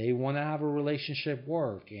like, they want to have a relationship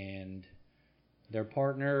work, and their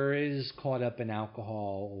partner is caught up in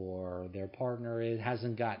alcohol, or their partner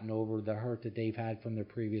hasn't gotten over the hurt that they've had from their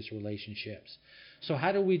previous relationships. So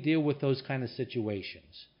how do we deal with those kind of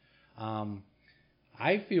situations?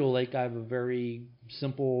 I feel like I have a very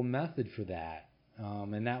simple method for that,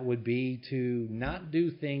 and that would be to not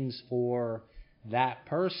do things for that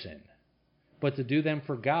person, but to do them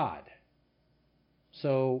for God.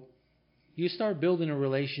 So you start building a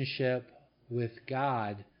relationship with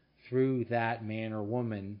God through that man or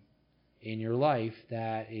woman in your life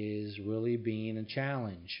that is really being a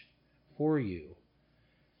challenge for you.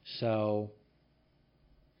 So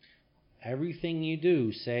everything you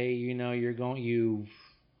do, say, you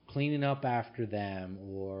cleaning up after them,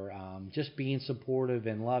 or just being supportive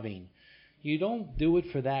and loving, you don't do it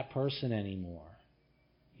for that person anymore.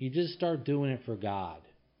 You just start doing it for God.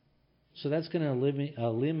 So that's going to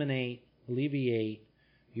alleviate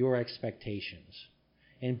your expectations.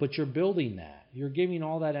 But you're building that. You're giving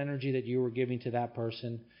all that energy that you were giving to that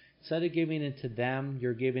person. Instead of giving it to them,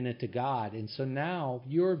 you're giving it to God. And so now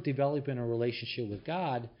you're developing a relationship with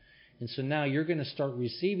God. And so now you're going to start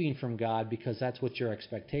receiving from God, because that's what your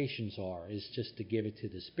expectations are, is just to give it to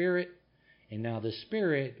the Spirit. And now the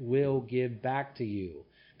Spirit will give back to you,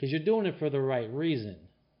 because you're doing it for the right reason.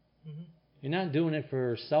 Mm-hmm. You're not doing it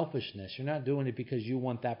for selfishness. You're not doing it because you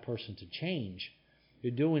want that person to change.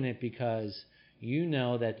 You're doing it because you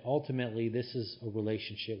know that ultimately this is a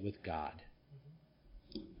relationship with God.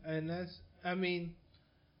 And I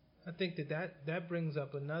think that brings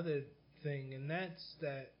up another thing, and that's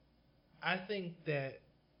that I think that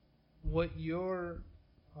what you're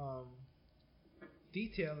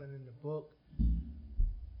detailing in the book,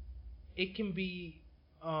 it can be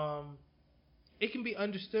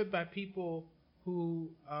understood by people who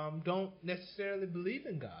don't necessarily believe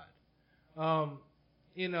in God.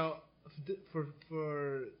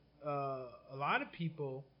 For a lot of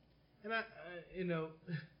people, and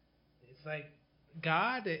it's like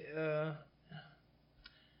God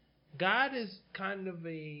is kind of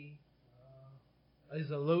is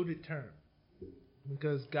a loaded term,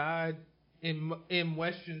 because God in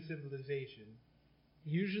Western civilization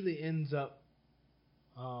usually ends up,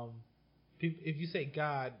 if you say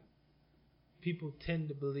God, people tend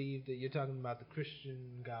to believe that you're talking about the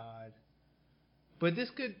Christian God. But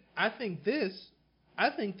I think this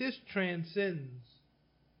transcends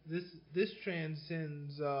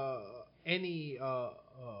any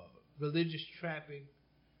religious trapping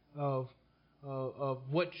of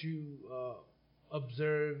what you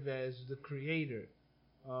observe as the Creator.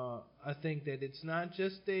 I think that it's not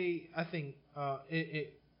just I think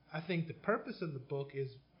the purpose of the book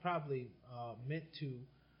is probably meant to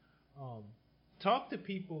talk to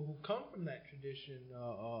people who come from that tradition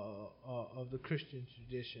of the Christian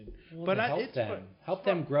tradition, but help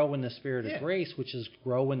them grow in the spirit of grace, which is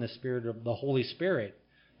grow in the spirit of the Holy Spirit.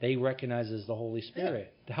 They recognize as the Holy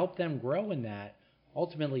Spirit. To help them grow in that,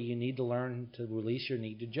 ultimately you need to learn to release your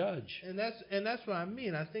need to judge. And that's what I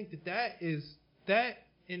mean. I think that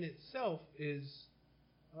in itself is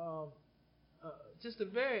just a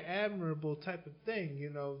very admirable type of thing.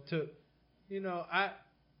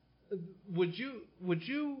 Would you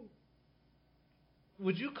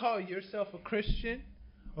call yourself a Christian,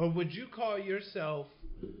 or would you call yourself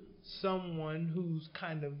someone who's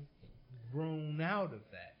kind of grown out of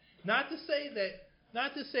that? Not to say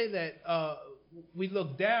that we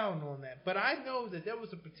look down on that, but I know that there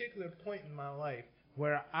was a particular point in my life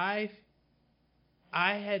where I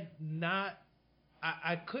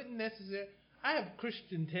couldn't necessarily. I have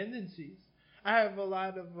Christian tendencies. I have a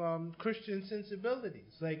lot of Christian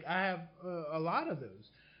sensibilities. Like, I have a lot of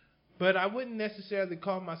those. But I wouldn't necessarily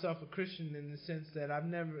call myself a Christian in the sense that I've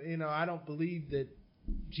never, I don't believe that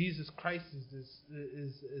Jesus Christ is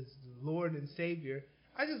the Lord and Savior.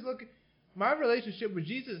 I just look at my relationship with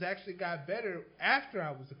Jesus actually got better after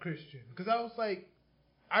I was a Christian, because I was like,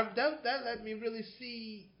 that let me really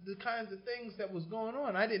see the kinds of things that was going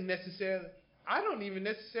on. I don't even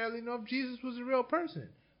necessarily know if Jesus was a real person,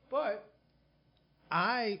 but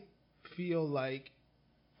I feel like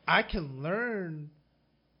I can learn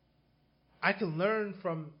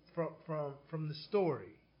from the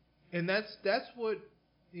story, and that's what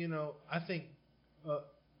I think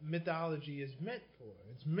mythology is meant for.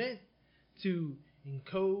 It's meant to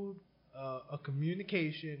encode a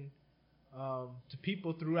communication to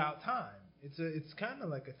people throughout time. It's kind of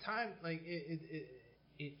like a time, like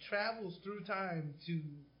it travels through time to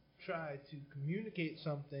try to communicate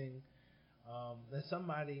something that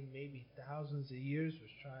somebody maybe thousands of years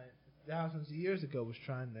ago was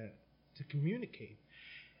trying to communicate.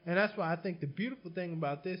 And that's why I think the beautiful thing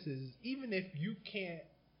about this is, even if you can't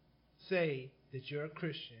say that you're a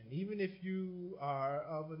Christian, even if you are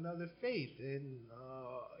of another faith, and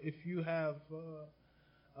if you have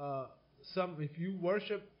if you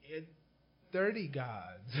worship 30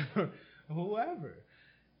 gods or whoever,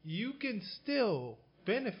 you can still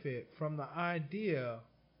benefit from the idea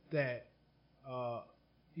that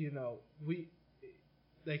we,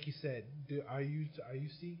 like you said, are you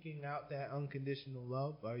seeking out that unconditional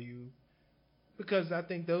love? Because I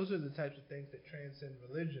think those are the types of things that transcend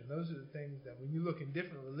religion. Those are the things that when you look in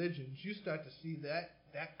different religions, you start to see that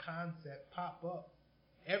concept pop up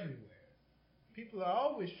everywhere. People are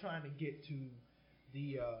always trying to get to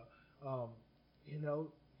the,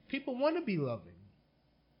 people want to be loving.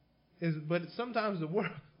 But sometimes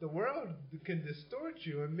the world can distort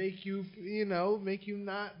you and make you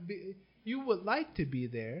not be. You would like to be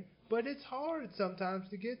there, but it's hard sometimes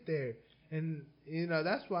to get there. And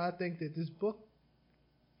that's why I think that this book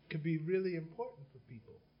could be really important for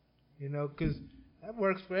people. Because that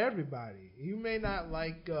works for everybody. You may not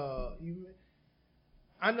like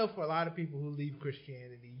I know for a lot of people who leave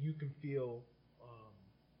Christianity, you can feel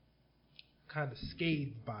kind of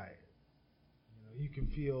scathed by it. You can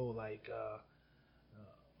feel like,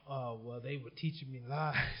 well, they were teaching me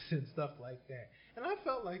lies and stuff like that. And I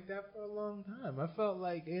felt like that for a long time. I felt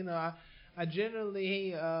like, I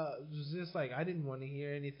generally was just like, I didn't want to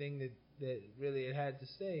hear anything that really it had to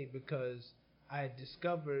say, because I had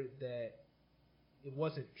discovered that it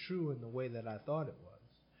wasn't true in the way that I thought it was.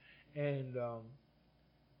 And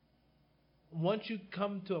once you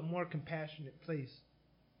come to a more compassionate place,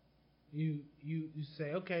 you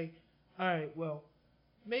say, okay, all right, well,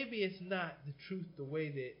 maybe it's not the truth the way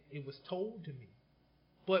that it was told to me,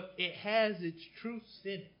 but it has its truths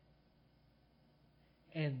in it.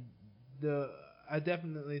 And I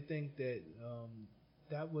definitely think that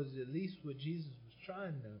that was at least what Jesus was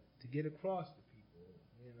trying to get across to people.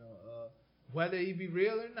 Whether he be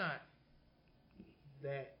real or not,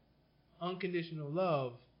 that unconditional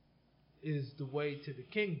love is the way to the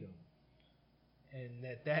kingdom, and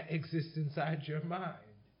that exists inside your mind.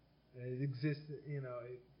 It exists, it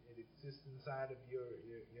exists inside of your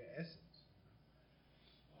essence.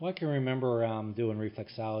 Well, I can remember doing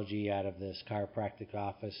reflexology out of this chiropractic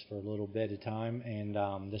office for a little bit of time,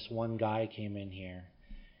 and this one guy came in here,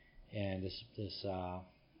 and this I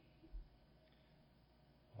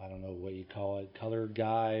don't know what you call it, colored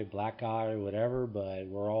guy, black guy, whatever, but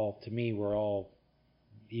we're all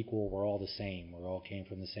equal, we're all the same, we all came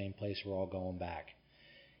from the same place, we're all going back.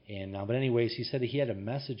 And but anyways, he said that he had a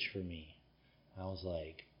message for me. I was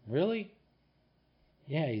like, really?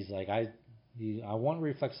 Yeah, he's like, I want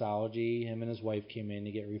reflexology. Him and his wife came in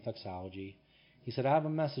to get reflexology. He said, I have a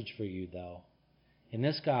message for you, though. And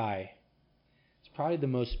this guy is probably the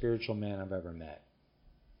most spiritual man I've ever met.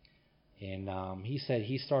 And he said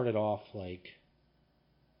he started off like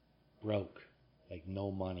broke, like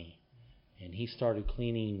no money. And he started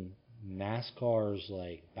cleaning NASCAR's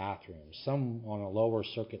like bathrooms, some on a lower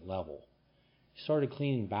circuit level. He started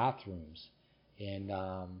cleaning bathrooms. And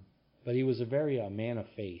but he was a man of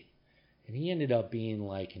faith. And he ended up being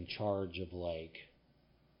like in charge of like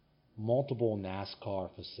multiple NASCAR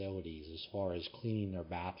facilities as far as cleaning their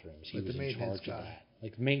bathrooms. He was in charge of that.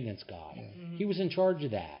 Like maintenance guy. Yeah. Mm-hmm. He was in charge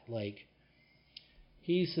of that. Like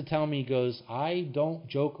he used to tell me, he goes, I don't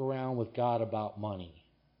joke around with God about money.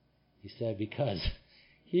 He said, because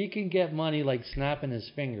he can get money like snapping his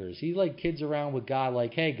fingers. He like kids around with God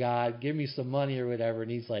like, hey God, give me some money or whatever.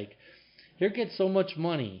 And he's like, he'll get so much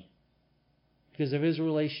money because of his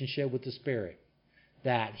relationship with the Spirit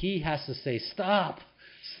that he has to say, stop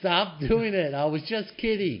doing it. I was just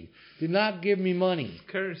kidding. Do not give me money. It's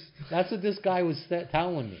cursed. That's what this guy was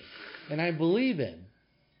telling me. And I believe him.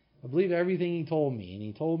 I believe everything he told me. And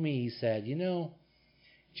he told me, he said, you know,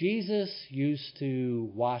 Jesus used to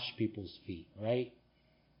wash people's feet, right?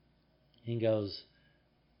 He goes,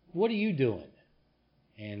 what are you doing?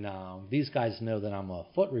 And these guys know that I'm a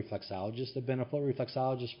foot reflexologist. I've been a foot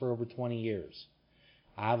reflexologist for over 20 years.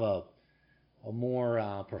 I have a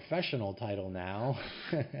more professional title now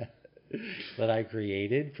that I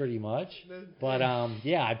created, pretty much. But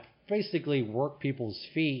yeah, I basically work people's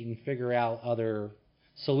feet and figure out other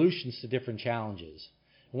solutions to different challenges.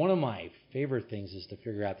 One of my favorite things is to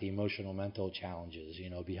figure out the emotional, mental challenges,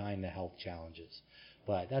 behind the health challenges.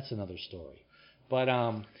 But that's another story. But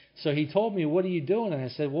so he told me, what are you doing? And I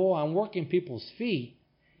said, well, I'm working people's feet.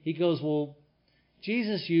 He goes, well,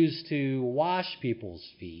 Jesus used to wash people's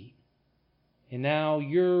feet, and now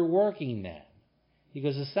you're working them. He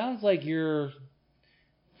goes, it sounds like you're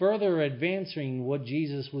further advancing what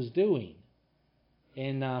Jesus was doing.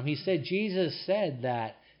 And he said, Jesus said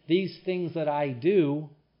that these things that I do,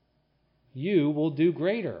 you will do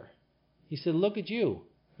greater. He said, look at you.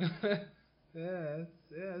 Yeah,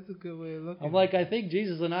 that's a good way of looking. I'm like, I think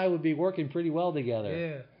Jesus and I would be working pretty well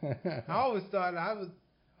together. Yeah. I always thought I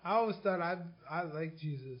liked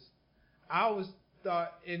Jesus. I always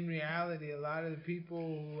thought in reality a lot of the people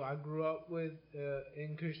who I grew up with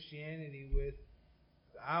in Christianity with,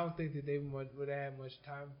 I don't think that they would have had much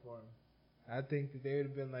time for him. I think that they would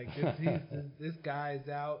have been like, this guy's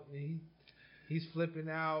out and he's flipping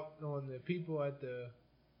out on the people at the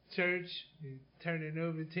church, he's turning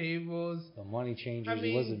over tables. The money changers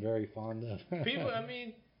he wasn't very fond of. people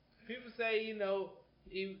say,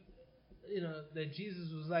 that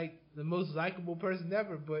Jesus was like the most likable person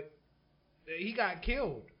ever, but he got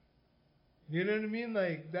killed. You know what I mean?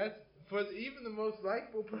 Like that's for even the most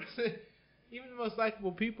likable person, even the most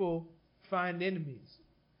likable people find enemies.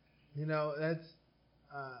 That's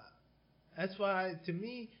why to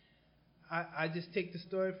me, I just take the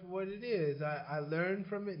story for what it is. I learn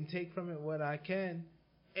from it and take from it what I can.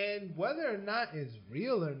 And whether or not it's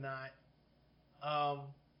real or not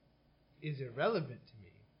is irrelevant to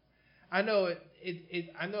me. I know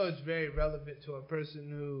I know it's very relevant to a person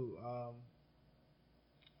who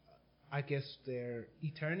I guess their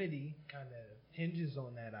eternity kind of hinges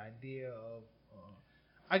on that idea of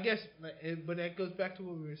I guess, but that goes back to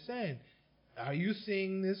what we were saying. Are you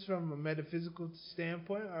seeing this from a metaphysical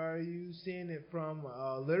standpoint, or are you seeing it from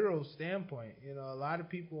a literal standpoint? A lot of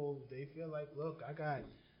people, they feel like, look, I got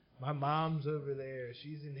my mom's over there.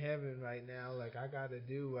 She's in heaven right now. Like, I got to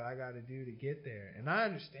do what I got to do to get there. And I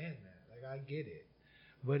understand that. Like, I get it.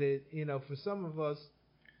 But for some of us,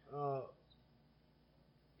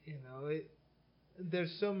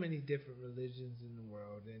 there's so many different religions in the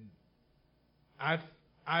world, and I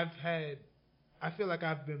feel like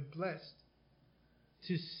I've been blessed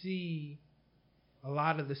to see a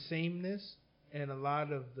lot of the sameness and a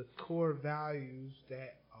lot of the core values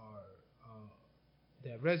that are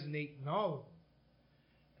that resonate in all of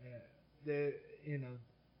them.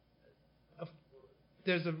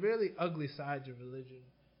 There's a really ugly side to religion,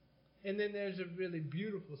 and then there's a really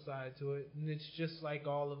beautiful side to it, and it's just like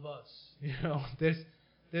all of us. There's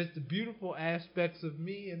there's the beautiful aspects of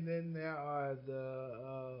me, and then there are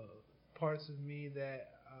the parts of me that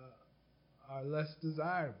are less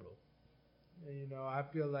desirable. And, you know, I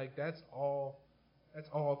feel like that's all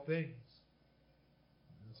things.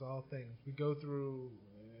 It's all things. We go through,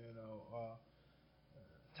 you know,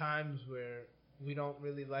 times where we don't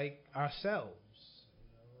really like ourselves.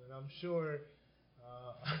 You know, and I'm sure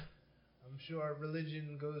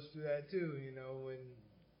religion goes through that too. You know,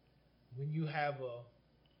 when you have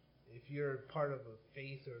if you're part of a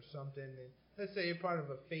faith or something, and let's say you're part of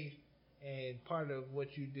a faith, and part of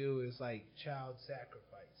what you do is like child sacrifice.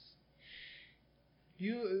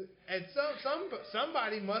 You and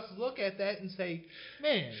somebody must look at that and say,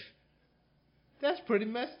 "Man, that's pretty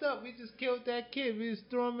messed up. We just killed that kid. We just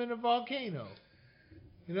threw him in a volcano."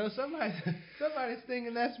 You know, somebody's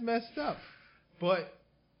thinking that's messed up, but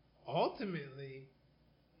ultimately,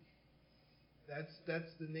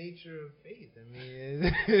 that's the nature of faith. I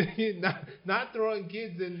mean, not throwing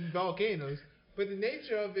kids in volcanoes, but the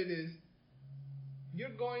nature of it is you're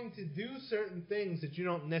going to do certain things that you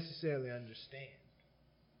don't necessarily understand.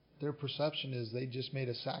 Their perception is they just made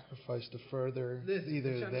a sacrifice to further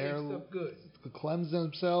either to cleanse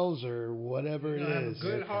themselves or whatever it have is. A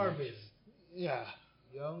good harvest. Yeah.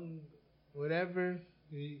 Young, whatever.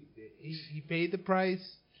 He paid the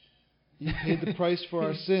price. He paid the price for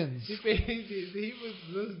our sins.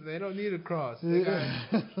 Listen, they don't need a cross. They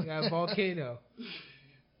got a volcano.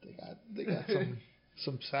 They got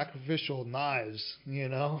some sacrificial knives, you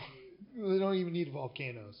know. They don't even need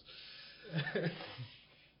volcanoes.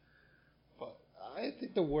 But I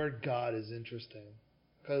think the word God is interesting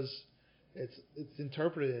because it's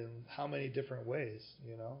interpreted in how many different ways,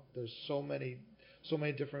 you know. There's so many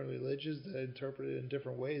different religions that interpret it in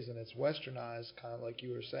different ways, and it's westernized, kind of like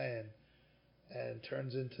you were saying, and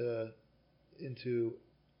turns into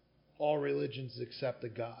all religions except a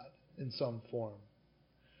God in some form.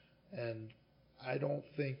 And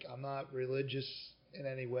I'm not religious in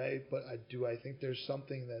any way, but I think there's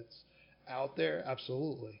something that's out there?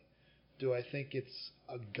 Absolutely. Do I think it's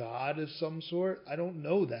a God of some sort? I don't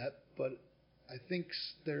know that, but I think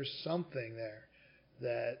there's something there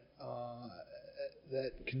that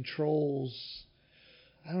controls.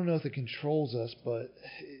 I don't know if it controls us, but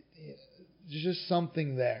there's just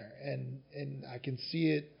something there, and I can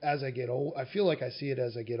see it as I get old. I feel like I see it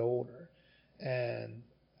as I get older, and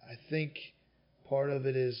I think part of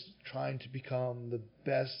it is trying to become the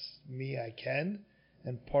best me I can,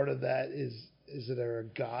 and part of that is there a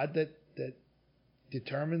God that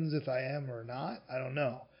determines if I am or not? I don't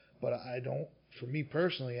know, but for me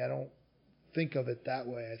personally, I don't think of it that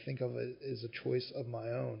way. I think of it as a choice of my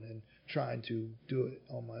own and trying to do it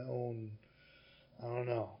on my own. I don't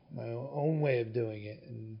know, my own way of doing it,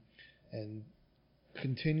 and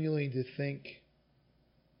continuing to think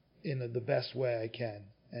in the best way I can.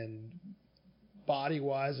 And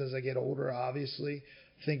body-wise, as I get older, obviously,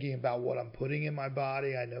 thinking about what I'm putting in my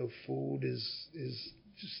body. I know food is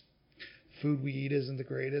just food we eat isn't the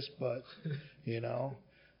greatest, but you know,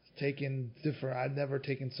 I've never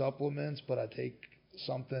taken supplements, but I take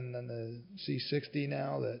something in the C60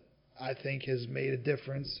 now that I think has made a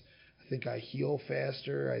difference. I think I heal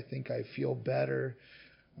faster. I think I feel better.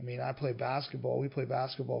 I mean, I play basketball. We play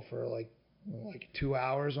basketball for like 2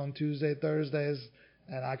 hours on Tuesday, Thursdays,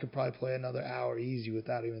 and I could probably play another hour easy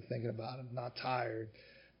without even thinking about it. I'm not tired.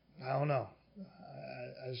 I don't know.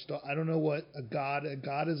 I don't know what a God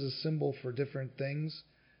is a symbol for different things,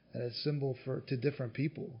 and a symbol to different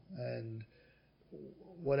people. And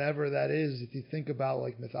whatever that is, if you think about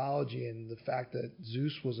like mythology and the fact that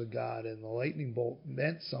Zeus was a god and the lightning bolt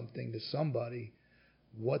meant something to somebody,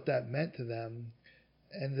 what that meant to them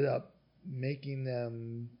ended up making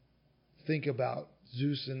them think about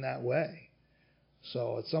Zeus in that way.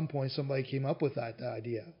 So at some point somebody came up with that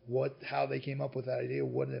idea. How they came up with that idea,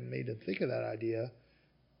 what it made them think of that idea,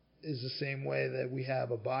 is the same way that we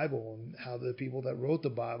have a Bible, and how the people that wrote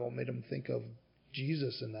the Bible made them think of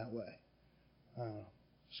Jesus in that way. I don't know.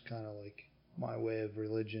 It's kind of like my way of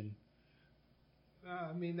religion.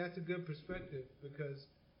 I mean, that's a good perspective, because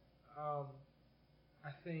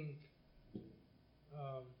I think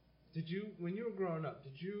when you were growing up,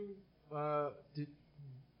 did you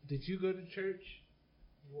go to church?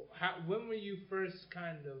 When were you first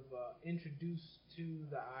kind of introduced to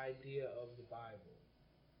the idea of the Bible?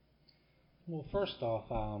 Well, first off,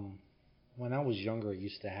 when I was younger, I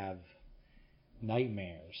used to have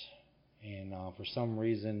nightmares, and for some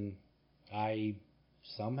reason, I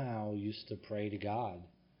somehow used to pray to God.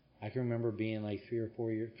 I can remember being like 3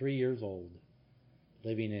 years old,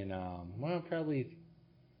 living in probably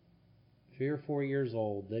 3 or 4 years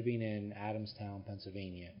old, living in Adamstown,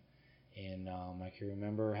 Pennsylvania. And I can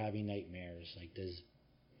remember having nightmares, like those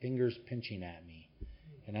fingers pinching at me.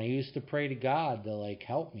 And I used to pray to God to like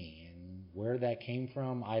help me. And where that came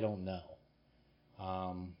from, I don't know.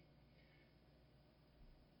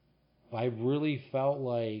 I really felt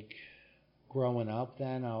like growing up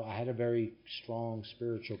then, I had a very strong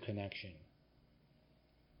spiritual connection.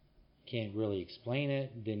 Can't really explain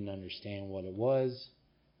it. Didn't understand what it was.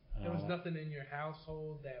 There was nothing in your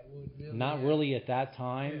household that would really... Not really at that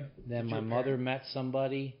time. Yeah. Then my mother met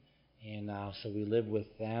somebody, and so we lived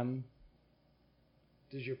with them.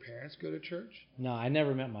 Did your parents go to church? No, I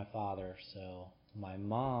never met my father. So my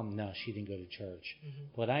mom, no, she didn't go to church. Mm-hmm.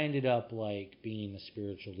 But I ended up like being the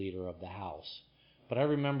spiritual leader of the house. But I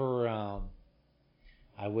remember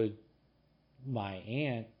my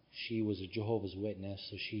aunt, she was a Jehovah's Witness,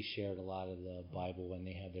 so she shared a lot of the Bible, and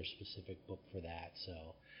they had their specific book for that.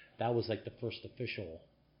 So that was like the first official.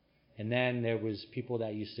 And then there was people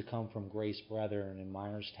that used to come from Grace Brethren in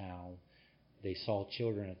Myerstown. They saw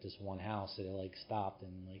children at this one house, so they like stopped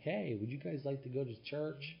and like, hey, would you guys like to go to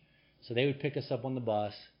church? So they would pick us up on the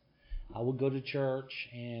bus. I would go to church,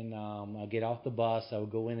 and I'd get off the bus. I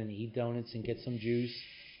would go in and eat donuts and get some juice,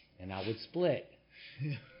 and I would split.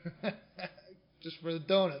 Just for the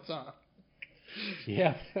donuts, huh?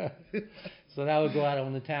 Yeah. So then I would go out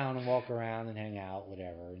on the town and walk around and hang out,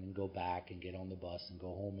 whatever, and then go back and get on the bus and go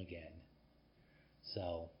home again.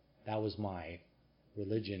 So that was my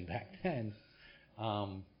religion back then.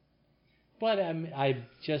 But I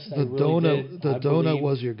donut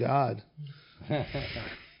was your God.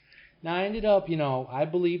 Now I ended up, I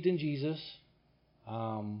believed in Jesus.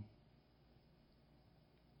 I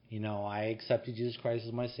accepted Jesus Christ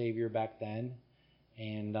as my Savior back then,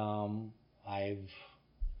 and I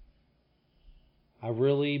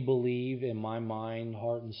really believe in my mind,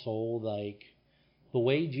 heart, and soul, like the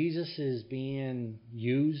way Jesus is being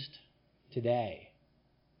used today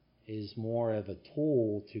is more of a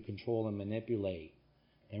tool to control and manipulate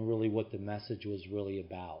than really what the message was really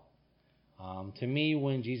about. To me,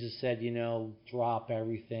 when Jesus said, drop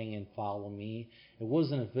everything and follow me, it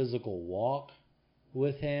wasn't a physical walk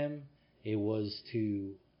with him. It was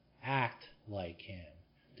to act like him,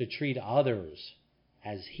 to treat others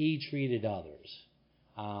as he treated others.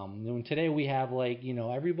 And today we have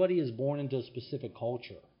everybody is born into a specific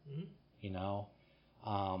culture.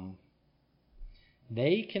 Mm-hmm.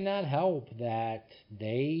 They cannot help that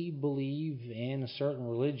they believe in a certain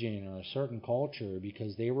religion or a certain culture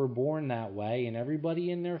because they were born that way, and everybody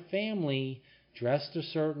in their family dressed a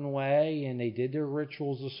certain way, and they did their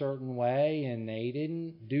rituals a certain way, and they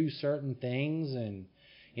didn't do certain things, and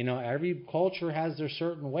every culture has their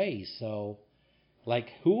certain ways. So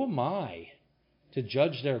who am I to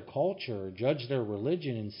judge their culture, judge their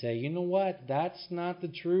religion, and say, you know what, that's not the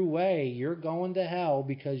true way. You're going to hell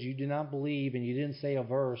because you do not believe and you didn't say a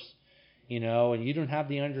verse, and you don't have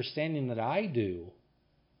the understanding that I do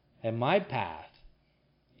and my path,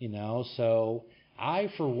 So I,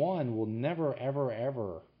 for one, will never, ever,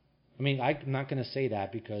 ever. I mean, I'm not going to say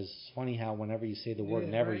that because it's funny how whenever you say the word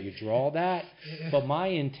never, right, you draw that. Yeah. But my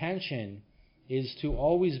intention is to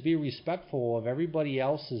always be respectful of everybody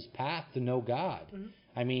else's path to know God. Mm-hmm.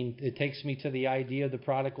 I mean, it takes me to the idea of the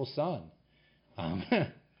prodigal son.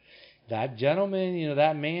 That gentleman,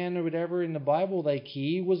 that man or whatever in the Bible,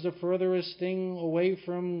 he was the furthest thing away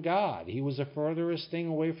from God. He was the furthest thing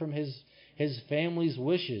away from his family's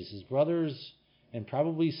wishes, his brothers and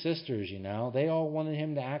probably sisters, They all wanted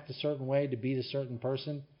him to act a certain way, to be a certain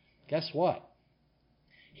person. Guess what?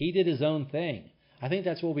 He did his own thing. I think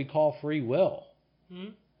that's what we call free will. Mm-hmm.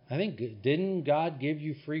 I think, didn't God give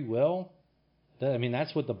you free will?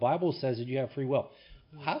 That's what the Bible says, that you have free will.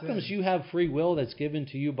 How comes you have free will that's given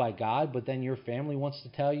to you by God, but then your family wants to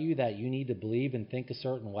tell you that you need to believe and think a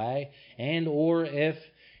certain way? And or if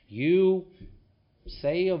you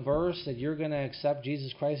say a verse that you're going to accept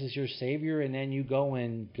Jesus Christ as your Savior, and then you go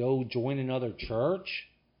join another church,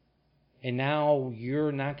 and now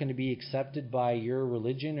you're not going to be accepted by your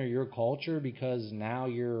religion or your culture because now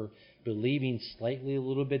you're believing slightly a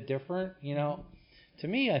little bit different, To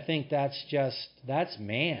me, I think that's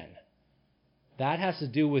man. That has to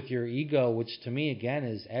do with your ego, which to me, again,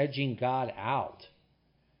 is edging God out.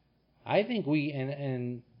 I think we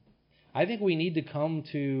need to come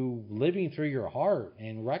to living through your heart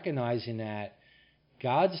and recognizing that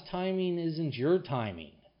God's timing isn't your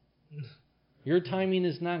timing. Your timing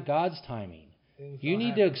is not God's timing. You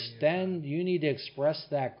need to express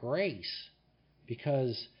that grace,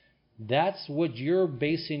 because that's what you're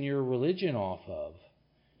basing your religion off of.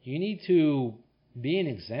 You need to be an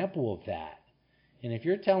example of that. And if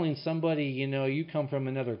you're telling somebody, you come from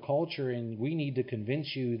another culture and we need to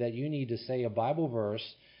convince you that you need to say a Bible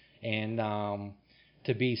verse and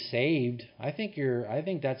to be saved, I think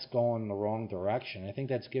that's going the wrong direction. I think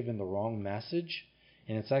that's giving the wrong message,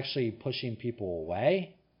 and it's actually pushing people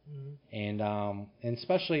away. Mm-hmm. And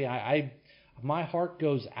especially my heart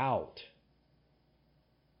goes out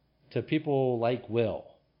to people like Will,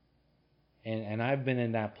 and I've been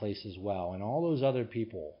in that place as well, and all those other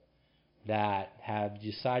people that have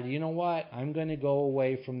decided, you know what, I'm going to go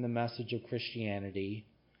away from the message of Christianity,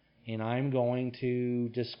 and I'm going to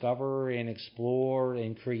discover and explore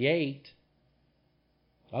and create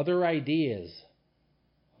other ideas,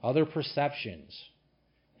 other perceptions,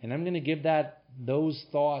 and I'm going to give those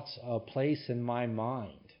thoughts a place in my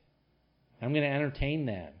mind. I'm going to entertain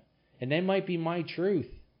them, and they might be my truth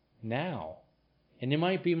now, and it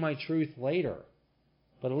might be my truth later,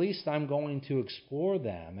 but at least I'm going to explore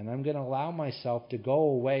them, and I'm going to allow myself to go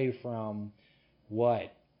away from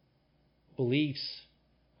what beliefs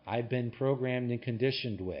I've been programmed and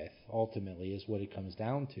conditioned with, ultimately, is what it comes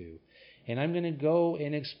down to. And I'm going to go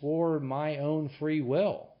and explore my own free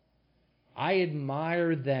will. I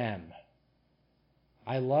admire them.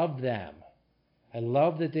 I love them. I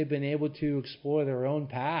love that they've been able to explore their own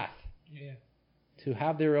path. Yeah. To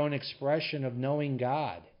have their own expression of knowing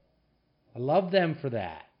God. I love them for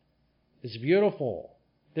that. It's beautiful.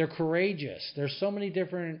 They're courageous. There's so many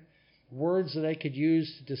different words that I could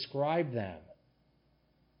use to describe them.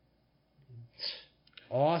 It's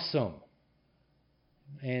awesome.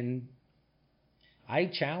 And I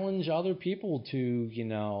challenge other people to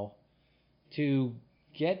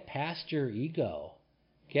get past your ego.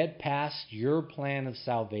 Get past your plan of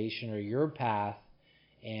salvation or your path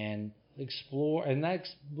and explore, and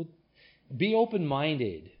be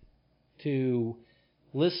open-minded to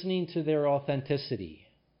listening to their authenticity,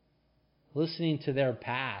 listening to their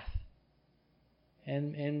path,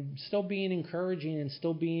 and still being encouraging and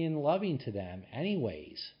still being loving to them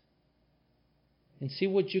anyways. And see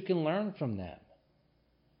what you can learn from them.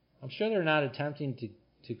 I'm sure they're not attempting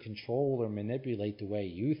to control or manipulate the way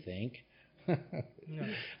you think. No.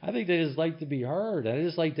 I think they just like to be heard.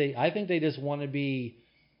 I think they just want to be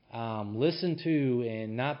listened to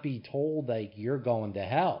and not be told like you're going to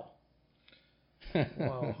hell.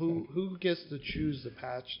 Well, who gets to choose the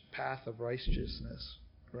path of righteousness,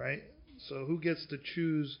 right? So who gets to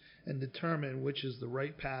choose and determine which is the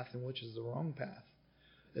right path and which is the wrong path?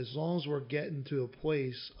 As long as we're getting to a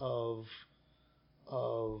place of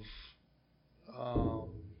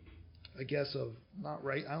I guess of not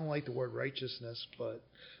right. I don't like the word righteousness, but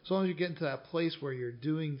as long as you get into that place where you're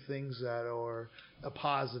doing things that are a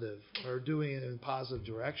positive or doing it in a positive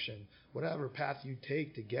direction, whatever path you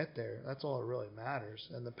take to get there, that's all that really matters.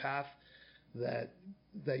 And the path that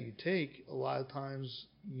you take, a lot of times,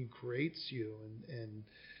 creates you and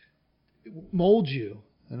molds you,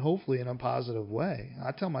 and hopefully in a positive way.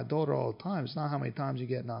 I tell my daughter all the time, it's not how many times you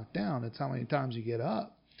get knocked down, it's how many times you get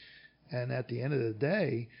up. And at the end of the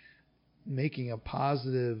day, having a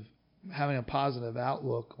positive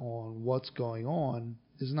outlook on what's going on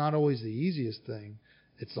is not always the easiest thing.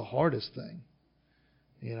 It's the hardest thing.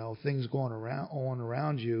 Things going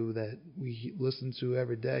around you that we listen to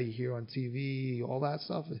every day, you hear on TV, all that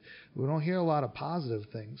stuff. We don't hear a lot of positive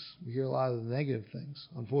things. We hear a lot of the negative things,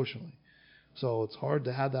 unfortunately. So it's hard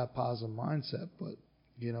to have that positive mindset, but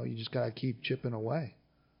you just got to keep chipping away.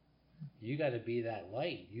 You got to be that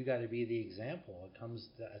light. You got to be the example.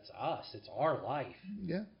 It's us. It's our life.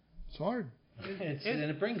 Yeah, it's hard. And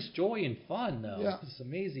it brings joy and fun, though. Yeah. It's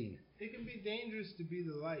amazing. It can be dangerous to be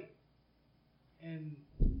the light, and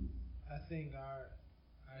I think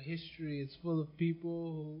our history is full of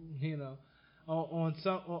people who,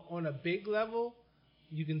 on a big level,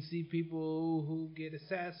 you can see people who get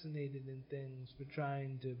assassinated and things for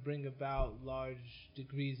trying to bring about large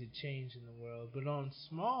degrees of change in the world. But on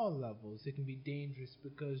small levels, it can be dangerous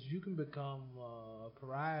because you can become a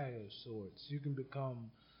pariah of sorts. You can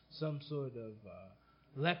become some sort of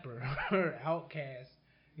leper or outcast.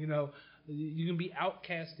 You can be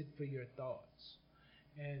outcasted for your thoughts.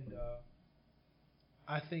 And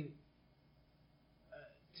I think,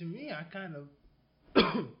 to me,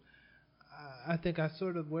 I think I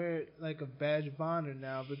sort of wear it like a badge of honor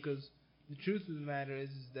now, because the truth of the matter is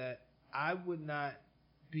that I went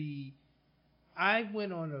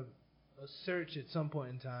on a search at some point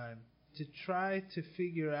in time to try to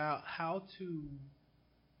figure out how to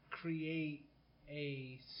create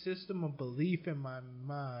a system of belief in my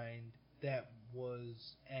mind that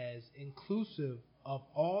was as inclusive of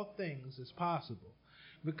all things as possible,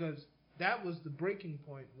 because that was the breaking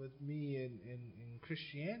point with me in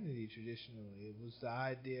Christianity traditionally. It was the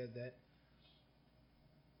idea that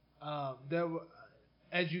there were,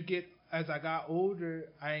 as I got older,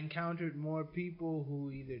 I encountered more people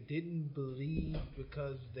who either didn't believe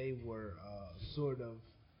because they were sort of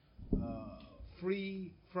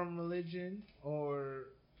free from religion, or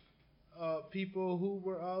people who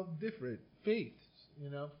were of different faiths,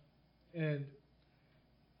 and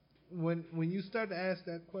when you start to ask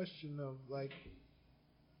that question of like,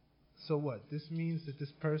 so what? This means that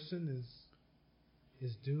this person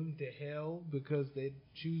is doomed to hell because they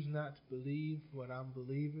choose not to believe what I'm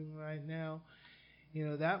believing right now.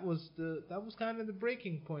 That was kind of the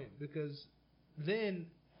breaking point, because then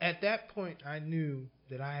at that point I knew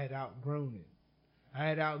that I had outgrown it. I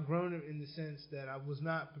had outgrown it in the sense that I was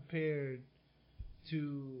not prepared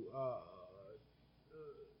to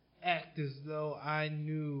act as though I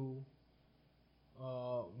knew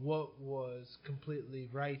what was completely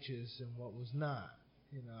righteous and what was not.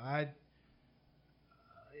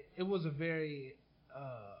 It was a very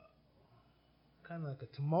kind of like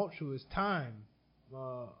a tumultuous time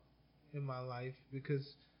in my life,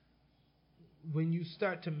 because when you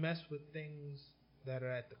start to mess with things that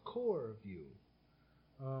are at the core of you,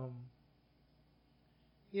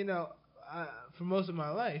 for most of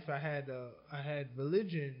my life, I had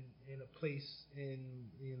religion in a place in,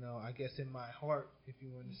 I guess in my heart, if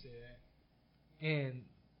you want to say that. And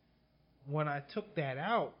when I took that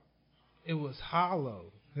out, it was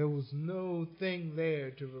hollow. There was no thing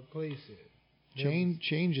there to replace it.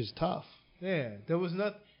 Change is tough. Yeah, there was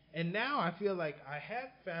nothing. And now I feel like I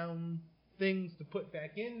have found things to put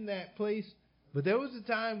back in that place, but there was a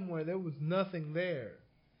time where there was nothing there.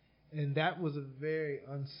 And that was a very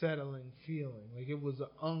unsettling feeling. Like, it was an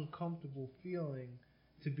uncomfortable feeling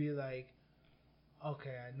to be like,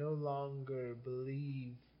 okay, I no longer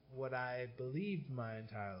believe what I believed my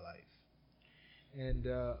entire life. And,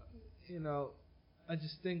 I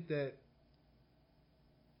just think that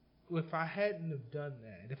if I hadn't have done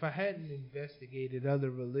that, if I hadn't investigated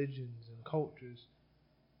other religions and cultures,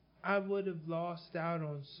 I would have lost out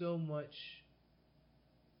on so much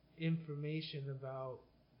information about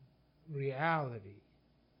reality.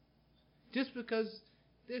 Just because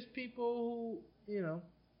there's people who,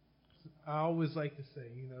 I always like to say,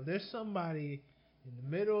 there's somebody in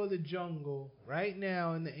the middle of the jungle right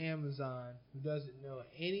now in the Amazon who doesn't know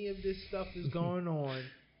any of this stuff is going on,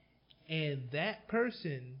 and that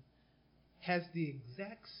person has the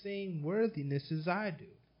exact same worthiness as I do.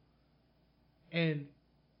 And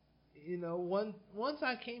once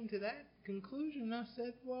I came to that conclusion, I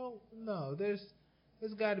said, well, no, there's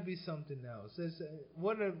got to be something else.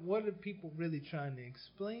 What are people really trying to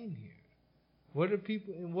explain here? What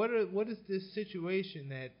is this situation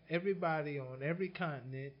that everybody on every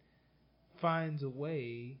continent finds a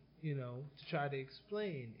way, to try to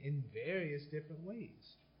explain in various different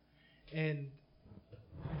ways? And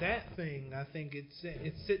that thing, I think it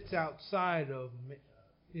sits outside of,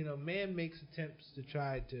 man makes attempts to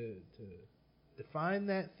try to define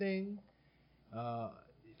that thing.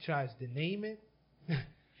 Tries to name it.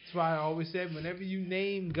 That's why I always said, whenever you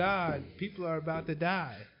name God, people are about to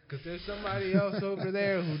die. Because there's somebody else over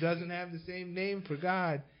there who doesn't have the same name for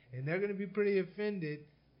God, and they're going to be pretty offended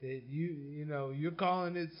that you're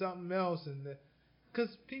calling it something else. And because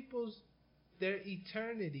their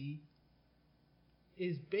eternity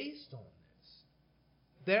is based on this.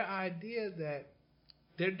 Their idea that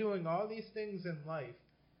they're doing all these things in life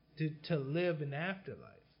to live an afterlife.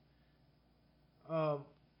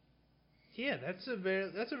 That's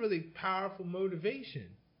a really powerful motivation,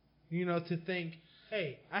 to think,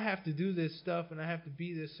 hey, I have to do this stuff and I have to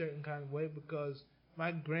be this certain kind of way because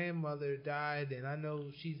my grandmother died and I know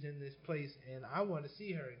she's in this place and I want to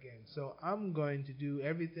see her again. So I'm going to do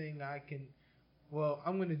everything I can. Well,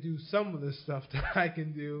 I'm going to do some of the stuff that I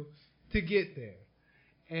can do to get there.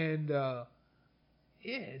 And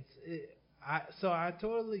so I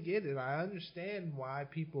totally get it. I understand why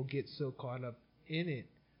people get so caught up in it.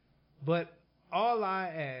 But all I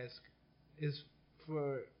ask is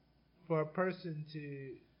for a person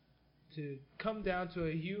to come down to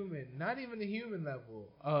a human, not even a human level,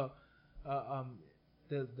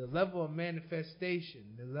 the level of manifestation,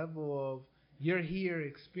 the level of you're here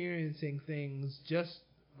experiencing things just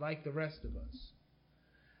like the rest of us.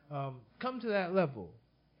 Come to that level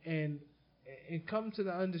and come to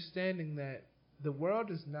the understanding that the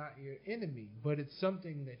world is not your enemy, but it's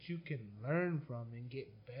something that you can learn from and get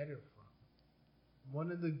better from.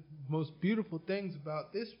 One of the most beautiful things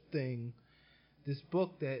about this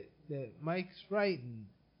book that Mike's writing,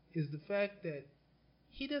 is the fact that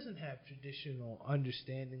he doesn't have traditional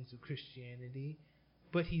understandings of Christianity,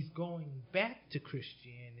 but he's going back to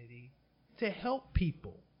Christianity to help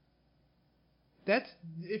people. That's,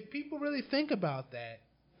 if people really think about that,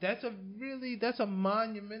 that's a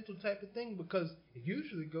monumental type of thing, because it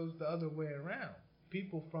usually goes the other way around.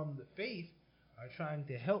 People from the faith are trying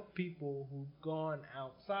to help people who've gone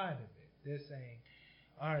outside of it. They're saying,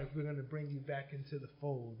 all right, we're going to bring you back into the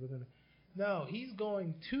fold. No, he's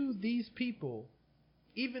going to these people,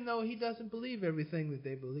 even though he doesn't believe everything that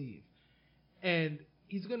they believe. And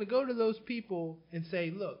he's going to go to those people and say,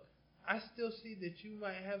 look, I still see that you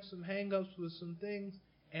might have some hang-ups with some things,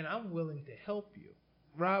 and I'm willing to help you.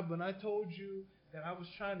 Rob, when I told you that I was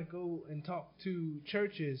trying to go and talk to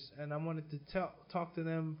churches, and I wanted to talk to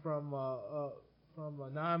them from a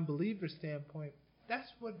non-believer standpoint,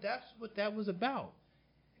 that's what that was about.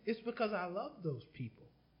 It's because I love those people.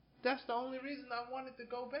 That's the only reason I wanted to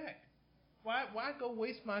go back. Why go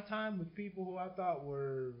waste my time with people who I thought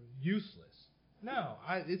were useless? No,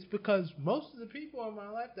 it's because most of the people in my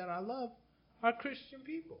life that I love are Christian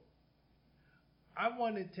people. I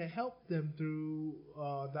wanted to help them through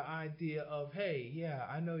the idea of, hey, yeah,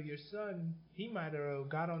 I know your son, he might have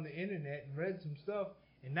got on the internet and read some stuff,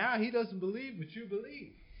 and now he doesn't believe what you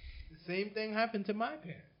believe. The same thing happened to my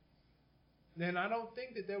parents. And I don't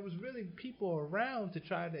think that there was really people around to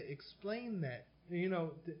try to explain that,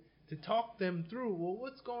 to talk them through, well,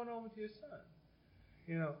 what's going on with your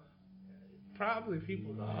son? Probably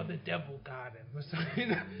people, the devil got him, or something.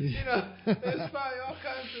 There's probably all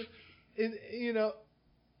kinds of,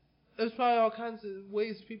 there's probably all kinds of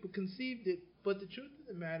ways people conceived it. But the truth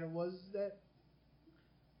of the matter was that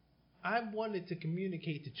I wanted to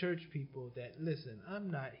communicate to church people that, listen,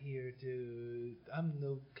 I'm not the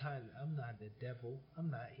devil.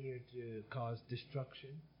 I'm not here to cause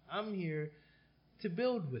destruction. I'm here to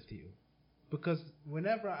build with you, because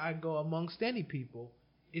whenever I go amongst any people,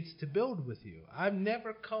 it's to build with you. I've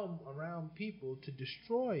never come around people to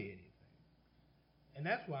destroy anything. And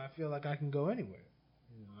that's why I feel like I can go anywhere.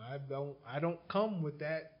 I don't come with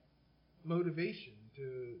that motivation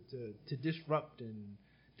to disrupt and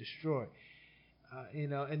destroy.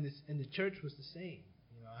 And the church was the same.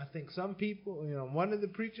 I think some people, one of the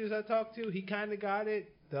preachers I talked to, he kind of got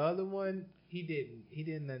it. The other one, he didn't. He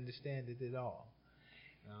didn't understand it at all.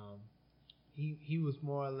 He was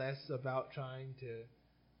more or less about trying to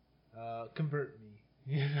convert me.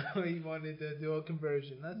 He wanted to do a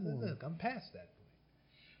conversion. I said, look, I'm past that point.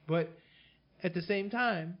 But at the same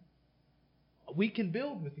time, we can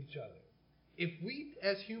build with each other. If we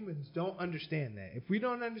as humans don't understand that, if we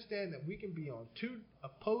don't understand that we can be on two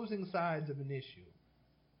opposing sides of an issue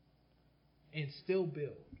and still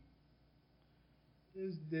build,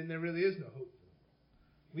 then there really is no hope for them.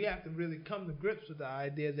 We have to really come to grips with the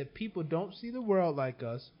idea that people don't see the world like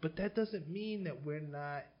us, but that doesn't mean that we're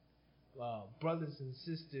not brothers and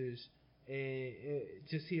sisters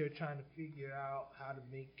just here trying to figure out how to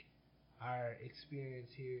make our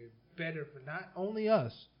experience here better for not only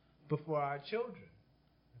us, but for our children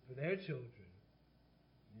and for their children.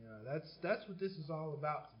 That's what this is all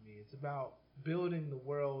about to me. It's about building the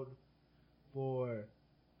world for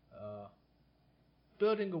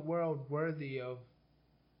building a world worthy of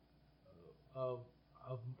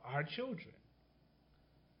our children.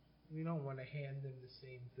 We don't want to hand them the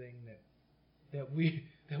same thing that we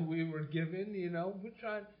were given. We're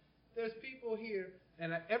trying. There's people here,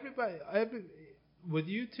 and with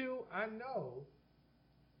you two, I know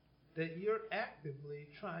that you're actively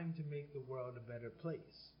trying to make the world a better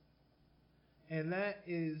place, and that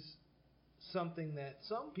is something that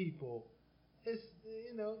some people is,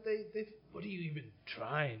 they what are you even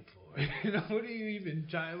trying for? What are you even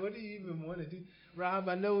trying? What do you even want to do, Rob?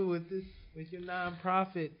 I know with your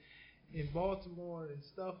nonprofit in Baltimore and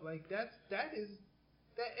stuff like that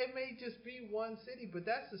it may just be one city, but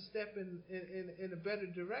that's a step in a better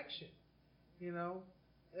direction,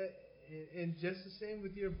 and just the same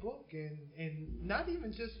with your book, and not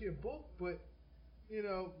even just your book, but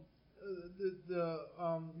the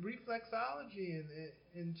reflexology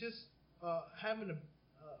and just having a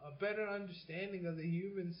better understanding of the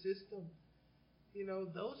human system.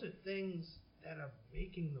 Those are things that are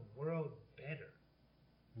making the world better.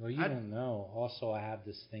 Well, you don't know. Also, I have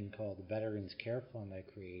this thing called the Veterans Care Fund I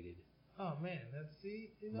created. Oh man,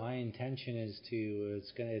 My intention is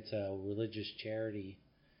it's a religious charity,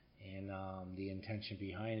 and the intention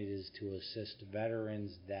behind it is to assist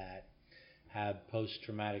veterans that have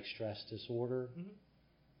post-traumatic stress disorder. Mm-hmm.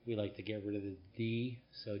 We like to get rid of the D,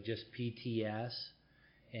 so just PTS,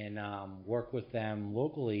 and work with them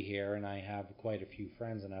locally here. And I have quite a few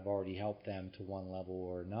friends, and I've already helped them to one level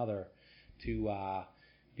or another to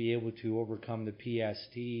be able to overcome the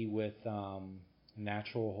PST with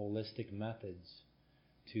natural holistic methods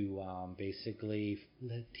to basically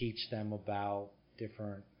teach them about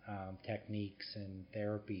different techniques and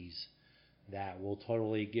therapies that will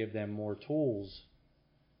totally give them more tools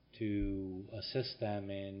to assist them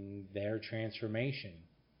in their transformation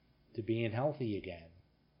to being healthy again,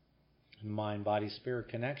 mind, body, spirit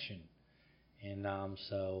connection. And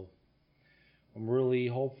so I'm really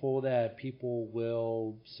hopeful that people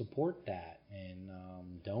will support that and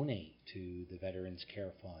donate to the Veterans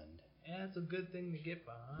Care Fund. And that's a good thing to get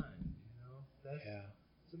behind, That's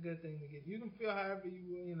It's a good thing to get. You can feel however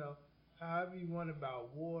you want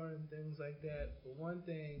about war and things like that. But one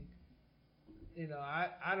thing,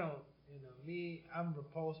 I don't, I'm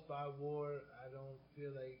repulsed by war. I don't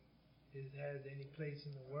feel like it has any place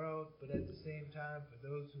in the world. But at the same time, for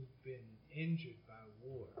those who've been injured by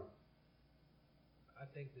war, I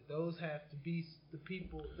think that those have to be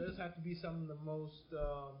some of the most,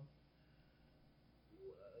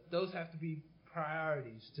 those have to be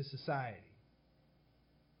priorities to society.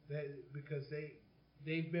 Because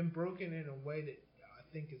they've been broken in a way that I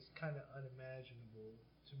think is kind of unimaginable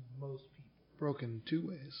to most people. Broken two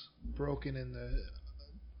ways. Broken in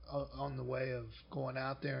on the way of going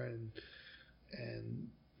out there and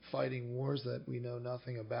fighting wars that we know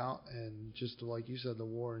nothing about, and just like you said, the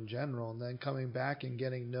war in general, and then coming back and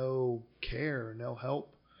getting no care, no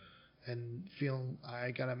help, and feeling,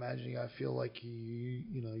 I gotta imagine you gotta feel like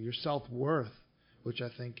your self-worth, which I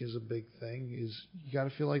think is a big thing, is you gotta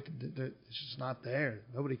feel like it's just not there.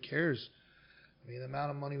 Nobody cares. I mean, the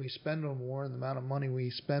amount of money we spend on war and the amount of money we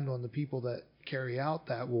spend on the people that carry out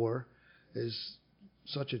that war is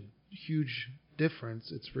such a huge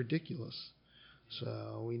difference. It's ridiculous.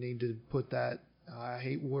 So we need to put that. I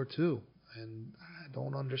hate war too, and I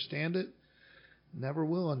don't understand it. Never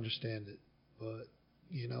will understand it. But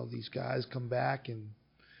these guys come back and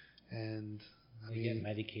they get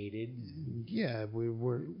medicated. Yeah,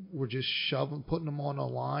 we're just putting them on a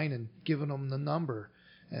line and giving them the number,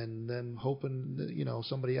 and then hoping that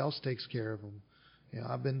somebody else takes care of them.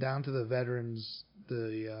 I've been down to the veterans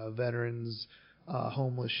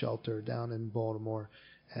homeless shelter down in Baltimore,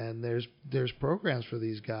 and there's programs for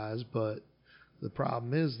these guys, but the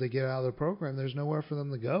problem is they get out of the program, there's nowhere for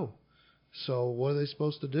them to go. So what are they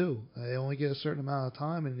supposed to do? They only get a certain amount of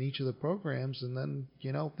time in each of the programs, and then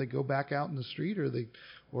they go back out in the street,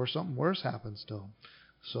 or something worse happens to them.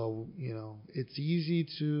 So it's easy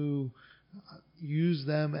to use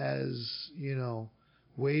them as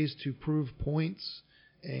ways to prove points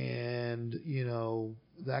and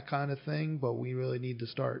that kind of thing, but we really need to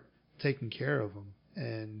start taking care of them,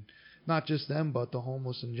 and not just them, but the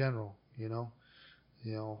homeless in general.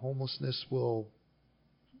 Homelessness will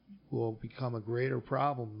become a greater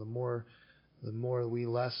problem the more we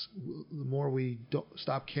don't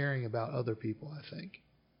stop caring about other people, I think.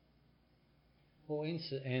 Well,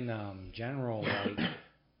 in general, like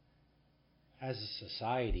as a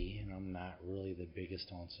society, and I'm not really the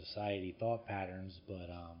biggest on society thought patterns, but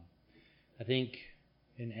I think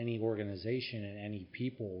in any organization and any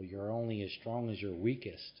people, you're only as strong as your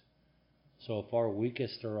weakest. So if our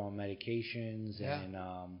weakest are on medications and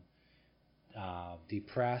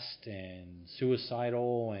depressed and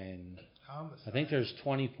suicidal, and homicide. I think there's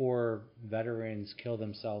 24 veterans kill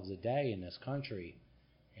themselves a day in this country,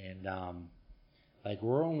 and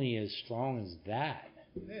we're only as strong as that.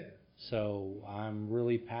 Yeah. So I'm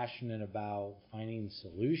really passionate about finding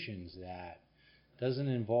solutions that doesn't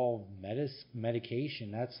involve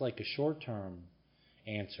medication. That's like a short-term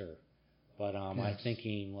answer. But I'm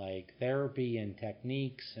thinking like therapy and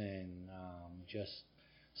techniques and just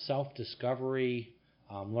self-discovery,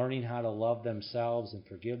 learning how to love themselves and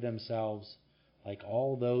forgive themselves. Like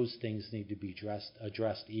all those things need to be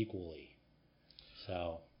addressed equally.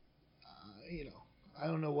 So, I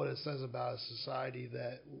don't know what it says about a society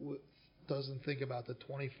that doesn't think about the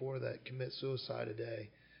 24 that commit suicide a day,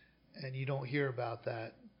 and you don't hear about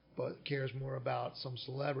that, but cares more about some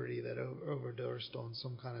celebrity that overdosed on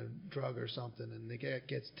some kind of drug or something, and they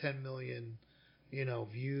gets 10 million,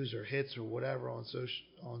 views or hits or whatever on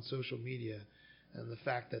social media, and the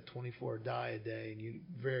fact that 24 die a day, and you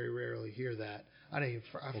very rarely hear that. I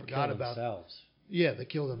forgot about themselves. Yeah, they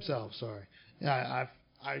kill themselves. Sorry. Yeah,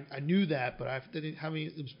 I knew that, but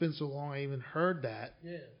it's been so long I even heard that.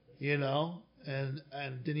 Yeah. And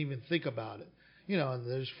didn't even think about it. And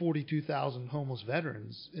there's 42,000 homeless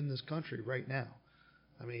veterans in this country right now.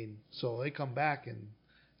 I mean, so they come back and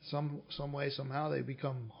some way, somehow they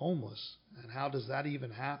become homeless. And how does that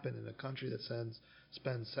even happen in a country that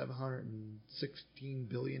spends $716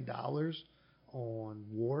 billion on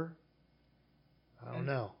war? I don't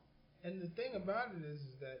know. And the thing about it is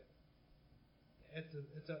that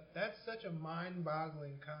That's such a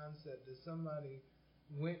mind-boggling concept that somebody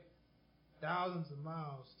went thousands of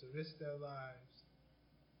miles to risk their lives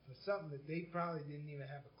for something that they probably didn't even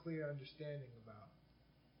have a clear understanding about.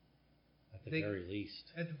 At the very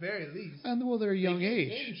least. At the very least. And well, they're a young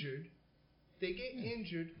age. They get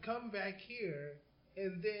injured, come back here,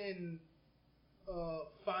 and then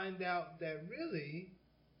find out that really,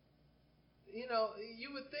 you know,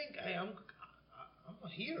 you would think, hey, I'm a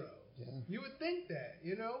hero. Yeah. You would think that,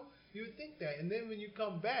 you know? You would think that. And then when you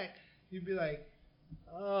come back, you'd be like,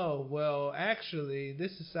 oh, well, actually,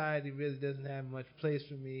 this society really doesn't have much place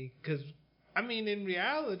for me. Because, I mean, in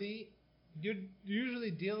reality, you're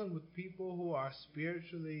usually dealing with people who are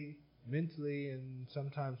spiritually, mentally, and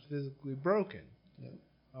sometimes physically broken.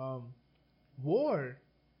 Yeah. War,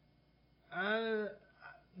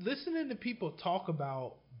 listening to people talk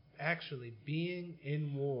about actually being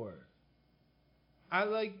in war. I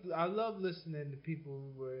love listening to people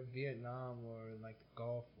who were in Vietnam or in like the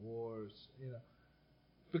Gulf Wars, you know,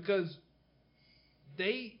 because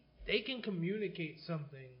they can communicate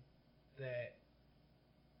something that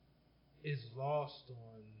is lost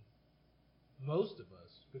on most of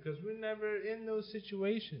us because we're never in those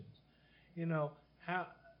situations. You know,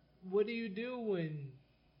 what do you do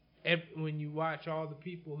when you watch all the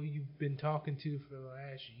people who you've been talking to for the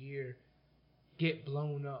last year get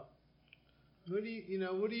blown up? What do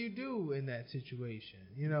you do in that situation?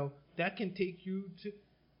 You know, that can take you to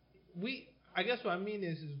I guess what I mean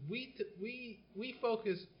is we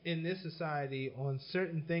focus in this society on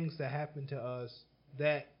certain things that happen to us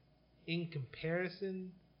that in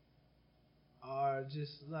comparison are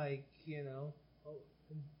just like, you know,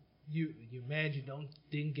 you mad you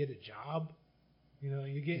didn't get a job. You know,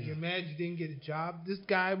 you're mad you didn't get a job. This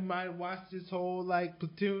guy might watch this whole like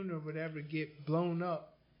platoon or whatever get blown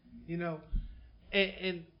up. You know,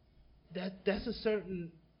 and that's a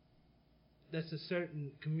certain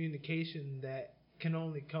communication that can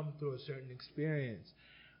only come through a certain experience,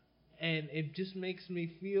 and it just makes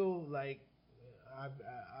me feel like I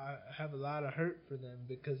have a lot of hurt for them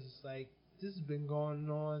because it's like this has been going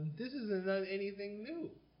on. This isn't anything new.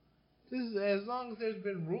 This is as long as there's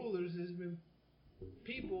been rulers, there's been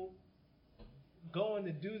people going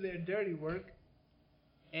to do their dirty work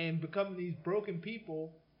and becoming these broken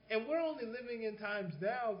people, and we're only living in times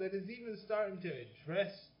now that is even starting to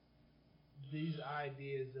address these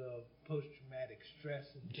ideas of post-traumatic stress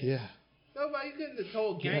and things. Yeah. Nobody, you couldn't have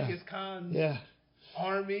told Genghis Khan's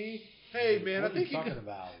army, hey man, what I think are you talking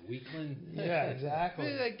about, weakling? Yeah,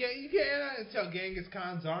 exactly. Like, you can't tell Genghis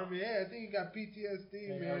Khan's army, hey, I think you got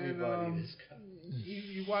PTSD, man. Everybody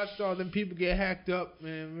You watched all them people get hacked up,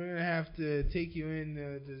 man. We're gonna have to take you in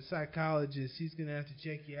to the psychologist. He's gonna have to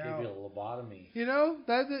check you out. Give you a lobotomy. You know,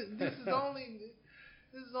 this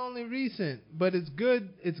is only recent, but it's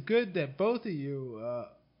good. It's good that both of you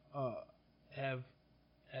have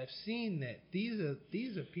seen that these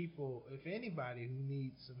are people, if anybody, who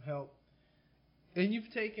need some help, and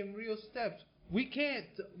you've taken real steps. We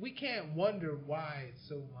can't wonder why it's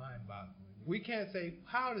so mind-boggling. We can't say,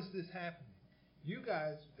 how does this happen? You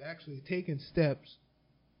guys have actually taken steps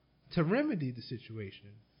to remedy the situation,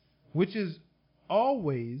 which is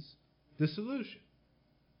always the solution.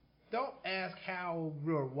 Don't ask how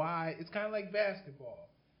or why. It's kind of like basketball.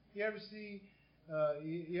 You ever see,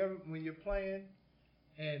 when you're playing,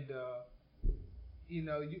 and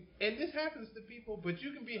and this happens to people, but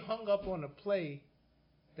you can be hung up on a play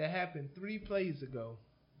that happened 3 plays ago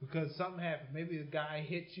because something happened. Maybe a guy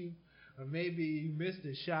hit you, or maybe you missed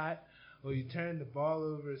a shot, or you turned the ball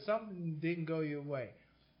over, or something didn't go your way.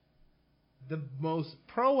 The most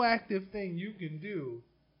proactive thing you can do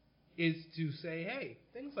is to say, hey,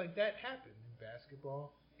 things like that happen in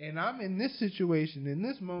basketball, and I'm in this situation, in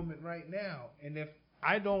this moment right now, and if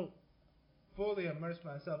I don't fully immerse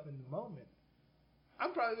myself in the moment,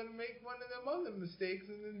 I'm probably going to make one of them other mistakes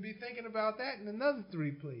and then be thinking about that in another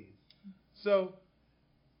 3 plays. So,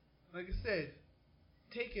 like I said,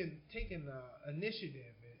 taking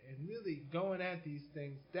initiative and really going at these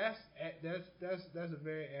things, that's a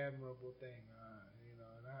very admirable thing,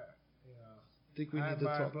 I think we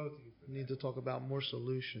need to talk about more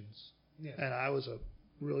solutions. Yes. And I was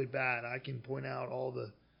really bad. I can point out all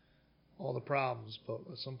the problems, but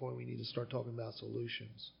at some point we need to start talking about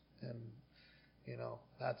solutions. And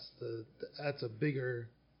that's a bigger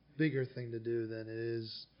thing to do than it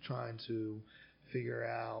is trying to figure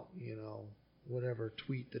out, whatever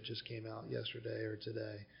tweet that just came out yesterday or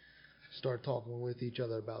today. Start talking with each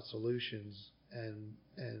other about solutions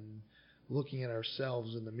and looking at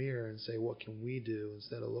ourselves in the mirror and say, what can we do,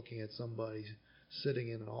 instead of looking at somebody sitting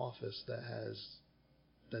in an office that has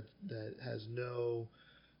that has no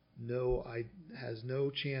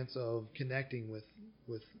chance of connecting with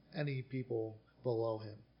any people below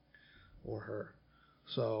him or her.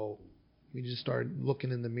 So we just start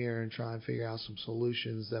looking in the mirror and try and figure out some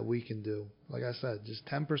solutions that we can do. Like I said, just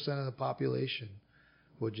 10% of the population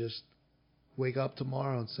would just wake up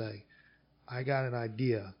tomorrow and say, I got an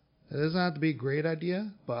idea. It doesn't have to be a great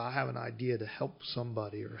idea, but I have an idea to help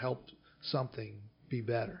somebody or help something be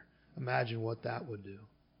better. Imagine what that would do.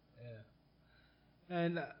 Yeah.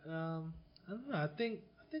 And I don't know. I think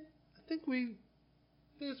it's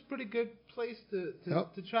a pretty good place to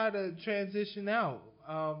try to transition out.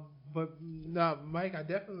 But no, Mike, I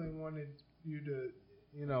definitely wanted you to,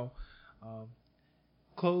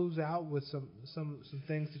 close out with some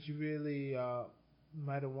things that you really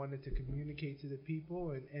might have wanted to communicate to the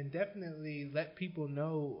people, and definitely let people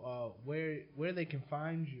know where they can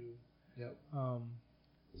find you. Yep.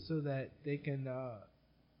 So that they can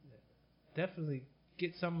definitely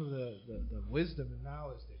get some of the wisdom and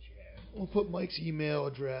knowledge that you have. We'll put Mike's email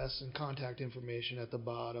address and contact information at the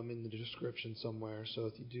bottom in the description somewhere. So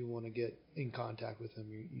if you do want to get in contact with him,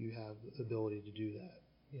 you have the ability to do that.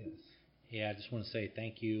 Yes. Yeah, I just want to say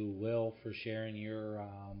thank you, Will, for sharing your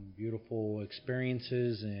beautiful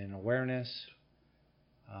experiences and awareness.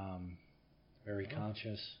 Very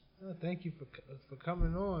conscious. Thank you for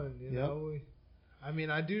coming on. You know, I mean,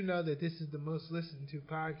 I do know that this is the most listened to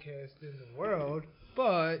podcast in the world,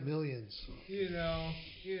 but millions. You know.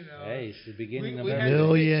 Hey, it's the beginning of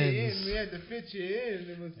millions. We had to fit you in.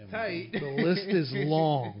 It was tight. The list is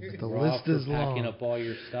long. The list is long. Packing up all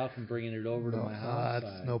your stuff and bringing it over to my house.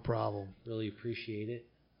 That's no problem. Really appreciate it.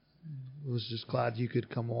 I was just glad you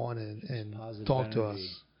could come on and talk energy. to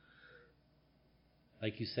us.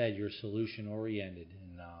 Like you said, you're solution oriented,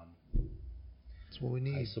 and that's what we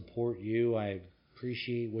need. I support you. I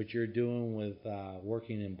appreciate what you're doing with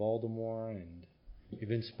working in Baltimore, and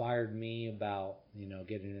you've inspired me about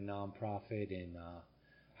getting a nonprofit and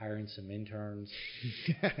hiring some interns.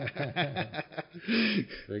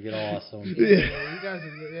 Freaking awesome. You guys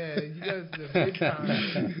are big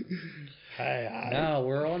time. No,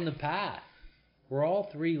 we're on the path. We're all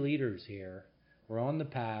three leaders here. We're on the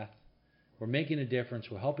path. We're making a difference.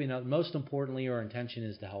 We're helping others. Most importantly, our intention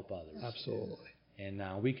is to help others. Absolutely. And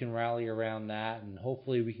we can rally around that, and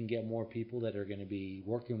hopefully we can get more people that are going to be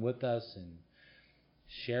working with us and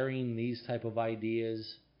sharing these type of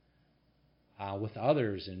ideas with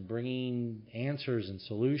others and bringing answers and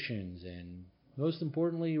solutions. And most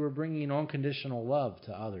importantly, we're bringing unconditional love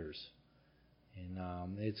to others.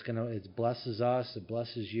 And it blesses us. It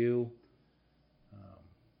blesses you.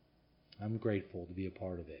 I'm grateful to be a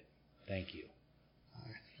part of it. Thank you. All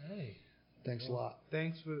right. Hey. Thanks a lot.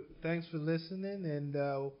 Thanks for listening, and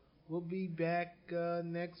we'll be back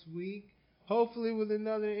next week, hopefully with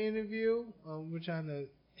another interview. We're trying to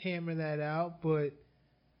hammer that out, but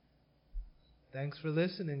thanks for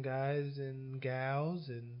listening, guys and gals,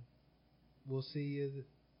 and we'll see you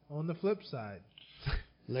on the flip side.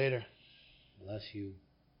 Later. Bless you.